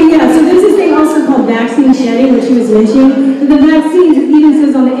 Okay, yeah, so there's this thing also called vaccine shedding, which he was mentioning. The vaccines, it even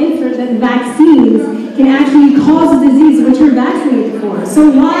says on the insert that vaccines can actually cause a disease which you're vaccinated for. So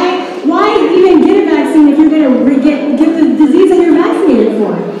why even get a vaccine if you're going to get the disease that you're vaccinated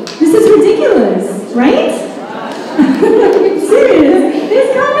for? This is ridiculous, right? Serious. This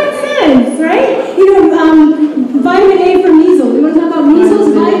common sense, right? You know, vitamin A for measles. We want to talk about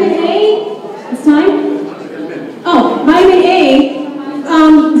measles, vitamin A. It's time? Oh, vitamin A.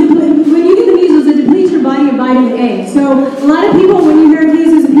 When you get the measles, it depletes your body of vitamin A. So a lot of people, when you hear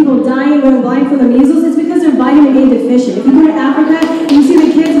cases of people dying and going blind from the measles, it's because they're vitamin A deficient. If you go to Africa, you see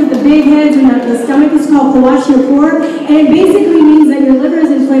the kids with the big heads and the stomach is called kwashiorkor, and it basically means that your liver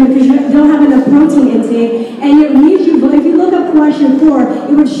is inflamed because you don't have enough protein intake. And it leaves you, if you look up kwashiorkor,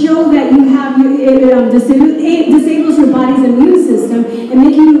 it would show that you have, it disables your body's immune system and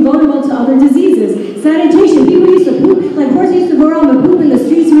making you vulnerable to other diseases. Sanitation, people used to poop, like horses used to go around and poop in the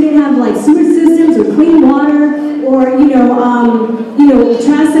streets. We didn't have like sewer systems or clean water or,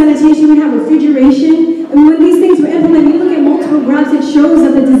 trash sanitation. We didn't have refrigeration. And when these things were implemented, you look at multiple graphs, it shows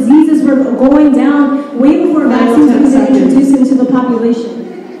that the diseases were going down way before vaccines were introduced into the population.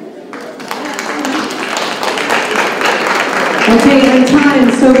 Okay, and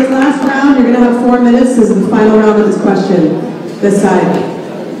time. So this last round, you're going to have 4 minutes. This is the final round of this question. This side.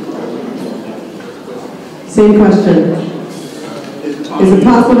 Same question. Is it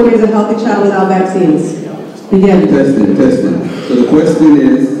possible to raise a healthy child without vaccines? Begin. Testing. So the question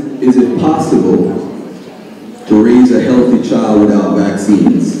is it possible to raise a healthy child without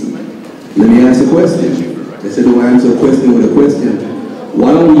vaccines? Let me ask a question. They said we'll answer a question with a question.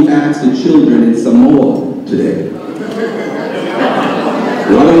 Why don't we ask the children in Samoa today?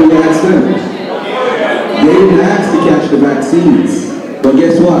 Why don't we ask them? They didn't ask to catch the vaccines. But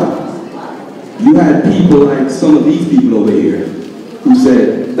guess what? You had people like some of these people over here who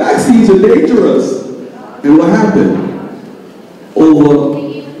said, vaccines are dangerous. And what happened? Over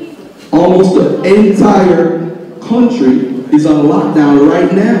almost the entire country is on lockdown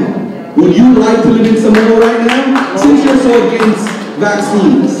right now. Would you like to live in Samoa right now? Since you're so against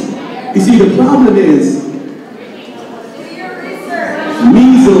vaccines. You see, the problem is,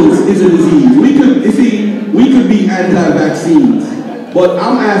 measles is a disease. We could be anti-vaccines, but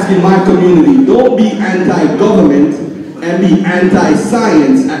I'm asking my community, don't be anti-government and be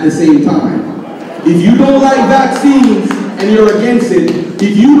anti-science at the same time. If you don't like vaccines and you're against it,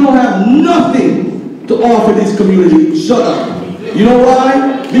 if you don't have nothing to offer this community, shut up. You know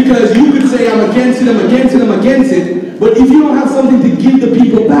why? Because you could say, I'm against it, I'm against it, I'm against it, but if you don't have something to give the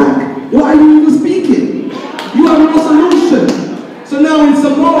people back, why are you even speaking? You have no solution. So now in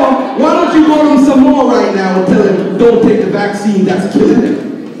Samoa, why don't you go to Samoa right now and tell them, don't take the vaccine, that's killing them?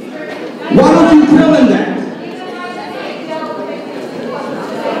 Why don't you tell them that?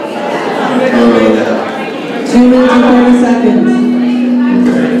 2 minutes and 30 seconds.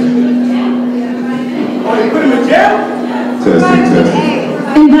 Oh, you put him in jail? Testing.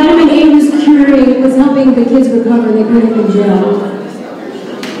 And vitamin A was curing, was helping the kids recover. They put him in jail.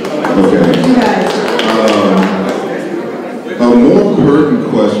 Okay. A more pertinent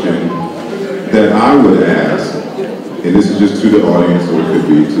question that I would ask, and this is just to the audience or it could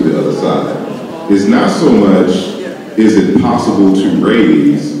be to the other side, is not so much is it possible to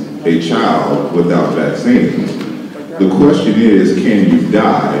raise a child without vaccines. The question is, can you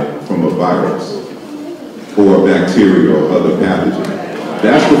die from a virus or a bacteria or other pathogen?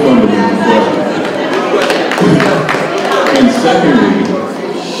 That's the fundamental question. And secondly,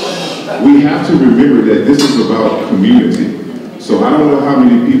 we have to remember that this is about community. So I don't know how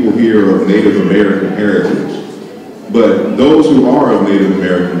many people here are of Native American heritage, but those who are of Native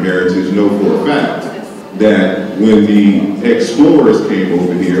American heritage know for a fact that when the explorers came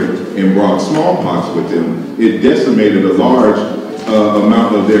over here and brought smallpox with them, it decimated a large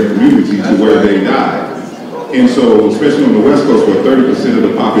amount of their community to where they died. And so, especially on the West Coast, where 30% of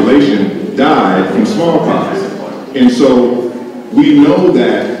the population died from smallpox. And so, we know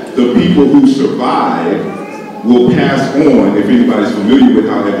that the people who survive will pass on, if anybody's familiar with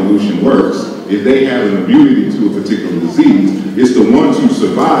how evolution works, if they have an immunity to a particular disease, it's the ones who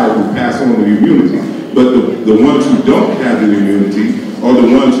survive who pass on the immunity. But the ones who don't have the immunity are the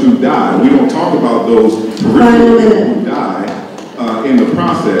ones who die. We don't talk about those peripheral who die in the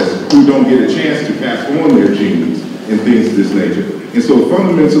process, who don't get a chance to pass on their genes and things of this nature. And so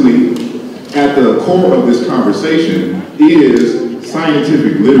fundamentally, at the core of this conversation is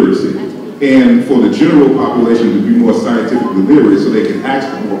scientific literacy. And for the general population to be more scientifically literate so they can ask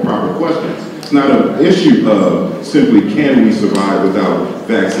more proper questions. It's not an issue of simply can we survive without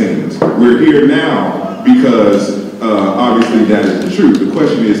vaccines. We're here now because obviously that is the truth. The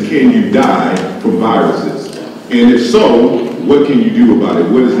question is, can you die from viruses? And if so, what can you do about it?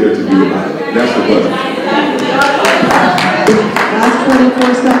 What is there to do about it? That's the question. Last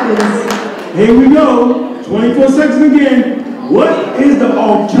 24 seconds. Here we go. 24 seconds again. What is the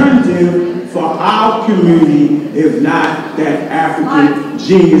alternative for our community if not that African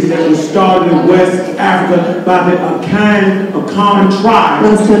genius that was started in West Africa by the Akan tribe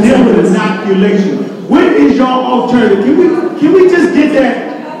to deal with inoculation? What is your alternative? Can we just get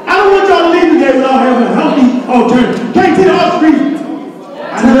that? I don't want y'all to leave today without having a healthy alternative. Can't see the off street.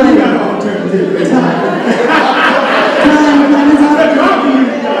 I know you got an alternative.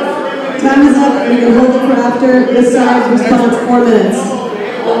 Time is up. We can hold it for after this side's response. 4 minutes.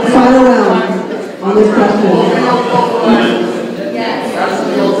 Final round on this question.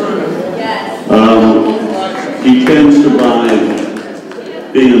 You can survive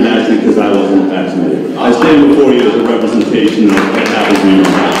being unvaccinated because I wasn't vaccinated. I stand before you as a representation of what happens when you're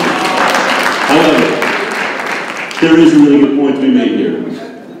vaccinated. However, there is a really good point to be made here.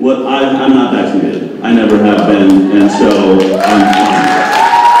 I'm not vaccinated. I never have been, and so I'm fine.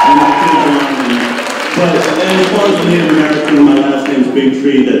 But as far as the Native American, my last name's Big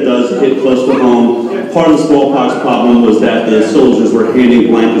Tree, that does hit close to home. Part of the smallpox problem was that the soldiers were handing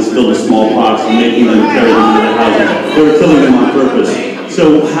blankets filled with smallpox and making them carry them into their houses. They were killing them on purpose.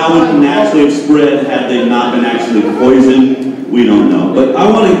 So how it could naturally have spread had they not been actually poisoned, we don't know. But I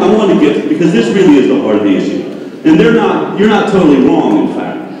want to get, because this really is the heart of the issue. And you're not totally wrong, in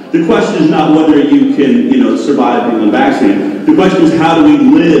fact. The question is not whether you can, survive being unvaccinated. The question is, how do we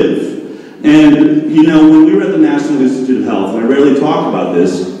live? And, when we were at the National Institute of Health, and I rarely talk about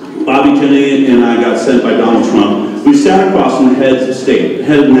this, Bobby Kennedy and I got sent by Donald Trump. We sat across from the heads of state,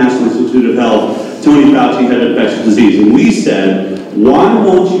 head of the National Institute of Health, Tony Fauci, head of infectious disease, and we said, why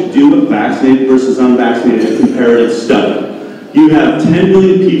won't you do a vaccinated versus unvaccinated comparative study? You have 10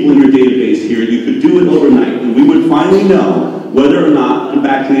 million people in your database here, you could do it overnight, and we would finally know whether or not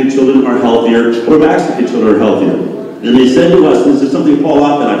unvaccinated children are healthier or vaccinated children are healthier. And they said to us, and this is something Paul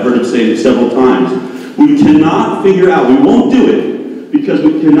Otten, I've heard him say several times, we cannot figure out, we won't do it, because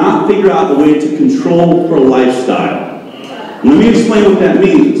we cannot figure out a way to control for lifestyle. Let me explain what that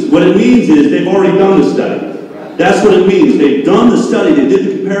means. What it means is they've already done the study. That's what it means. They've done the study, they did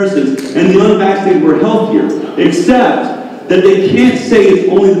the comparisons, and the unvaccinated were healthier, except that they can't say it's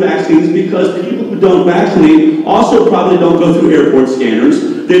only the vaccines because people who don't vaccinate also probably don't go through airport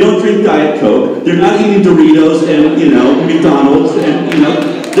scanners. They don't drink Diet Coke. They're not eating Doritos and, McDonald's, and,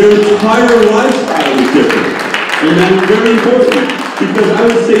 their entire lifestyle is different. And that's very important. Because I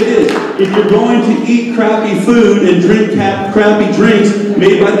would say this, if you're going to eat crappy food and drink crappy drinks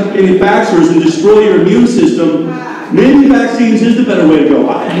made by the manufacturers and destroy your immune system, maybe vaccines is the better way to go.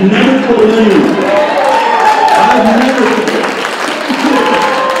 I've never told anyone.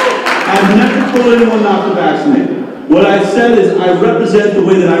 I've never told anyone not to vaccinate. What I said is I represent the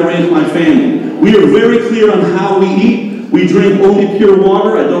way that I raised my family. We are very clear on how we eat. We drink only pure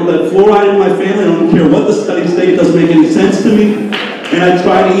water. I don't let fluoride in my family. I don't care what the studies say. It doesn't make any sense to me. And I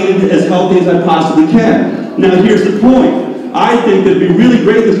try to eat it as healthy as I possibly can. Now here's the point. I think that it'd be really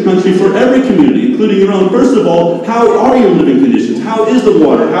great in this country for every community, including your own. First of all, how are your living conditions? How is the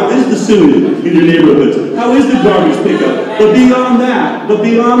water? How is the sewage in your neighborhoods? How is the garbage pickup? But beyond that,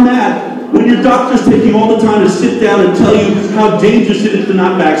 when your doctor's taking all the time to sit down and tell you how dangerous it is to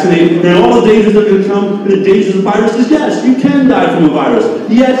not vaccinate, and all the dangers that are going to come, and the dangers of viruses, yes, you can die from a virus.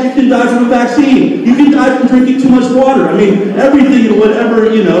 Yes, you can die from a vaccine. You can die from drinking too much water. I mean, everything and whatever,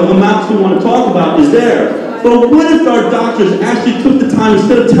 amounts we want to talk about is there. But what if our doctors actually took the time,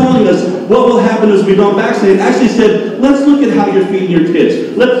 instead of telling us what will happen as we don't vaccinate, actually said, let's look at how you're feeding your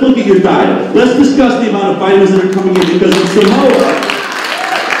kids. Let's look at your diet. Let's discuss the amount of vitamins that are coming in, because in Samoa,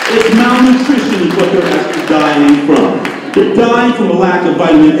 it's malnutrition is what they're actually dying from. They're dying from a lack of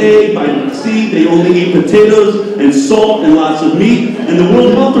vitamin A, vitamin C. They only eat potatoes and salt and lots of meat. And the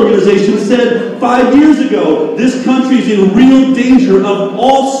World Health Organization said 5 years ago, this country is in real danger of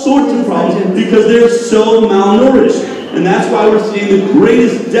all sorts of problems because they're so malnourished. And that's why we're seeing the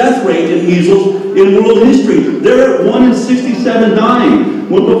greatest death rate in measles in world history. They're at 1 in 67 dying.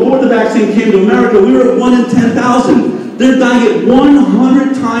 When before the vaccine came to America, we were at 1 in 10,000. They're dying at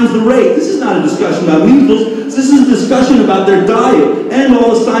 100 times the rate. This is not a discussion about measles. This is a discussion about their diet and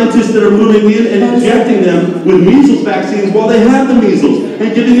all the scientists that are moving in and injecting them with measles vaccines while they have the measles,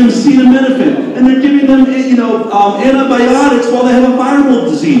 and giving them acetaminophen, and they're giving them, antibiotics while they have a viral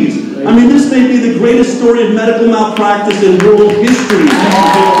disease. I mean, this may be the greatest story of medical malpractice in world history.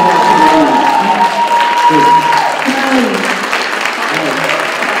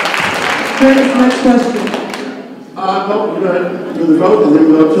 Next question. No, we're going to do the vote, and then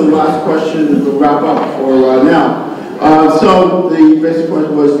we'll go to the last question, and we'll wrap up for now. So the basic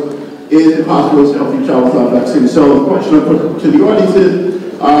question was, is it possible to help your child without vaccine? So the question I put to the audience is,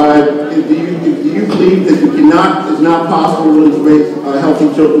 do you believe that it's not possible to raise healthy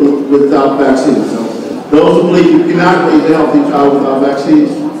children without vaccines? So those who believe you cannot raise a healthy child without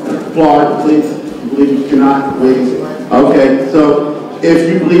vaccines, applaud, please. You believe you cannot raise. Okay, so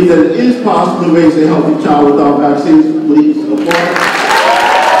if you believe that it is possible to raise a healthy child without vaccines, please applaud.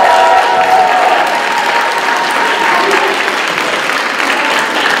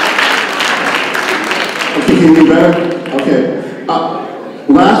 Okay, can you do better? Okay.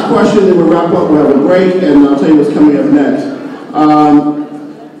 Last question, then we'll wrap up. We'll have a break, and I'll tell you what's coming up next.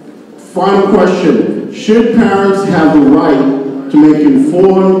 Final question. Should parents have the right to make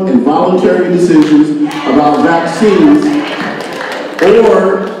informed and voluntary decisions about vaccines,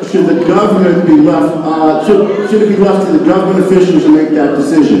 or should the government be left, should it be left to the government officials to make that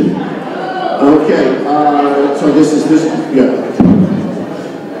decision? Okay, so this is this, yeah.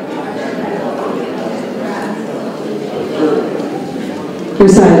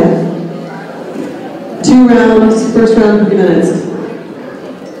 Recited. 2 rounds, first round, 3 minutes.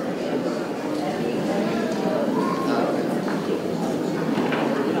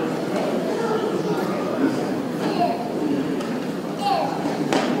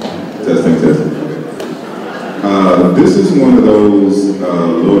 This is one of those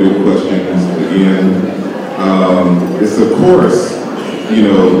loaded questions again. It's of course,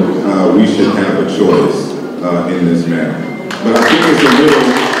 we should have a choice in this matter. But I think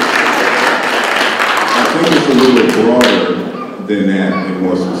it's a little broader than that and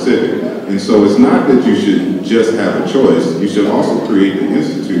more specific. And so it's not that you should just have a choice. You should also create the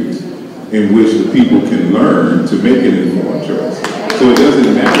institutes in which the people can learn to make an informed choice. So it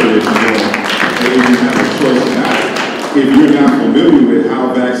doesn't matter if you have a choice or not. If you're not familiar with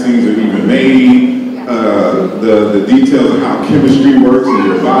how vaccines are even made, the details of how chemistry works in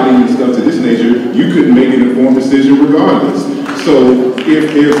your body and stuff to this nature, you couldn't make an informed decision regardless. So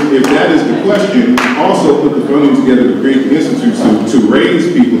if that is the question, also put the funding together to create the institutes to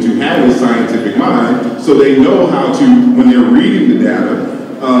raise people to have a scientific mind so they know how to, when they're reading the data,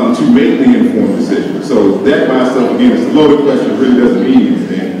 to make the informed decision. So that by itself, again, it's a loaded question, it really doesn't mean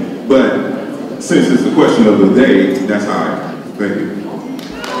anything. But since it's the question of the day, that's how I am. Thank you.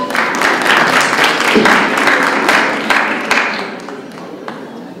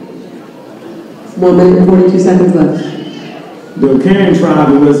 1 minute and 42 seconds left. The Akan tribe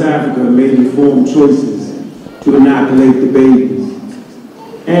in West Africa made informed choices to inoculate the babies.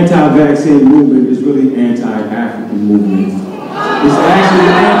 Anti-vaccine movement is really anti-African movement. It's actually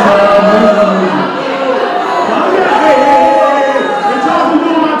anti-American movement. They talking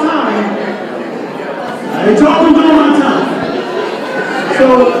during my time. They talking during my time.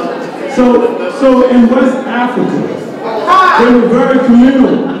 So in West Africa, they were very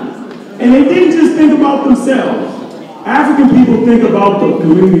communal. And they didn't just think about themselves. African people think about the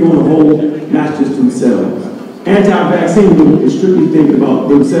community on the whole, not just themselves. Anti-vaccine movement is strictly thinking about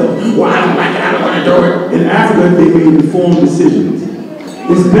themselves. Well, I don't like it, I don't want to do it. In Africa, they made informed decisions.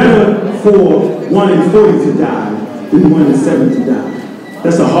 It's better for 1 in 40 to die than 1 in 7 to die.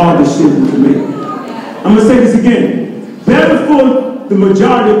 That's a hard decision to make. I'm going to say this again. Better for the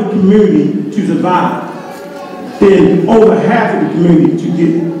majority of the community to survive than over half of the community to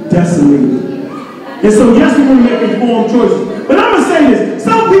get decimated. And so yes, we're going to make informed choices. But I'm going to say this,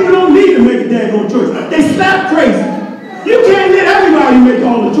 some people don't need to make a daggone choice. They slap crazy. You can't let everybody make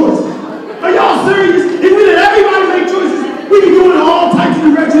all the choices. Are y'all serious? If we let everybody make choices, we can go in all types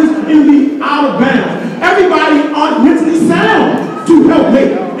of directions and be out of bounds. Everybody aren't mentally sound to help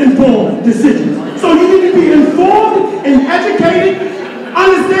make informed decisions. So you need to be informed and educated,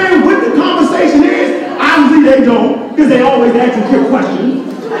 understand what the conversation is. Obviously they don't, because they always asking quick questions.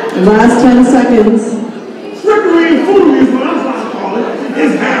 Last 10 seconds. Trickery and foolery is what I'm trying to call it.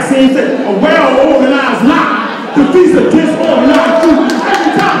 It's vaccines that a well-organized lie defeats a disorganized truth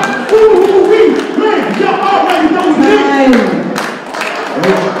every time. Man, y'all already know what's needed.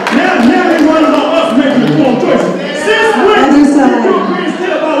 Now they run about us making informed choices. Since when did Europeans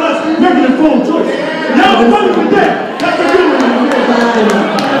care about us making informed choices? Y'all funny with that. That's a good one.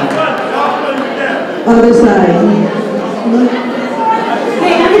 Other side.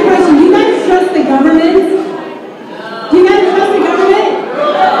 Hey, I have a question. Do you guys trust the government? Do you guys trust the government?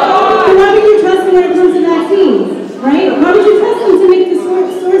 So why would you trust them when it comes to vaccines, right? Why would you trust them to make the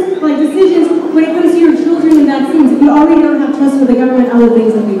decisions when it comes to your children and vaccines if you already don't have trust for the government and other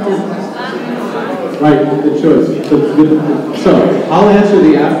things that they've done? Right, good choice. So, I'll answer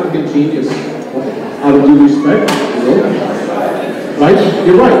the African genius out of due respect. Right?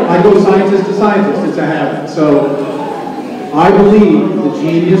 You're right. I go scientist to scientist. It's a habit. So, I believe the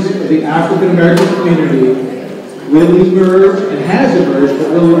genius of the African American community will emerge and has emerged, but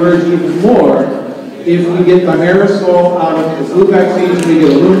will emerge even more if we get thimerosal out of the flu vaccines and we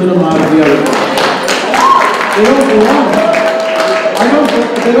get aluminum out of the other ones. They don't belong there.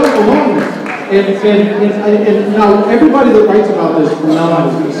 They don't belong there. And now everybody that writes about this from now on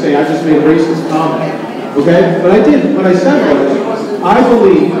is going to say, I just made a racist comment. Okay? But I didn't. What I said was, I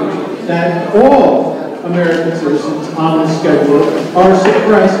believe that all American citizens on the schedule are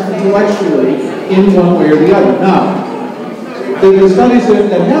suppressed intellectually in one way or the other. Now, the studies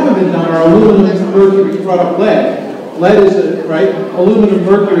that haven't been done are aluminum, mercury, brought up lead. Lead is, aluminum,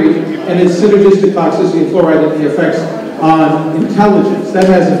 mercury, and its synergistic toxicity of fluoride and the effects on intelligence. That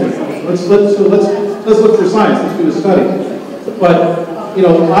hasn't been done. Let's look for science. Let's do a study. But,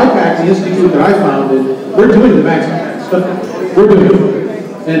 IPAC, the institute that I founded, we're doing the vaccine stuff. We're doing it.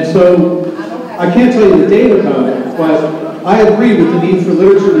 And so, I can't tell you the data about it, but I agree with the need for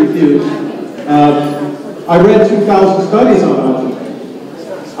literature review. I read 2,000 studies on autism.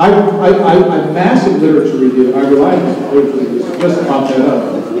 I'm massive literature review. I rely on literature review, so just to pop that up.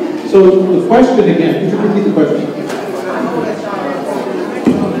 So the question again, could you repeat the question?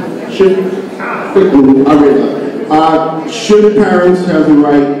 Should parents have the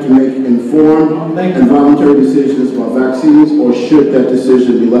right to make informed and voluntary decisions about vaccines, or should that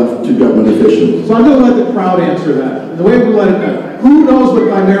decision be left to government officials? So I'm going to let the crowd answer that. And the way we let it go, who knows what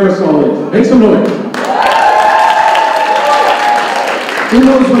thimerosal is? Make some noise. Who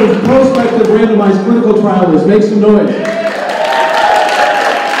knows what a prospective randomized clinical trial is? Make some noise.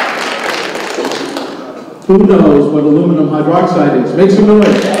 Who knows what aluminum hydroxide is? Make some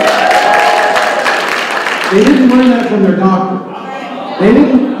noise. They didn't learn that from their doctor.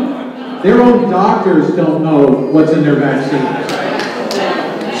 Their own doctors don't know what's in their vaccines.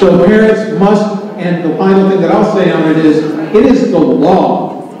 So parents must, and the final thing that I'll say on it is the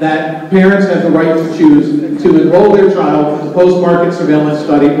law that parents have the right to choose to enroll their child in a post-market surveillance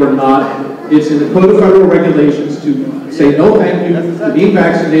study or not. It's in the Code of Federal Regulations to say no thank you to being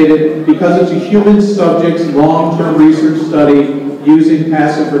vaccinated because it's a human subjects long-term research study using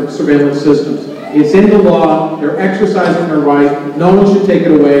passive surveillance systems. It's in the law, they're exercising their right, no one should take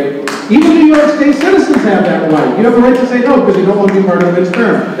it away. Even New York State citizens have that right. You have a right to say no because you don't want to be part of its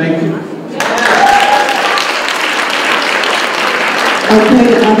term. Thank you.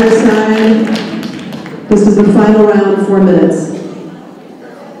 Okay, other side. This is the final round, 4 minutes.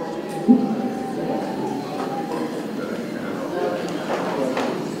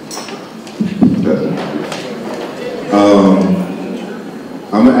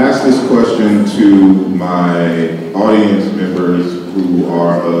 I'm going to ask this question to my audience members who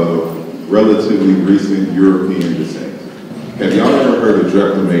are of relatively recent European descent. Have y'all ever heard of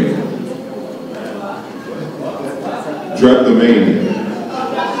drapetomania? Drapetomania.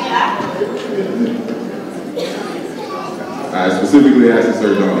 I specifically asked this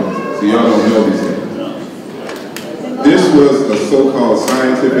third audience, so y'all don't know these things. This was a so-called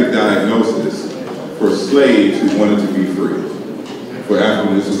scientific diagnosis for slaves who wanted to be free. For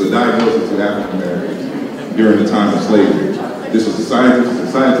African, this was a diagnosis of African Americans during the time of slavery. This was a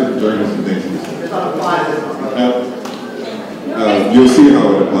scientific journalist and things. You'll see how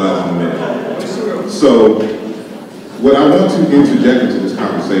it applies in a minute. So, what I want to interject into this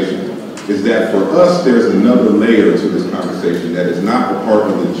conversation is that for us, there's another layer to this conversation that is not a part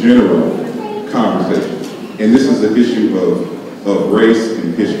of the general conversation. And this is an issue of race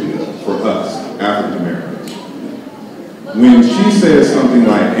and history for us, African Americans. When she says something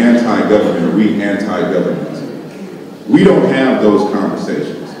like anti-government or we anti-government, we don't have those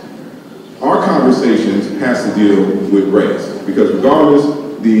conversations. Our conversations has to deal with race because regardless,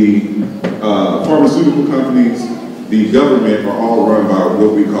 the pharmaceutical companies, the government are all run by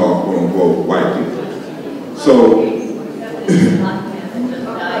what we call, quote unquote, white people. So,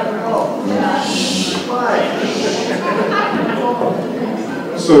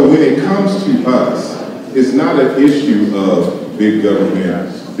 so when it comes to us, it's not an issue of big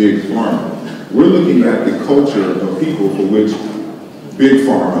government, big pharma. We're looking at the culture of people for which big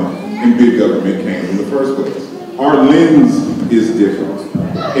pharma and big government came in the first place. Our lens is different.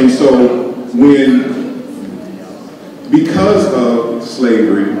 And so because of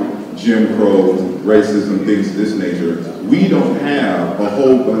slavery, Jim Crow, racism, things of this nature, we don't have a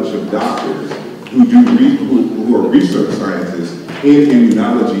whole bunch of doctors who are research scientists in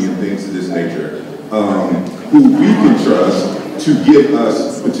immunology and things of this nature, who we can trust to give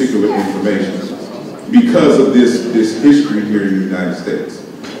us particular information because of this history here in the United States.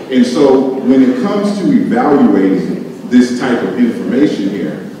 And so when it comes to evaluating this type of information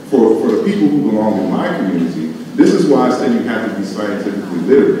here, for the people who belong in my community, this is why I say you have to be scientifically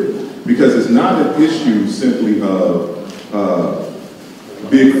literate, because it's not an issue simply of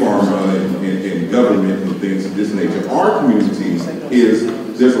big pharma and government and things of this nature. Our community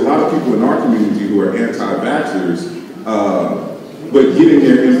there's a lot of people in our community who are anti-vaxxers, but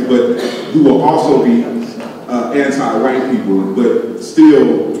who will also be anti-white people, but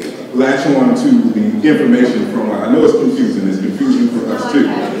still latch on to the information from, I know it's confusing for us too.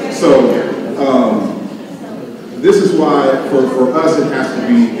 So this is why for us it has to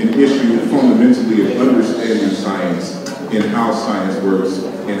be an issue fundamentally of understanding science and how science works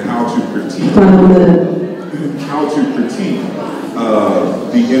and how to critique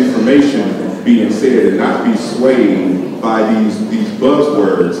the information being said and not be swayed by these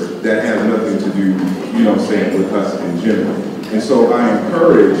buzzwords that have nothing to do, with us in general. And so I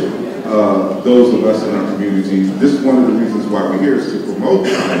encourage those of us in our community, this is one of the reasons why we're here, is to promote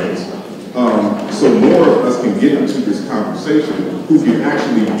science, so more of us can get into this conversation, who can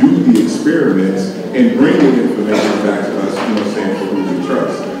actually do the experiments and bring the information back to us, for who we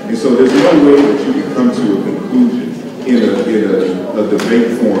trust. And so there's no way that you can come to a conclusion in a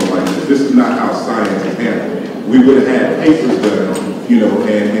debate forum like this. This is not how science is handled. We would have had papers done,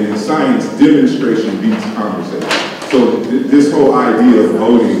 and in science, demonstration beats conversation. So this whole idea of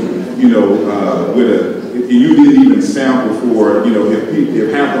voting, if you didn't even sample for,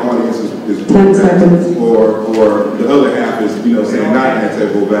 if half the audience is pro-vax, or the other half is, saying not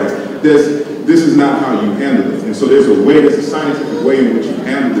anti-vax, this is not how you handle it. And so there's a scientific way in which you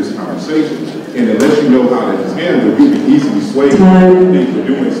handle this conversation. And unless you know how that is handled, you can easily sway into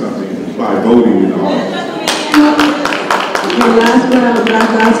doing something by voting in the audience. Last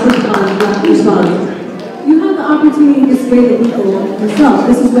response. You have the opportunity to sway the people yourself.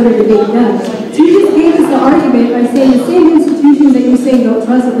 This is what a debate does. So you just gave us the argument by saying the same institutions that you're saying don't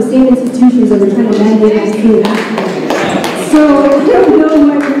trust are the same institutions that are trying to mandate us to. So I don't know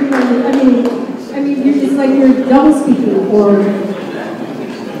what you're trying to, I mean, it's like you're double speaking or.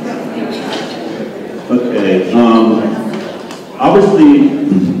 Okay, obviously,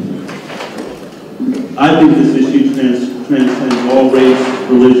 I think this issue transcends all race,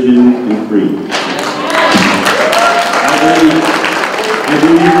 religion, and creed. I I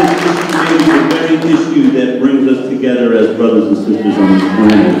believe this issue may be the very issue that brings us together as brothers and sisters on this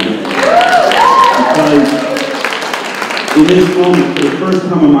planet. Because in this moment, for the first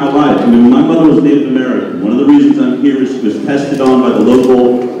time in my life, I mean, my mother was Native American. One of the reasons I'm here is she was tested on by the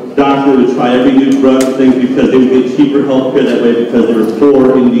local doctor who would try every new drug and things because they would get cheaper health care that way because they were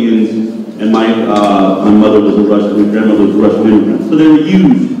poor Indians, and my mother was a Russian, my grandmother was a Russian immigrant. So they were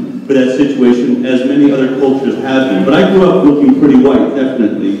used for that situation, as many other cultures have been. But I grew up looking pretty white,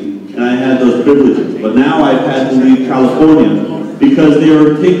 definitely, and I had those privileges. But now I've had to leave California because they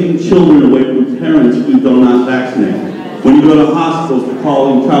are taking children away from parents who do not vaccinate. When you go to hospitals to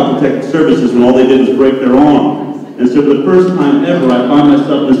call in Child Protective Services, when all they did was break their arm. And so for the first time ever, I find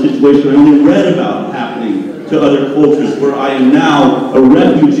myself in a situation I only read about happening to other cultures, where I am now a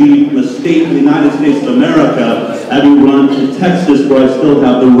refugee from a state in the United States of America, having run to Texas, where I still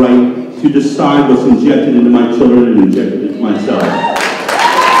have the right to decide what's injected into my children and injected into myself.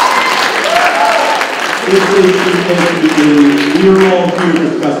 This is we are all here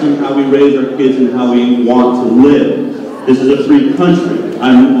discussing how we raise our kids and how we want to live. This is a free country.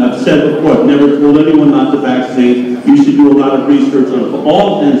 I've said before, I've never told anyone not to vaccinate. You should do a lot of research on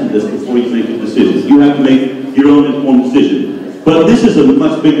all ends of this before you make a decision. You have to make your own informed decision. But this is a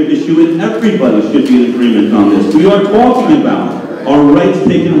much bigger issue, and everybody should be in agreement on this. We are talking about our rights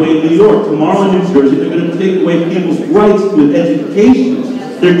taken away in New York. Tomorrow in New Jersey, they're going to take away people's rights to education.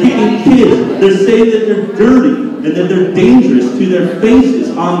 They're kicking kids. They're saying that they're dirty and that they're dangerous to their faces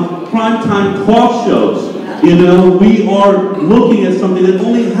on primetime talk shows. You know, we are looking at something that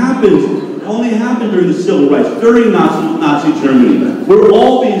only happened during the civil rights, during Nazi Germany. We're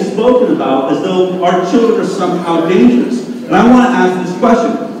all being spoken about as though our children are somehow dangerous. And I want to ask this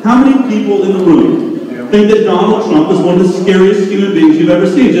question. How many people in the room think that Donald Trump is one of the scariest human beings you've ever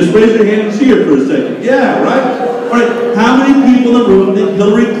seen? Just raise your hand and cheer for a second. Yeah, right? All right. How many people in the room think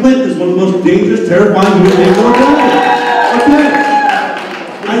Hillary Clinton is one of the most dangerous, terrifying human beings ever? Okay.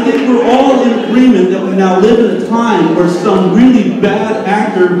 I think we're all in agreement that we now live in a time where some really bad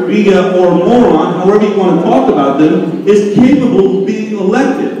actor, bigot, or moron, however you want to talk about them, is capable of being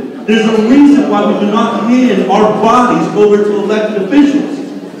elected. There's a reason why we do not hand our bodies over to elected officials.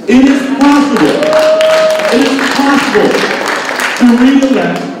 It is possible to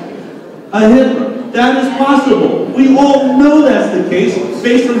re-elect a Hitler. That is possible. We all know that's the case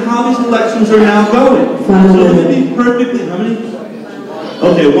based on how these elections are now going. So let me be perfectly, how many?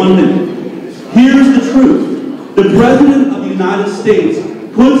 Okay, 1 minute. Here's the truth. The President of the United States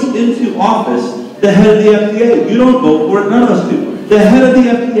puts into office the head of the FDA. You don't vote for it, none of us do. The head of the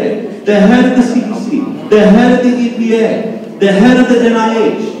FDA, the head of the CDC, the head of the EPA, the head of the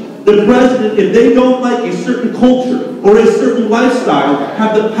NIH. The President, if they don't like a certain culture or a certain lifestyle,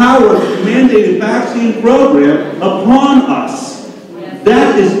 have the power to mandate a vaccine program upon us.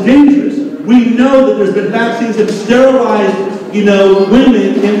 That is dangerous. We know that there's been vaccines that have sterilized, women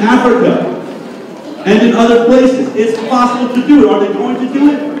in Africa and in other places. It's possible to do it. Are they going to do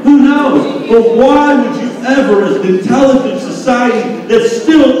it? Who knows? But why would you ever, as an intelligent society that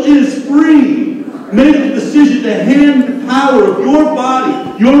still is free, make the decision to hand the power of your body,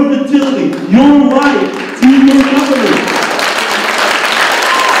 your fertility, your life to your government?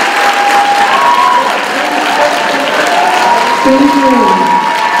 Thank you.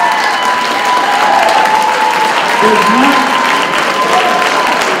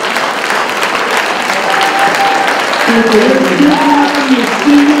 There's not be a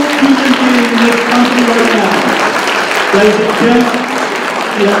single human being in this country right now that is against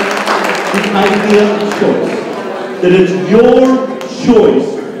the idea of choice. That it's your choice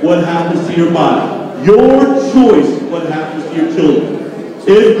what happens to your body. Your choice what happens to your children.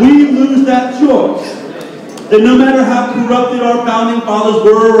 If we lose that choice, then no matter how corrupted our founding fathers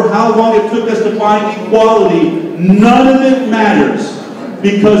were or how long it took us to find equality, none of it matters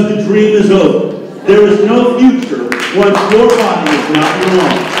because the dream is over. There is no future once your body is not your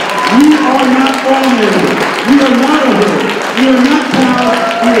own. We are not farmers. We are not a herd. We are not cows.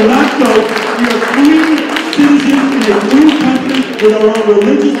 We are not goats. We are free citizens in a free country with our own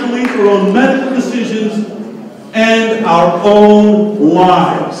religious beliefs, our own medical decisions, and our own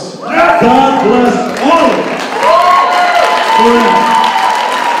lives. God bless all of us. Forever.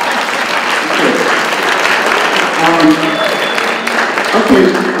 Okay,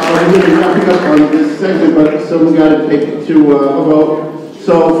 we're going to be wrapping up on this segment, but someone's got to take it to a vote.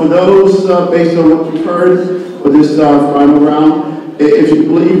 So for those, based on what you've heard for this final round, if you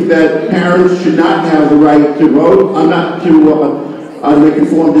believe that parents should not have the right to vote, not to make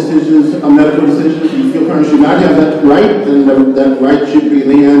informed decisions, medical decisions, if you feel parents should not have that right, then that right should be in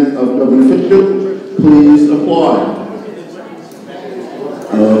the hands of government officials. Please applaud.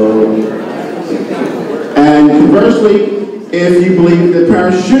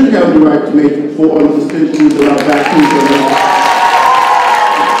 parents should have the right to make informed decisions about vaccines or not.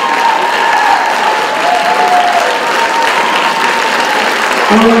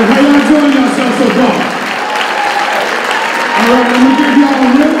 All right, how y'all enjoying yourselves so far? All right, let me give y'all a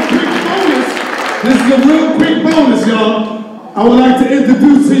real quick bonus. This is a real quick bonus, y'all. I would like to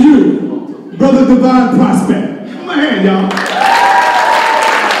introduce to you Brother Divine Prospect. Come on hand, y'all.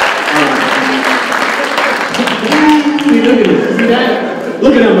 See, look at this. See that?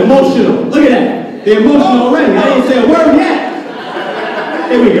 Look at them, emotional. Look at that. They're emotional already. I didn't say a word yet.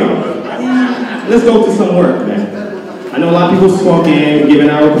 Here we go. Let's go to some work, man. I know a lot of people talking, giving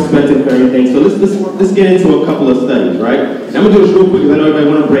our perspective for everything. So let's get into a couple of studies, right? And I'm gonna do this real quick because I know everybody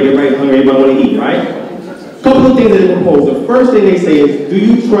want to break, everybody hungry, everybody want to eat, right? A couple of things that they propose. The first thing they say is, do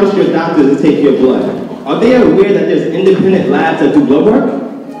you trust your doctors to take your blood? Are they aware that there's independent labs that do blood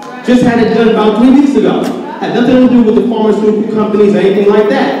work? Just had it done about 3 weeks ago. Had nothing to do with the pharmaceutical companies or anything like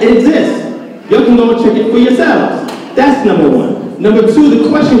that. It exists. You can go and check it for yourselves. That's number one. Number two, the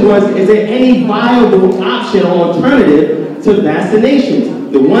question was, is there any viable option or alternative to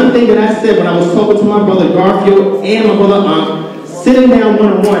vaccinations? The one thing that I said when I was talking to my brother Garfield and my brother Unc, sitting down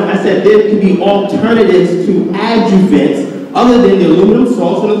one-on-one, I said there could be alternatives to adjuvants other than the aluminum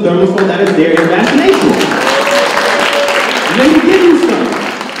salts and the thermal salt that is there in vaccinations. Let me give you some.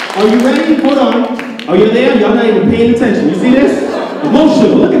 Are you ready? Hold on. Are you there? Y'all not even paying attention. You see this?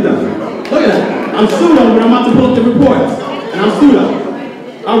 Emotional. Look at them. Look at that. I'm pseudo, but I'm about to pull up the reports. And I'm pseudo.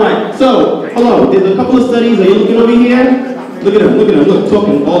 All right. So, hello. There's a couple of studies. Are you looking over here? Look at them. Look at them. Look,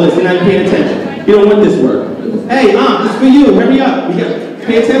 talking all this. You're not paying attention. You don't want this work. Hey, this is for you. Hurry up. We got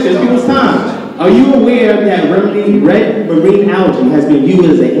pay attention. It's people's time. Are you aware that red marine algae has been used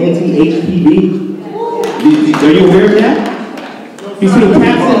as an anti-HPV? Are you aware of that? You see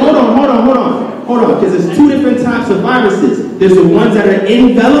capsid? Hold on, because there's two different types of viruses. There's the ones that are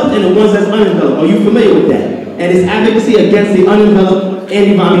enveloped and the ones that's unenveloped. Are you familiar with that? And it's advocacy against the unenveloped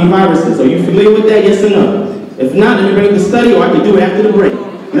viruses. Are you familiar with that? Yes or no? If not, let me bring the study, or I can do it after the break.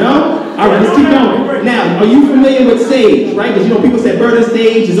 No? All right, let's keep going. Now, are you familiar with SAGE, right? Because you know people say Berta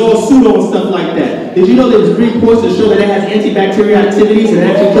sage is all pseudo and stuff like that. Did you know there's 3 reports that show that it has antibacterial activities and it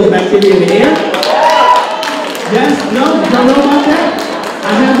actually kills bacteria in the air? Yes? No? You don't know about that?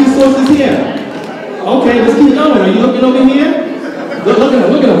 I have these sources here. Okay, let's keep going. Are you looking over here? Look at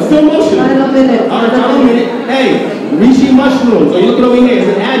them. Still emotional. Final minute. Hey, reishi mushrooms. Are you looking over here? As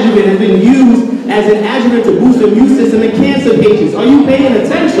an adjuvant, has been used as an adjuvant to boost the immune system in cancer patients. Are you paying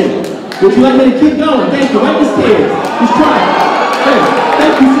attention? Would you like me to keep going? Thank you. Wipe the tears. Just try it. Hey,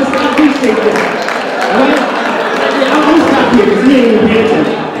 thank you, sister. I appreciate that. All right? I'm going to stop here because he ain't even paying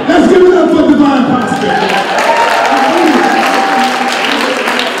attention. Let's give it up for Divine Prospect.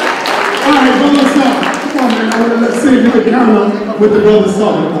 All right, brother Salt. Come on, man. Let's see if you can count on with the brother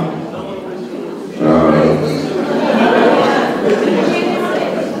Salt.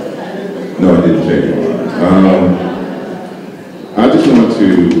 No, I didn't change my mind. I just want to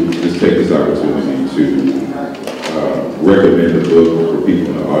take this opportunity to recommend a book for people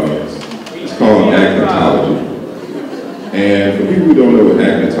in the audience. It's called Agnotology. And for people who don't know what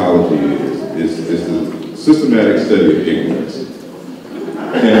agnotology is, it's a systematic study of ignorance.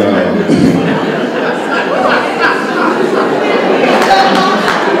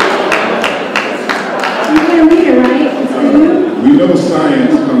 We know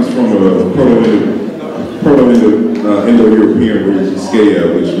science comes from a Proto-Indo-European root skea,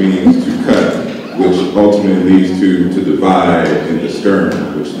 which means to cut, which ultimately leads to divide in the stern,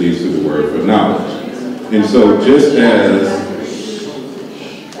 which leads to the word for knowledge. And so just as,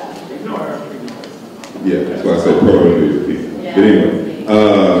 that's why I said Proto-Indo-European. But anyway,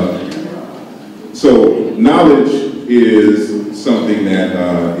 so knowledge is something that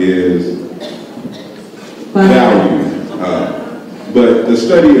is valued. But the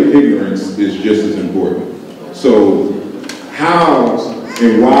study of ignorance is just as important. So how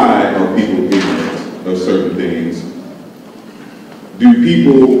and why are people ignorant of certain things? Do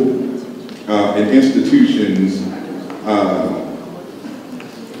people and institutions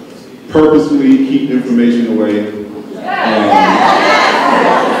purposely keep information away?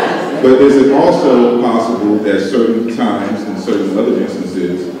 But is it also possible that certain times and certain other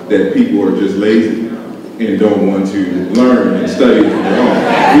instances that people are just lazy and don't want to learn and study on their own?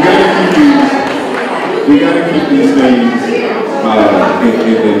 We gotta keep these things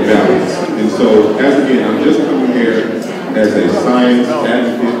in balance. And so, I'm just coming here as a science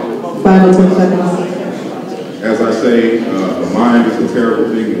advocate. 5 or 10 seconds. As I say, the mind is a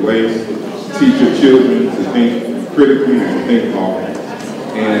terrible thing to waste. Teach your children to think critically and to think often,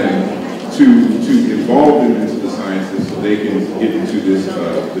 and to involve them into the sciences so so they can get into this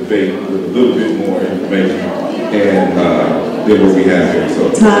debate with a little bit more information and than what we have here.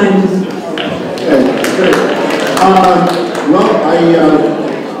 So Time. Okay, great. Well,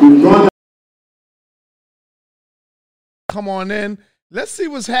 we've gone. Come on in. Let's see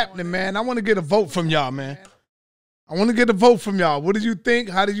what's happening, man. I want to get a vote from y'all, man. I want to get a vote from y'all. What did you think?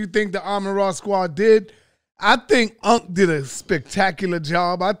 How did you think the Amon-Ra squad did? I think Unc did a spectacular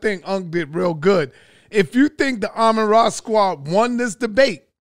job. I think Unc did real good. If you think the Amon-Ra squad won this debate,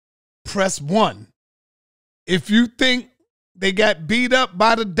 press 1. If you think they got beat up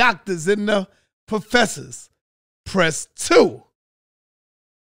by the doctors and the professors, press 2.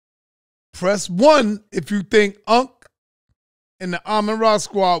 Press 1 if you think Unc and the Amon-Ra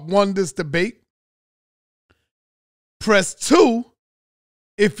squad won this debate. Press 2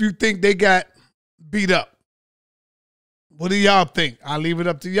 if you think they got beat up. What do y'all think? I'll leave it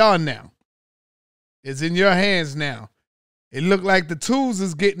up to y'all now. It's in your hands now. It looked like the twos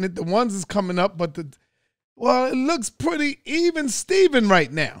is getting it. The ones is coming up, but it looks pretty even Steven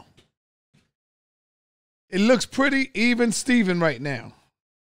right now. It looks pretty even Steven right now.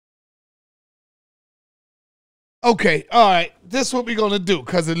 Okay, all right. This is what we're going to do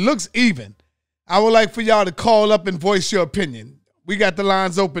because it looks even. I would like for y'all to call up and voice your opinion. We got the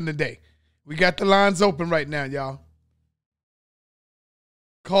lines open today. We got the lines open right now, y'all.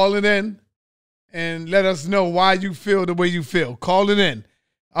 Call it in and let us know why you feel the way you feel. Call it in.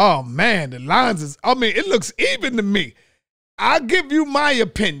 Oh, man, the lines is, I mean, it looks even to me. I'll give you my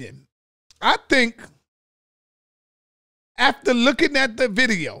opinion. I think after looking at the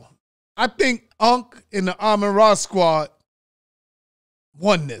video, I think Unc and the Amon-Ra squad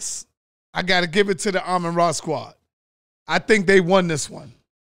won this. I got to give it to the Amon-Ra squad. I think they won this one.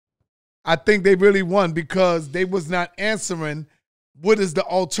 I think they really won because they was not answering what is the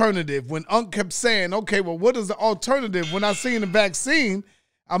alternative. When Unc kept saying, okay, well, what is the alternative? When I seen the vaccine,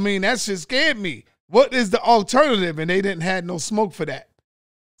 I mean, that shit scared me. What is the alternative? And they didn't have no smoke for that.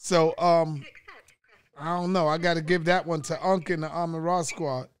 So, I don't know. I got to give that one to Unc and the Amon-Ra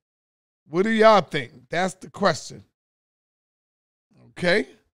squad. What do y'all think? That's the question. Okay.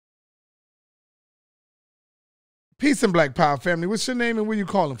 Peace and Black Power family. What's your name and where you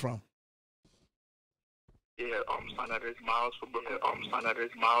calling from? Yeah, find out it's Miles for Brooklyn. Find out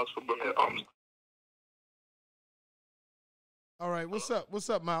it's Miles for Brooklyn. All right, what's up?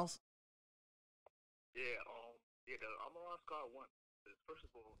 What's up, Miles? Yeah, the Amon-Ra squad won. First of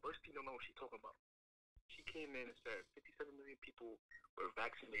all, first thing you don't know what she's talking about. She came in and said 57 million people were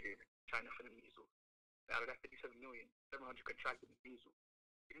vaccinated in China for the measles. Out of that 57 million, 700 contracted the measles.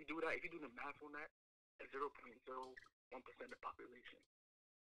 If you do that, if you do the math on that, at 0.01% of the population.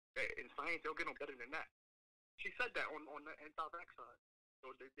 In science, they'll get no better than that. She said that on the anti-vax side.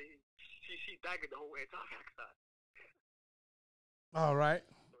 So she daggered the whole anti-vax side. All right.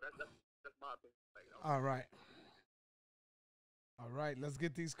 So that's my opinion. All right. All right, let's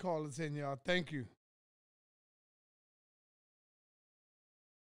get these callers in, y'all. Thank you.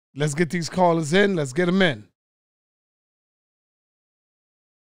 Let's get these callers in. Let's get them in.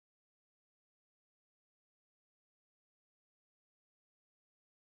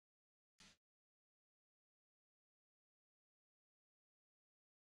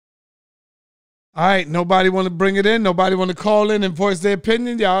 All right, nobody want to bring it in? Nobody want to call in and voice their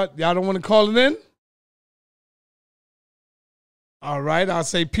opinion? Y'all don't want to call it in? All right, I'll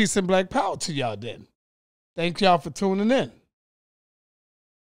say peace and Black Power to y'all then. Thank y'all for tuning in.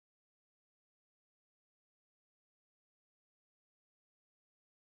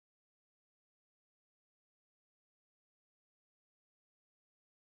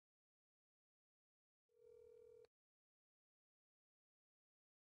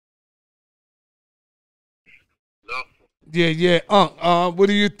 Yeah. What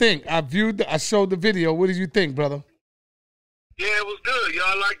do you think? I showed the video. What did you think, brother? Yeah, it was good.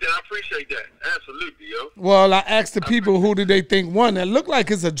 Y'all like that. I appreciate that. Absolutely, yo. Well, I asked the people who did they think won. It looked like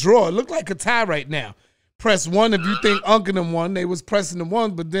it's a draw. It looked like a tie right now. Press 1 if you think Unc and them won. They was pressing the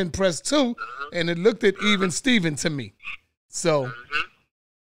 1, but then press 2, and it looked at even Steven to me. So,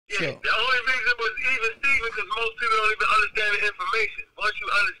 Yeah, the only reason it was even Steven because most people don't even understand the information. Once you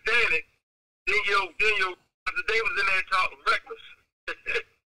understand it, then they was in there talking reckless.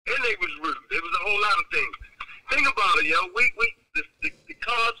 And they was rude. There was a whole lot of things. Think about it, yo. The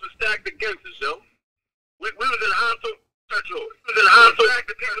cards were stacked against us, yo. We was in a hostile territory. We was in a hostile territory.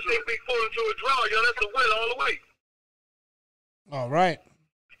 The people think we fall into a draw, yo. That's a win all the way. all right.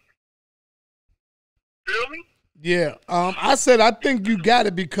 Feel me? Yeah. I said I think you got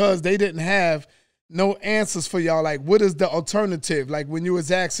it because they didn't have no answers for y'all. Like, what is the alternative? Like when you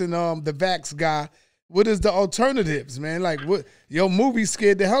was asking the Vax guy, What is the alternatives, man? Like, what your movie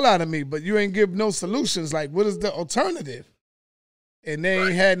scared the hell out of me, but you ain't give no solutions. Like, what is the alternative? And they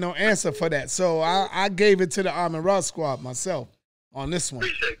ain't had no answer for that. So I gave it to the Armin Ross squad myself on this one.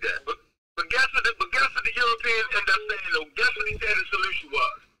 Appreciate that. But guess what the Europeans end up saying, though? Guess what he said the solution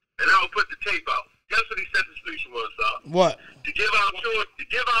was? And I will put the tape out. Guess what he said the solution was, sir? What? To give our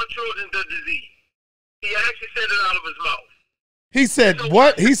children the disease. He actually said it out of his mouth. He said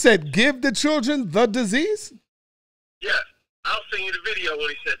what? He said give the children the disease? Yes. I'll send you the video when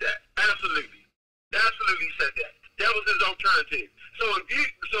he said that. Absolutely. Absolutely said that. That was his alternative. So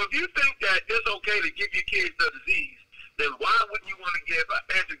if you think that it's okay to give your kids the disease, then why wouldn't you want to give an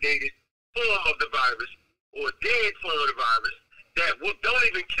antidated form of the virus or a dead form of the virus that don't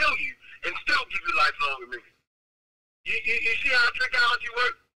even kill you and still give you lifelong immunity? You see how trichology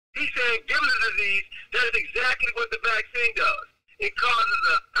works? He's saying give the disease. That is exactly what the vaccine does. It causes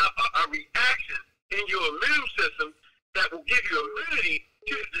a reaction in your immune system that will give you immunity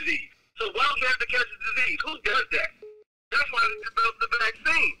to the disease. So why would you have to catch the disease? Who does that? That's why they developed the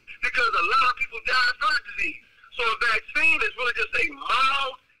vaccine, because a lot of people die from the disease. So a vaccine is really just a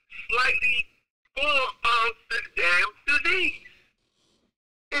mild, slightly form of the damn disease.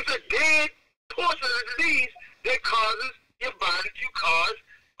 It's a dead portion of the disease that causes your body to cause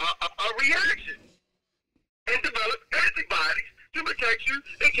a reaction and develop antibodies to protect you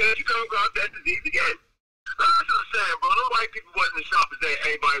in case you come across that disease again. Now, that's what I'm saying, bro. Them white people wasn't as sharp as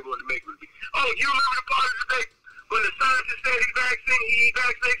everybody wanted to make with me. Oh, you remember the part of the debate when the scientist said he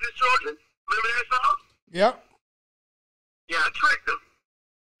vaccinates his children? Remember that song? Yep. Yeah, I tricked him.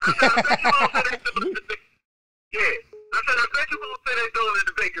 I said, I bet you won't say they still in the debate. Yeah. I said, I bet you won't say they still in the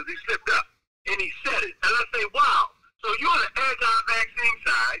debate because he slipped up. And he said it. And I say, wow. So you're on the anti-vaccine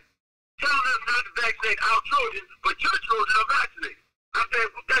side, telling us not to vaccinate our children, but your children are vaccinated. I said,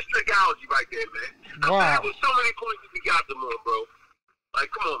 well, that's trichology right there, man. Wow. I said, with so many points that we got them on, bro. Like,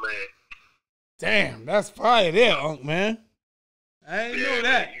 come on, man. Damn, that's fire there, Unc, man. I ain't know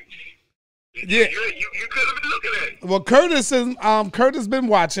that. You could have been looking at it. Well, Curtis been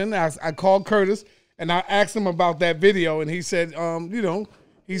watching. I called Curtis and I asked him about that video, and he said,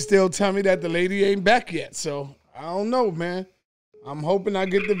 he's still telling me that the lady ain't back yet. So I don't know, man. I'm hoping I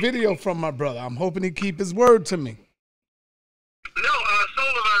get the video from my brother. I'm hoping he keep his word to me. No,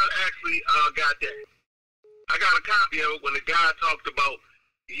 Solomon actually got that. I got a copy of it when the guy talked about.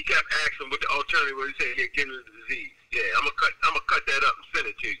 He kept asking what the alternative was. He said, "Yeah, give me the disease." Yeah, I'm gonna cut that up and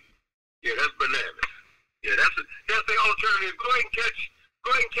send it to you. Yeah, that's bananas. Yeah, that's the alternative. Go ahead and catch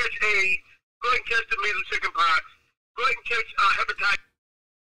AIDS. Go ahead and catch the measles, chicken pox. Go ahead and catch hepatitis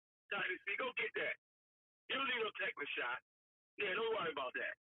B. Go get that. You don't need no tetanus shot. Yeah, don't worry about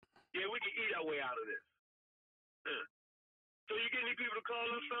that. Yeah, we can eat our way out of this. So you get any people to call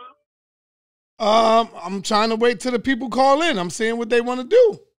us, son? I'm trying to wait till the people call in. I'm seeing what they want to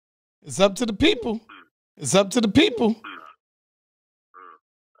do. It's up to the people. It's up to the people. I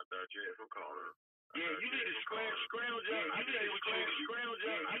thought you had some calling. Yeah, you need to scrounge up. I need to scrounge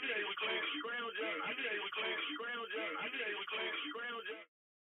up. I need to scrounge up. I need to scrounge up. I need to scrounge up.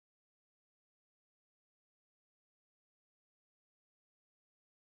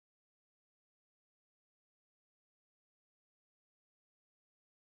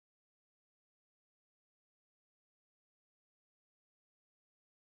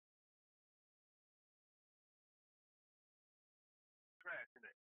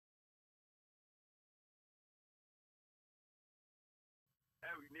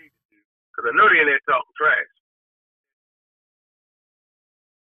 Because I know they in there talking trash.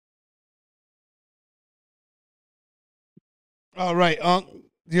 All right, Unc.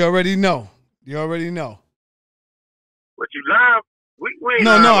 You already know. But you live? We ain't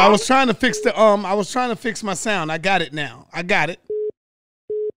No, live, I bro. was trying to fix I was trying to fix my sound. I got it now. I got it.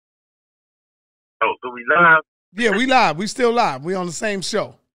 Oh, so we live? Yeah, we live. We still live. We on the same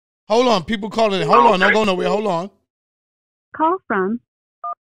show. Hold on, people calling in. Hold on, don't go nowhere. Hold on. Call from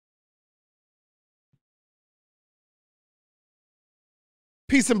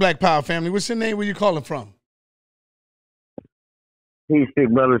Peace and Black Power family. What's your name? Where you calling from? Peace, big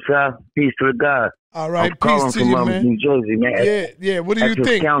brother, sir. Peace to the God. All right, I'm calling peace to from, you, man. New Jersey, man. Yeah. What do you Essex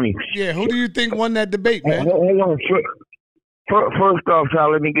think? County. Yeah, who do you think won that debate, man? Hold on. First off,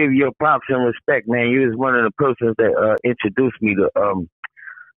 y'all, let me give you your props and respect, man. You was one of the persons that introduced me to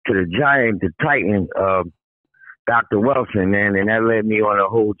the giant, the titan, Dr. Wilson, man, and that led me on a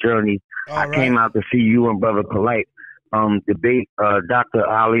whole journey. I came out to see you and Brother Polite debate Dr.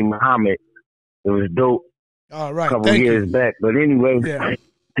 Ali Muhammad. It was dope. All right, a couple thank years you. back. But anyway,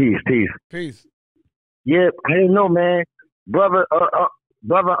 peace. Peace. Yeah, I didn't know, man. Brother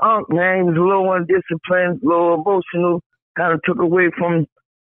Brother Unc, man, he was a little undisciplined, a little emotional, kind of took away from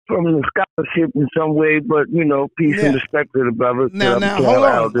the scholarship in some way, but, you know, peace and respect to the brother. Now,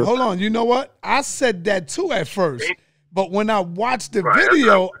 hold on. You know what? I said that too at first, but when I watched the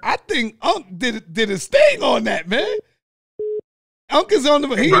video, I think Unc did his thing on that, man. Unc is on the,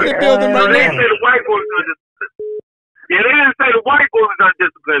 he in the building right They now. didn't say the white boys was undisciplined. Yeah, they didn't say the white boys was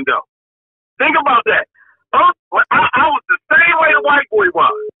undisciplined, though. Think about that. Unc, I was the same way the white boy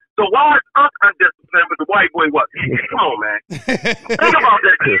was. So why is Unc undisciplined, but the white boy wasn't? Come on, man. Think about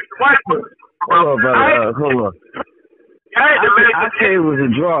that, kid. The white boy. Hold on, brother. Hold on. I say it was a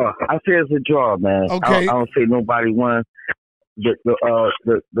draw. I say it's a draw, man. Okay. I don't say nobody won. The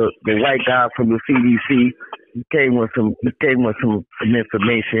white guy from the CDC, he came with some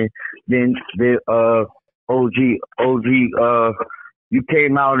information. Then the OG, you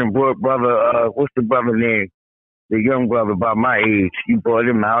came out and brought brother. What's the brother name? The young brother about my age. You brought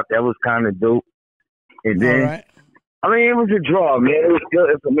him out. That was kind of dope. And then, I mean, it was a draw, man. It was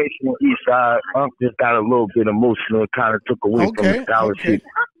good information on each side. Unc just got a little bit emotional. It kind of took away from the scholarship.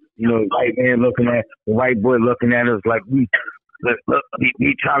 You know, the white man looking at the white boy looking at us like we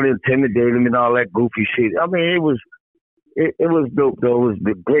trying to intimidate him and all that goofy shit. I mean, it was dope though. It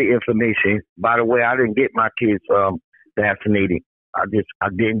was great information. By the way, I didn't get my kids vaccinated. I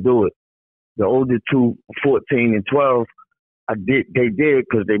didn't do it. The older two, 14 and 12, they did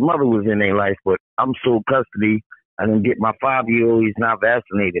because their mother was in their life, but I'm sole custody. I didn't get my 5-year-old. He's not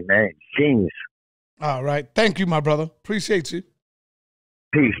vaccinated, man. Genius. All right. Thank you, my brother. Appreciate you.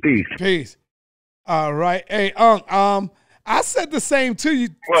 Peace. All right. Hey, Unc, I said the same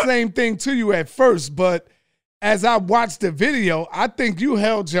thing to you at first, but as I watched the video, I think you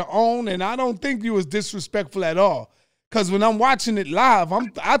held your own, and I don't think you was disrespectful at all. Because when I'm watching it live,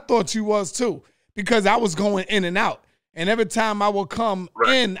 I thought you was too, because I was going in and out. And every time I would come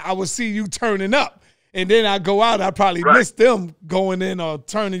in, I would see you turning up. And then I go out, I probably miss them going in or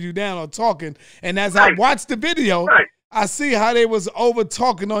turning you down or talking. And as I watched the video, I see how they was over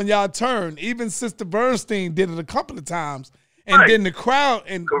talking on y'all turn. Even Sister Bernstein did it a couple of times. And then the crowd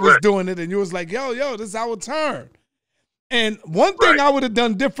was doing it, and you was like, yo, this is our turn. And one thing I would have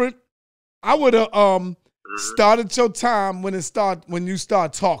done different, I would have started your time when you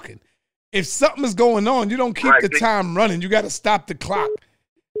start talking. If something is going on, you don't keep the time running. You got to stop the clock,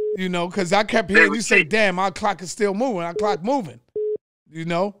 you know, because I kept hearing you say, damn, our clock is still moving. Our clock moving, you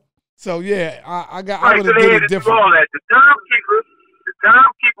know. So, yeah, I would have did it different. The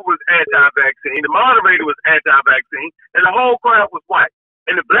timekeeper was anti-vaccine. The moderator was anti-vaccine. And the whole crowd was white.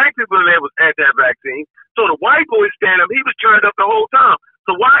 And the black people in there was anti-vaccine. So the white boy stand up, he was turned up the whole time.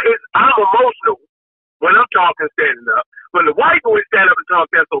 So why is I'm emotional when I'm talking standing up? When the white boys stand up and talk,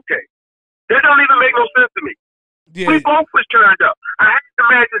 that's okay. That don't even make no sense to me. Yeah. We both was turned up. I had to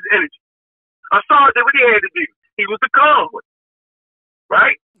match his energy. I saw that what he had to do. He was the calm one.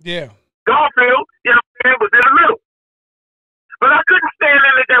 Right? Yeah. Garfield, you know, was in the middle. But I couldn't stand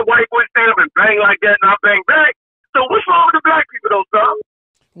in let that white boy stand up and bang like that and I bang back. So what's wrong with the black people though, son?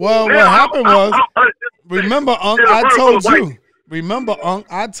 Well, now, what happened was, remember, Unc, I told you. Remember, Unc,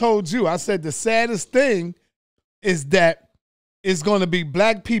 I told you. I said the saddest thing is that it's going to be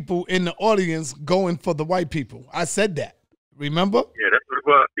black people in the audience going for the white people. I said that. Remember? Yeah, that's what it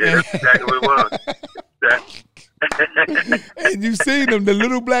was. Yeah, that's exactly what it was. And you seen them, the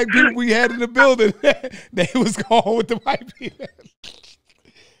little black people we had in the building, they was going with the white people.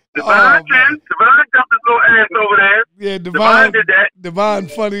 Divine jumped his little ass over there. Yeah, Divine did that. Divine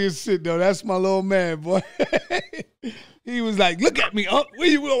funny as shit, though. That's my little man, boy. He was like, look at me, Unc. Why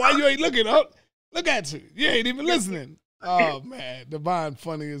you ain't looking, Unc? Look at you. You ain't even listening. Oh, man. Divine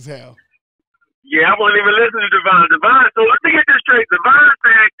funny as hell. Yeah, I wasn't even listening to Divine. So let me get this straight. Divine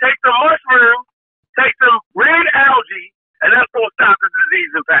said, take some mushrooms, take some red algae, and that's going to stop the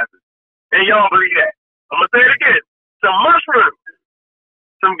disease and passage. And y'all believe that. I'm going to say it again. Some mushrooms,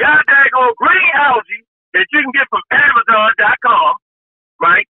 some goddamn green algae that you can get from Amazon.com,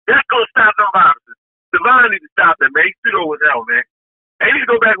 right? That's going to stop them viruses. Divine needs to stop that, man. He's pseudo as hell, man. And you need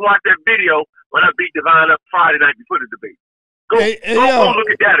to go back and watch that video when I beat Divine up Friday night before the debate. Go look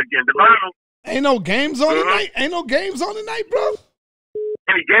at that again. Divine. Ain't no games on tonight. Ain't no games on tonight, bro.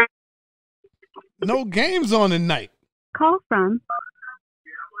 Any games? No games on tonight. Call from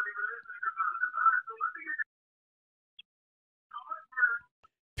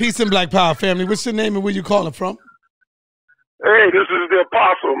Peace and Black Power family. What's your name and where you calling from? Hey, this is the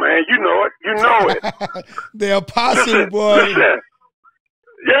Apostle, man. You know it. You know it. The Apostle, boy. Listen.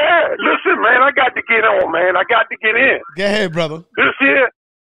 Yeah, listen, man. I got to get on, man. I got to get in. Go ahead, brother.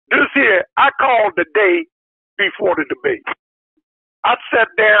 This here, I called the day before the debate. I sat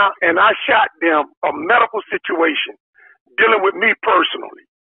down and I shot them a medical situation dealing with me personally.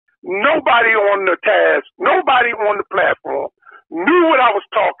 Nobody on the task, nobody on the platform knew what I was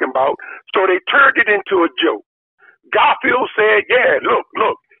talking about, so they turned it into a joke. Garfield said, yeah,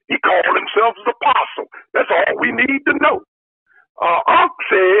 look, he called himself an apostle. That's all we need to know. Unc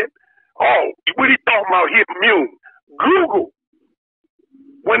said, oh, what he talking about? He immune. Google,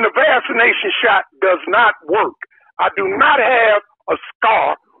 when the vaccination shot does not work, I do not have a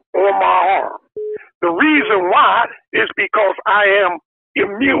scar on my arm. The reason why is because I am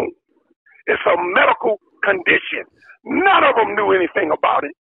immune. It's a medical condition. None of them knew anything about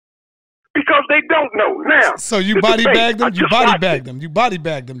it because they don't know. Now, so you body bagged them? You body bagged them. You body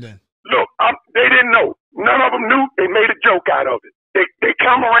bagged them then? Look, they didn't know. None of them knew. They made a joke out of it. They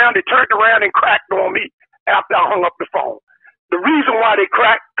come around, they turned around and cracked on me after I hung up the phone. The reason why they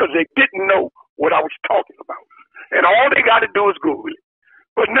cracked, because they didn't know what I was talking about. And all they got to do is Google it.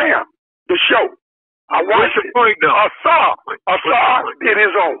 But now, the show, I watched it. Assar did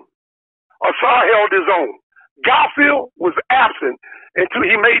his own. Assar held his own. Garfield was absent until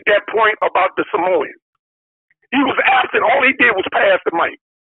he made that point about the Samoans. He was absent. All he did was pass the mic.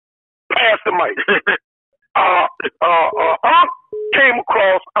 Came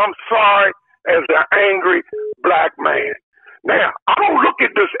across, I'm sorry, as an angry black man. Now, I don't look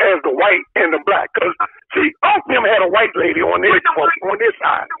at this as the white and the black, because, see, them had a white lady on this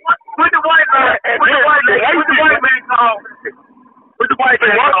side. What the white man call that? What did the white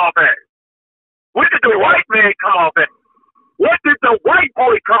man call that? What did the white man call that? What did the white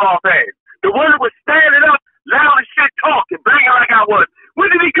boy call that? The one that was standing up, loud as shit, talking, banging like I was.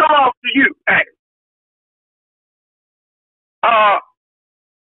 What did he come off to you as?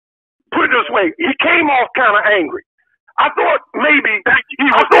 Put it this way, he came off kind of angry. I thought maybe he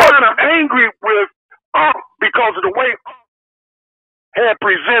was kind of angry with because of the way had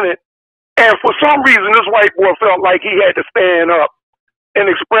presented, and for some reason this white boy felt like he had to stand up and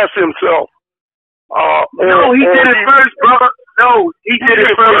express himself. No, he did it first, brother. No, he did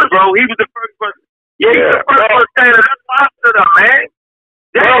it first, bro. He was the first person. Yeah, he was the first person standing up. I stood up, man.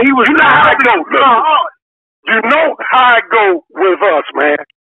 Yeah, he was. You know how I go. You know how I go with us, man.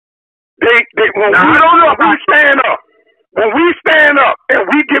 When we stand up and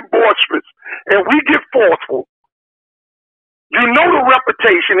we get boisterous and we get forceful, you know the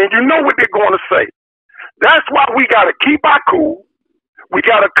reputation and you know what they're going to say. That's why we got to keep our cool. We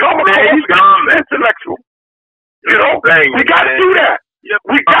got to come across intellectual. You know, we got to do that.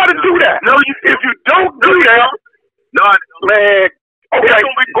 We got to do that. No, if you don't do that, man, okay,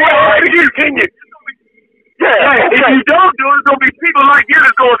 go ahead and continue. Yeah, if you don't do it, there's going to be people like you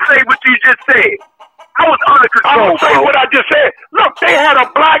that's going to say what you just said. I was under control. I'm going to say what I just said. Look, they had a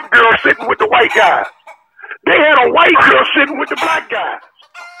black girl sitting with the white guys. They had a white girl sitting with the black guys.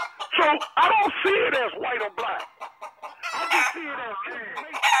 So I don't see it as white or black. I just see it as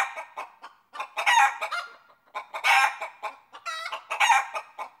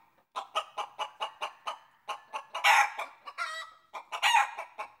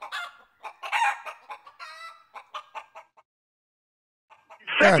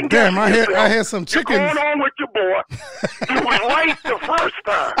God damn, I had some chickens. What's going on with your boy? He was right the first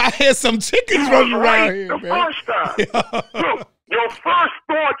time. I had some chickens running around here, the man. first time. Look, your first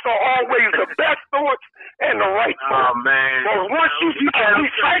thoughts are always the best thoughts and the right thoughts. Oh, man. But once you start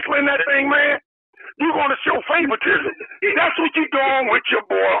recycling that thing, man, you're going to show favoritism. That's what you're doing with your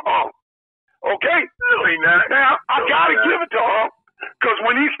boy, Okay? Now, I got to give it to because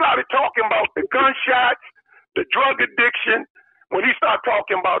when he started talking about the gunshots, the drug addiction, when he started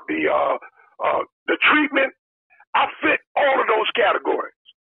talking about the treatment, I fit all of those categories.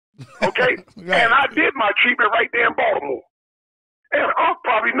 Okay? Right. And I did my treatment right there in Baltimore. And I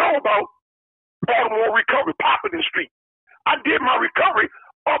probably know about Baltimore Recovery, Poplar Street. I did my recovery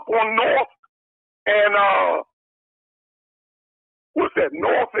up on North and what's that?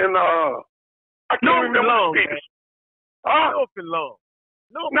 North and I can't remember the streets. North and Long.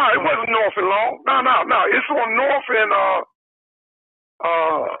 No, it wasn't North and Long. No. It's on North and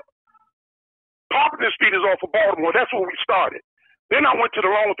Poplar Street is off of Baltimore. That's where we started. Then I went to the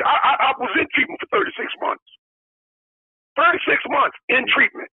long. I was in treatment for 36 months. 36 months in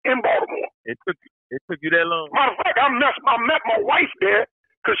treatment in Baltimore. It took you that long? Matter of fact, I met my wife there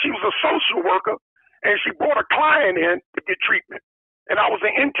because she was a social worker and she brought a client in to get treatment. And I was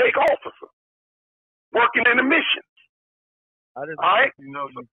an intake officer working in the missions. I just want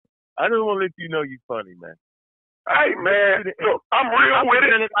to let you know you funny, man. Hey, man, look, I'm real with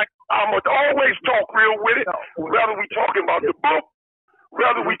it. I'm going to always talk real with it, whether we talking about the book,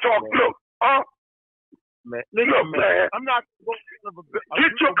 whether we talk, look, man. Look, man. I'm not.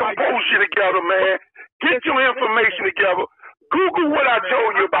 Get your composure together, man. Get your information together. Google what I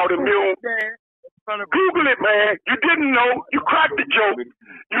told you about immune. Google it, man. You didn't know. You cracked the joke.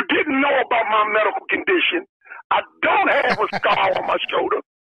 You didn't know about my medical condition. I don't have a scar on my shoulder.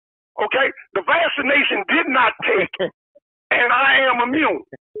 Okay? The vaccination did not take, and I am immune.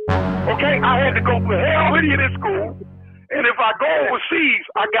 Okay? I had to go through hell with it in school, and if I go overseas,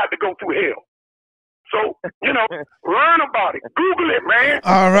 I got to go through hell. So, learn about it. Google it, man.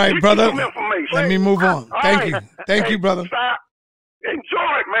 All right, Get brother. some information. Let me move on. All Thank right. you. Thank you, brother. Enjoy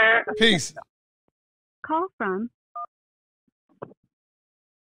it, man. Peace. Call from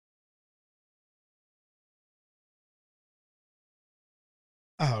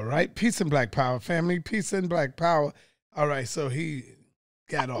All right. Peace and Black Power, family. Peace and Black Power. All right, so he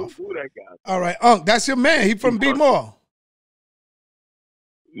got off. Who that guy? All right, Unc, that's your man. He from B-More.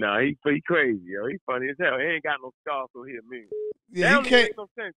 Nah, he crazy, yo. He funny as hell. He ain't got no scar, so he immune. Yeah, That don't even make no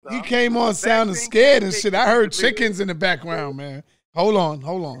sense, he dog. came on sounding scared and shit. I heard chickens in the background, man. Hold on.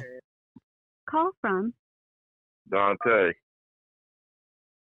 call from Dante.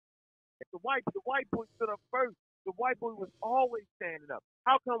 The white boy stood up first. The white boy was always standing up.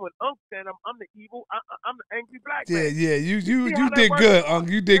 How come when Unc stand up, I'm the evil, I'm the angry black man? Yeah, you See how that did works? good, Unc.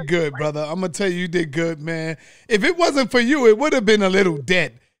 You did good, brother. I'm gonna tell you did good, man. If it wasn't for you, it would have been a little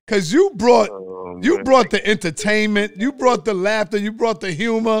dead. Cause you brought the entertainment, you brought the laughter, you brought the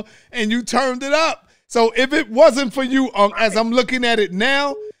humor, and you turned it up. So if it wasn't for you, Unc, as I'm looking at it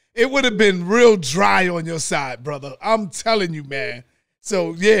now, it would have been real dry on your side, brother. I'm telling you, man.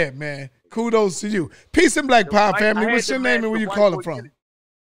 So yeah, man. Kudos to you. Peace and Black Power, family. What's your name and where you calling from?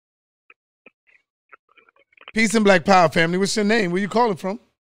 Peace and Black Power, family. What's your name? Where you calling from?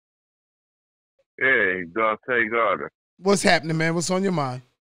 Hey, Dante Gardner. What's happening, man? What's on your mind?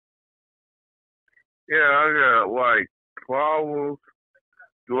 Yeah, I got like problems.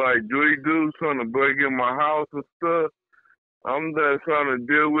 Like dudes trying to break in my house and stuff. I'm just trying to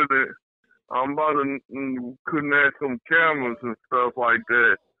deal with it. I'm about to connect some cameras and stuff like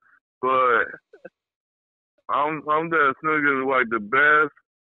that. But I'm just thinking like the best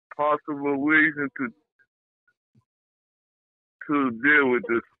possible reason to deal with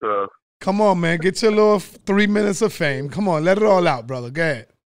this stuff. Come on, man. Get your little 3 minutes of fame. Come on, let it all out, brother. Go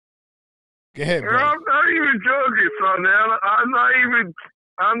ahead. Go ahead, brother. I'm not even joking, son.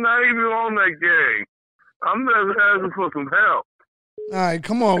 I'm not even on that game. I'm just asking for some help. All right,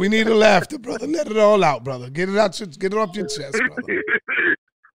 come on. We need a laughter, brother. Let it all out, brother. Get it off your chest, brother.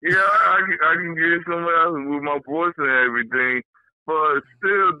 Yeah, I can get some help with my voice and everything, but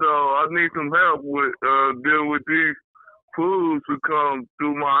still, though, I need some help with dealing with these fools who come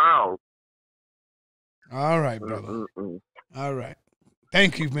through my house. All right, brother. All right.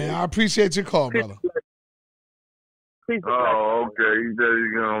 Thank you, man. I appreciate your call, brother. Oh, okay. You said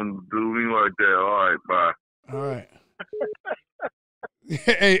you're gonna do me like that. All right, bye. All right.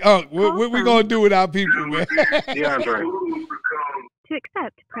 Hey, what we gonna do with our people, man? Yeah, that's right. to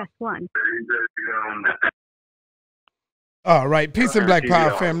accept, press 1. All right. Peace and Black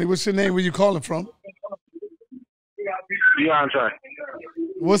Power, family. What's your name? Where you calling from? DeAndre.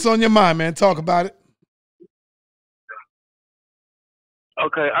 What's on your mind, man? Talk about it.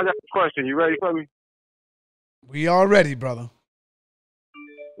 Okay, I got a question. You ready for me? We all ready, brother.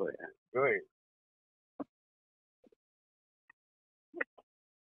 Go ahead.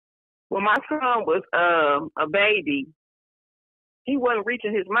 When my son was a baby, he wasn't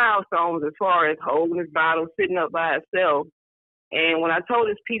reaching his milestones as far as holding his bottle, sitting up by himself. And when I told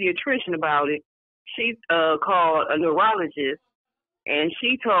his pediatrician about it, she called a neurologist, and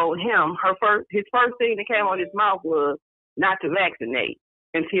she told him his first thing that came out of his mouth was not to vaccinate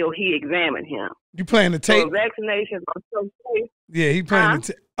until he examined him. You playing the tape? So vaccinations are so safe. Yeah, he playing the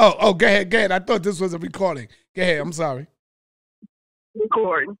tape. Oh, go ahead. I thought this was a recording. Go ahead. I'm sorry.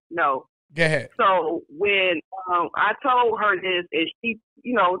 Recording? No. Go ahead. So when I told her this, and she,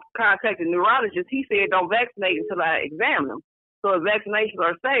 contacted the neurologist, he said, don't vaccinate until I examine him. So if vaccinations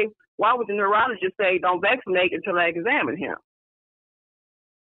are safe, why would the neurologist say don't vaccinate until I examine him?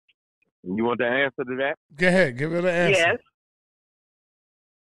 You want the answer to that? Go ahead. Give it an answer. Yes.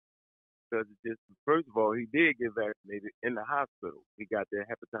 Because first of all, he did get vaccinated in the hospital. He got their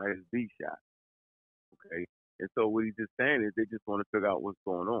hepatitis B shot. Okay. And so what he's just saying is they just want to figure out what's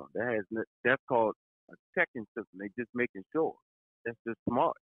going on. That's called a checking system. They just making sure. That's just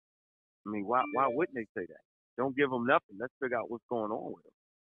smart. I mean, why wouldn't they say that? Don't give them nothing. Let's figure out what's going on with them.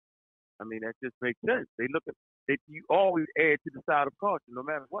 I mean, that just makes sense. You always add to the side of caution, no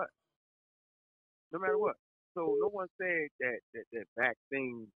matter what. No matter what. So no one said that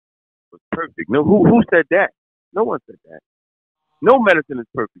vaccines was perfect. No, who said that? No one said that. No medicine is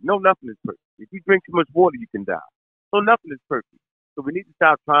perfect. No, nothing is perfect. If you drink too much water, you can die. So nothing is perfect. So we need to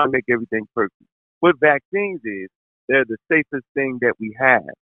stop trying to make everything perfect. What vaccines is, they're the safest thing that we have.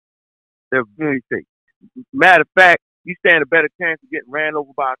 They're very safe. Matter of fact, you stand a better chance of getting ran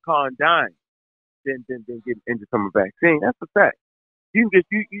over by a car and dying than getting injured from a vaccine. That's a fact. You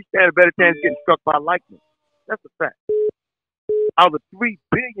stand a better chance of getting struck by lightning. That's a fact. Out of 3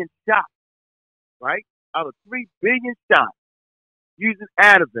 billion shots, right? Out of 3 billion shots using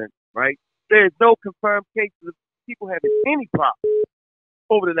Ativan, right? There's no confirmed cases of people having any problems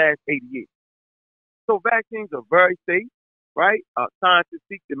over the last 80 years. So vaccines are very safe, right? Scientists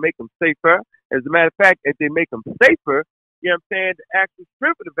seek to make them safer. As a matter of fact, if they make them safer, you know what I'm saying, the actual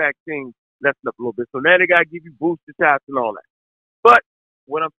strength of the vaccine lessen up a little bit. So now they got to give you booster shots and all that. But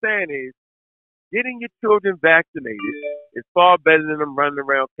what I'm saying is, getting your children vaccinated is far better than them running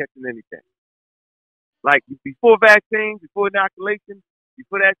around catching anything. Like before vaccines, before inoculation,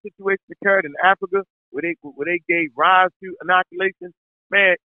 before that situation occurred in Africa where they gave rise to inoculation,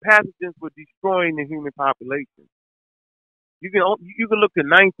 man, pathogens were destroying the human population. You can look at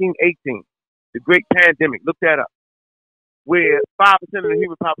 1918, the Great Pandemic. Look that up, where 5% of the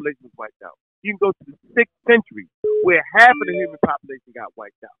human population was wiped out. You can go to the 6th century, where half of the human population got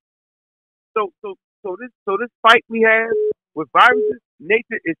wiped out. So this fight we have with viruses,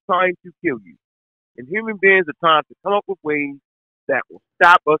 nature is trying to kill you, and human beings are trying to come up with ways that will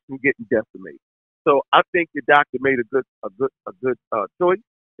stop us from getting decimated. So I think your doctor made a good choice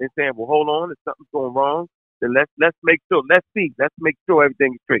in saying, well, hold on, if something's going wrong, then let's make sure, let's make sure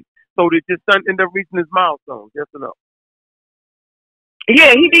everything is straight. So did your son end up reaching his milestone? Yes or no?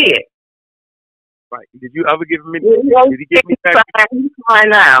 Yeah, he did. Right. Did you ever give him any? Yeah, did he give me back? He's fine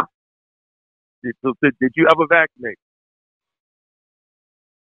now. Did you ever vaccinate?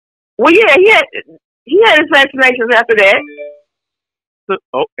 Well, yeah, he had his vaccinations after that.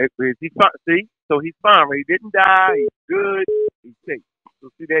 So, is he fine? See, so he's fine. Right? He didn't die. He's good. He's safe. So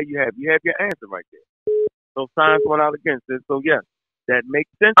see, there you have your answer right there. So science went out against it. So yes, that makes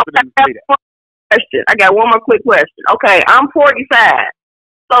sense for them to say that. Question. I got one more quick question. Okay, I'm 45.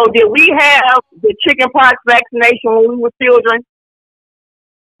 So did we have the chickenpox vaccination when we were children?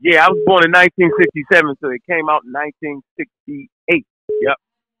 Yeah, I was born in 1967, so it came out in 1968. Yep.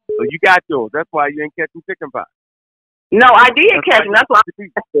 So you got yours. That's why you ain't catching chickenpox. No, I did catch them. That's why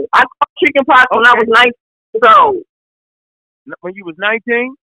I caught chickenpox when I was 19 years old. When you was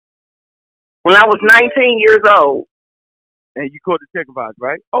 19? When I was 19 years old. And you caught the chickenpox,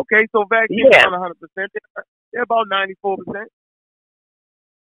 right? Okay, so vaccines aren't 100%. They're about 94%.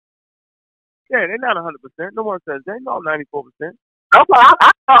 Yeah, they're not 100%. No one says they're not 94%. Okay,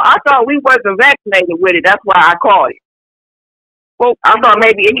 I thought we wasn't vaccinated with it. That's why I caught it. Well, I thought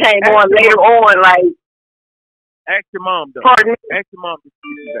maybe it came on later on, like. Ask your mom, though. Pardon? Ask your mom to see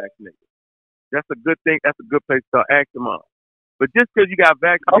you vaccinated. That's a good thing. That's a good place to start. Ask your mom. But just because you got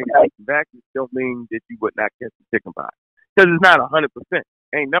vaccinated, vaccines don't mean that you would not catch the chickenpox. Because it's not 100%.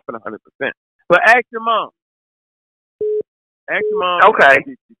 Ain't nothing 100%. But ask your mom. Ask your mom. Okay.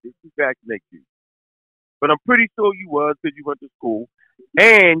 Did she vaccinate you? But I'm pretty sure you was because you went to school.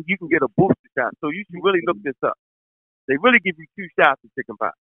 And you can get a booster shot. So you should really look this up. They really give you 2 shots of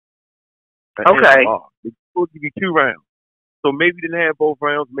chickenpox. Okay. They supposed to give you 2 rounds. So maybe you didn't have both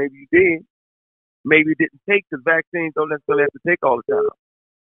rounds. Maybe you did. Maybe it didn't take, because vaccines don't necessarily have to take all the time.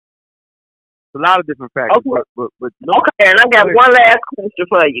 It's a lot of different factors. Okay. But no, okay, and I got one last question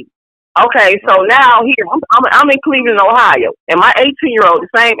for you. Okay, so now here, I'm in Cleveland, Ohio, and my 18-year-old, the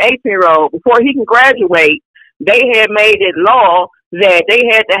same 18-year-old, before he can graduate, they had made it law that they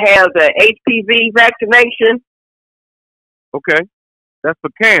had to have the HPV vaccination. Okay, that's for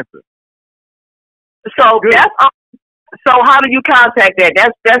cancer. So that's so how do you contact that?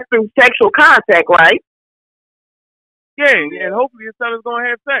 That's through sexual contact, right? Yeah, and hopefully your son is gonna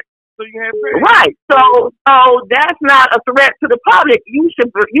have sex, so you can have sex. Right. So that's not a threat to the public. You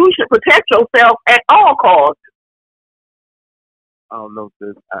should protect yourself at all costs. I don't know,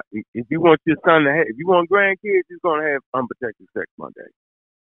 sis. If you want your son to have, if you want grandkids, he's gonna have unprotected sex one day.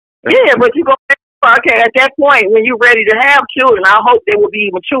 Yeah, but you go okay at that point when you're ready to have children. I hope they will be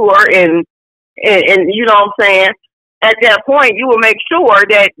mature and you know what I'm saying. At that point, you will make sure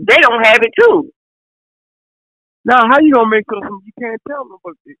that they don't have it too. Now, how you gonna make sure? You can't tell them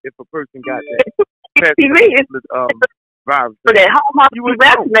if a person got that. Virus. For that, how you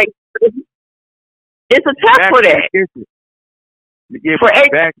vaccinate? It's a test for that. Yeah, for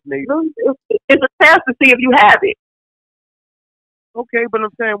vaccinated. It's a test to see if you have it. Okay, but I'm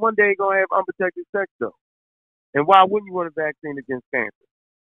saying one day you're gonna have unprotected sex though. And why wouldn't you want a vaccine against cancer?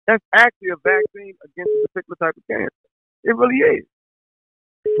 That's actually a vaccine against a particular type of cancer. It really is.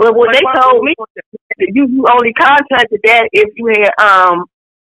 But what they told me, you only contacted that if you had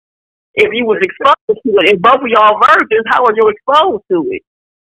if you was exposed to it. If both of y'all virgins, how are you exposed to it?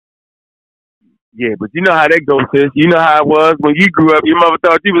 Yeah, but you know how that goes, sis. You know how it was when you grew up. Your mother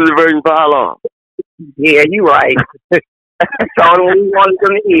thought you was a virgin for how long? Yeah, you right. That's all we wanted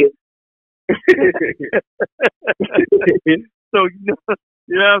them to hear. So you know what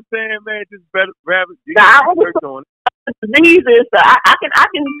I'm saying, man? Just better on it. Diseases, I can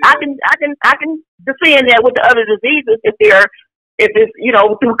defend that with the other diseases if it's you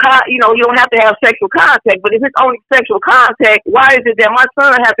know through you don't have to have sexual contact. But if it's only sexual contact, why is it that my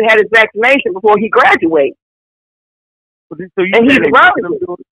son has to have his vaccination before he graduates? So you and he's making them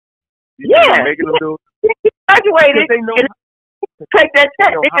do it? Yeah, making them do it. He graduated. They know take that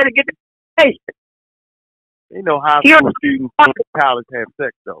test. They got to get the vaccination. They know high school students go to college have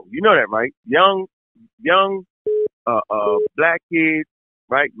sex though. You know that, right? Young black kids,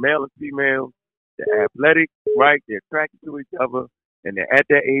 right? Male and female. They're athletic, right? They're attracted to each other, and they're at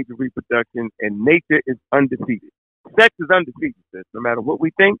that age of reproduction. And nature is undefeated. Sex is undefeated. Sis. No matter what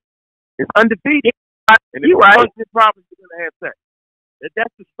we think, it's undefeated. And if you function properly, you're gonna have sex.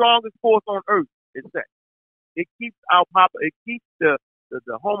 That's the strongest force on earth. Is sex. It keeps It keeps the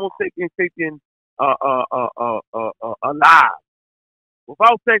Homo sapien alive.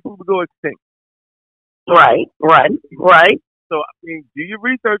 Without sex, we would go extinct. Right. So, I mean, do your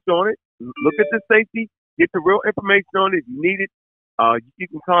research on it. Look at the safety. Get the real information on it. If you need it, you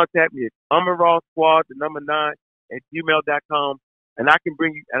can contact me at Squad, the number 9 at gmail.com, and I can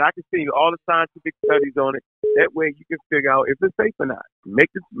send you all the scientific studies on it. That way, you can figure out if it's safe or not.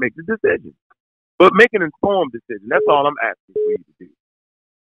 Make the decision, but make an informed decision. That's all I'm asking for you to do.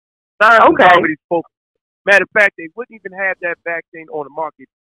 Science already spoke. Matter of fact, they wouldn't even have that vaccine on the market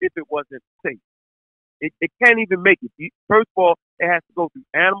if it wasn't safe. It can't even make it. First of all, it has to go through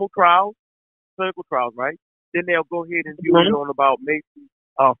animal trials, clinical trials, right? Then they'll go ahead and use it on about maybe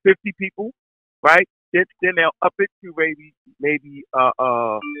 50 people, right? Then they'll up it to maybe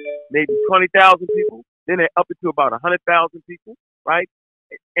 20,000 people. Then they up it to about 100,000 people, right?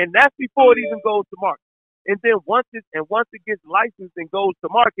 And that's before it even goes to market. And then once it gets licensed and goes to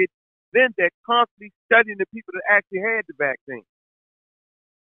market, then they're constantly studying the people that actually had the vaccine.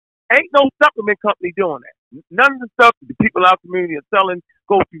 Ain't no supplement company doing that. None of the stuff that the people in our community are selling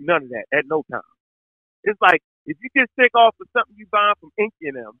go through none of that at no time. It's like, if you get sick off of something you buy from Inky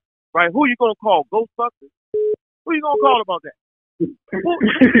and them, right, who you going to call? Ghostbusters? Who you going to call about that?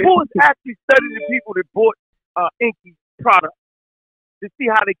 Who is actually studying the people that bought Inky product to see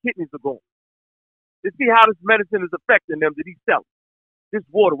how their kidneys are going? To see how this medicine is affecting them that he's selling? This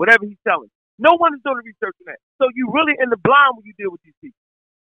water, whatever he's selling. No one is doing the research on that. So you really in the blind when you deal with these people.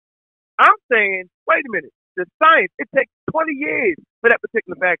 I'm saying, wait a minute, the science, it takes 20 years for that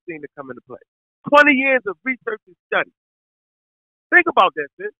particular vaccine to come into play. 20 years of research and study. Think about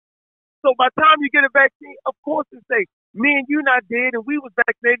that, sis. So by the time you get a vaccine, of course it's safe. Me and you not dead, and we was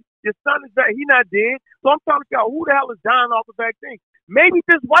vaccinated. Your son is he not dead. So I'm trying to figure out who the hell is dying off a vaccine. Maybe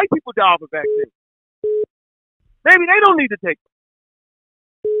just white people die off a vaccine. Maybe they don't need to take it.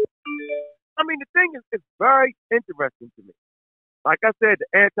 I mean, the thing is, it's very interesting to me. Like I said, the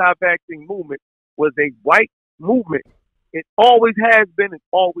anti-vaccine movement was a white movement. It always has been and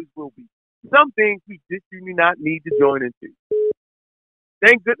always will be. Some things we just do not need to join into.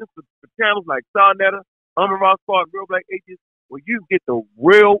 Thank goodness for channels like Sarnetta, Ross Squad, Real Black Ages, where you get the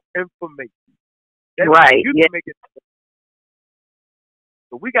real information. That's right. You can make it.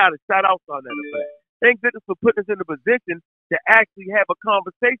 So we got to shout out Sarnetta for that. Thank goodness for putting us in a position to actually have a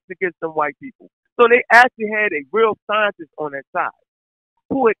conversation against some white people. So they actually had a real scientist on their side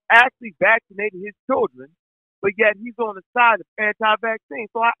who had actually vaccinated his children, but yet he's on the side of anti-vaccine.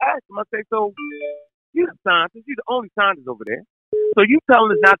 So I asked him, I said, so you're the scientist, you're the only scientist over there. So you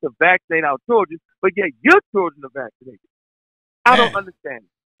telling us not to vaccinate our children, but yet your children are vaccinated. I don't understand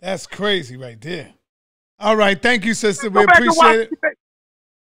it. That's crazy right there. All right, thank you, sister. We appreciate it.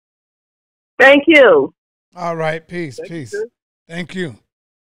 Thank you. All right, peace. Thank you.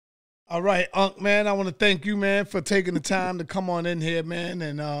 All right, Unc, man, I want to thank you, man, for taking the time to come on in here, man,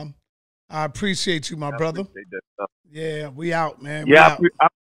 and I appreciate you, my brother. Yeah, we out, man. Yeah,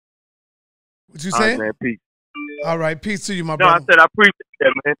 What you say? Man, peace. All right, peace to you, my brother. No, I said I appreciate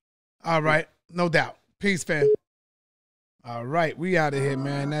that, man. All right, no doubt. Peace, fam. All right, we out of here,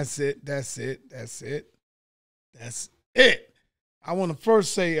 man. That's it. I want to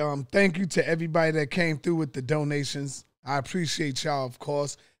first say thank you to everybody that came through with the donations. I appreciate y'all, of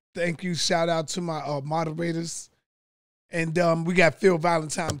course. Thank you. Shout out to my moderators And we got Phil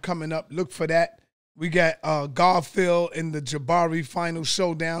Valentine coming up. Look for that. We got Garfield in the Jabari Final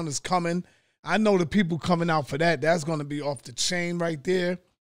Showdown is coming. I know the people coming out for that. That's going to be off the chain right there.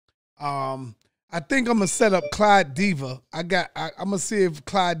 I think I'm going to set up Clyde Diva. I'm going to see if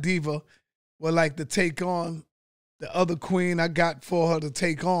Clyde Diva would like to take on the other queen I got for her to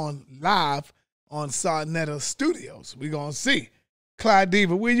take on live on Sarnetta Studios. We're going to see. Clyde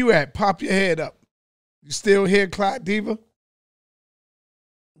Diva, where you at? Pop your head up. You still here, Clyde Diva?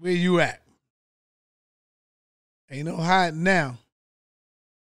 Where you at? Ain't no hiding now.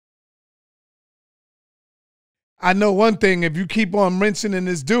 I know one thing. If you keep on mentioning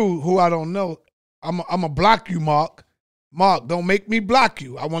this dude who I don't know, I'm going to block you, Mark. Mark, don't make me block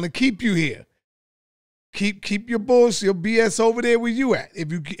you. I want to keep you here. Keep your bullshit, your BS over there where you at.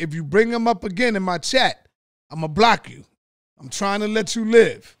 If you bring him up again in my chat, I'm going to block you. I'm trying to let you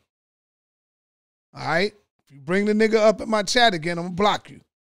live. All right? If you bring the nigga up in my chat again, I'm going to block you.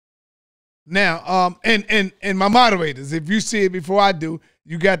 Now, and my moderators, if you see it before I do,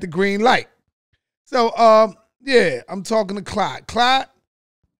 you got the green light. So, yeah, I'm talking to Clyde. Clyde,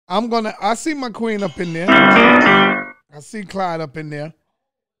 I see my queen up in there. I see Clyde up in there.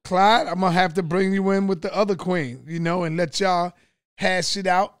 Clyde, I'm going to have to bring you in with the other queen, you know, and let y'all hash it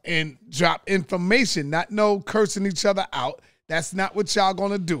out and drop information, not no cursing each other out. That's not what y'all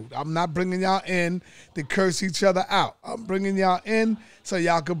going to do. I'm not bringing y'all in to curse each other out. I'm bringing y'all in so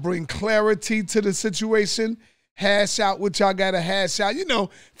y'all can bring clarity to the situation, hash out what y'all got to hash out. You know,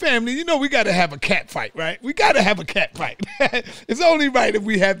 family, you know we got to have a cat fight, right? We got to have a cat fight. It's only right if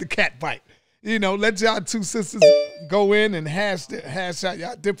we have the cat fight. You know, let y'all two sisters go in and hash out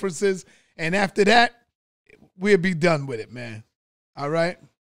y'all differences. And after that, we'll be done with it, man. All right?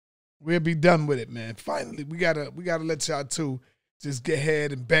 We'll be done with it, man. Finally, we gotta let y'all two just get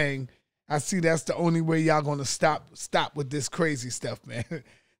ahead and bang. I see that's the only way y'all gonna stop with this crazy stuff, man.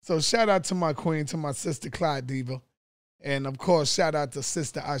 So shout out to my queen, to my sister Clyde Diva. And of course, shout out to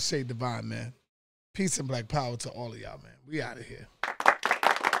Sister Ashe Divine, man. Peace and black power to all of y'all, man. We out of here.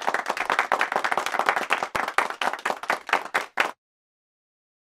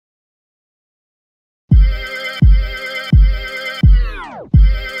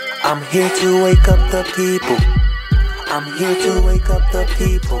 I'm here to wake up the people. I'm here to wake up the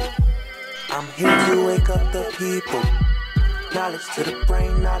people. I'm here to wake up the people. Knowledge to the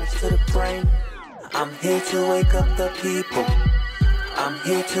brain, knowledge to the brain. I'm here to wake up the people. I'm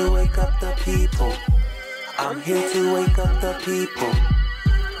here to wake up the people. I'm here to wake up the people.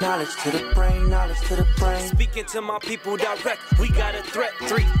 Knowledge to the brain, knowledge to the brain. Speaking to my people direct, we got a threat,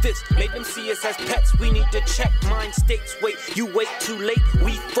 3/5. Make them see us as pets, we need to check. Mind states, wait, you wait too late,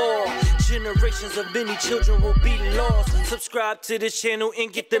 we fall. Generations of many children will be lost. Subscribe to this channel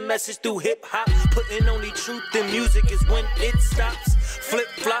and get the message through hip-hop. Putting only truth in music is when it stops.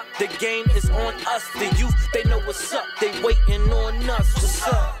 Flip-flop, the game is on us. The youth, they know what's up, they waiting on us. What's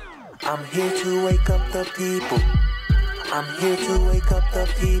up? I'm here to wake up the people. I'm here to wake up the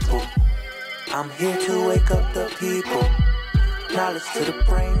people. I'm here to wake up the people. Knowledge to the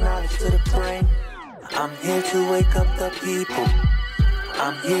brain, knowledge to the brain. I'm here to wake up the people.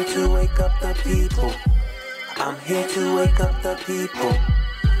 I'm here to wake up the people. I'm here to wake up the people.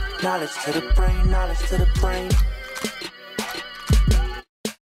 Knowledge to the brain, knowledge to the brain.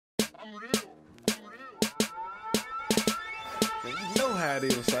 Man, you know how it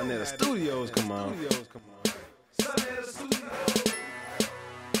is when Sarnetta Studios come on.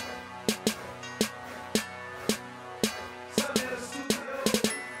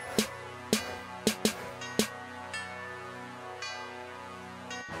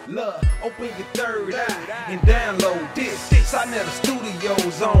 Look, open your third eye and download this. Sarnetta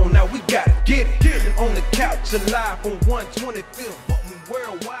Studios on. Now we gotta get it. On the couch, alive on 125th.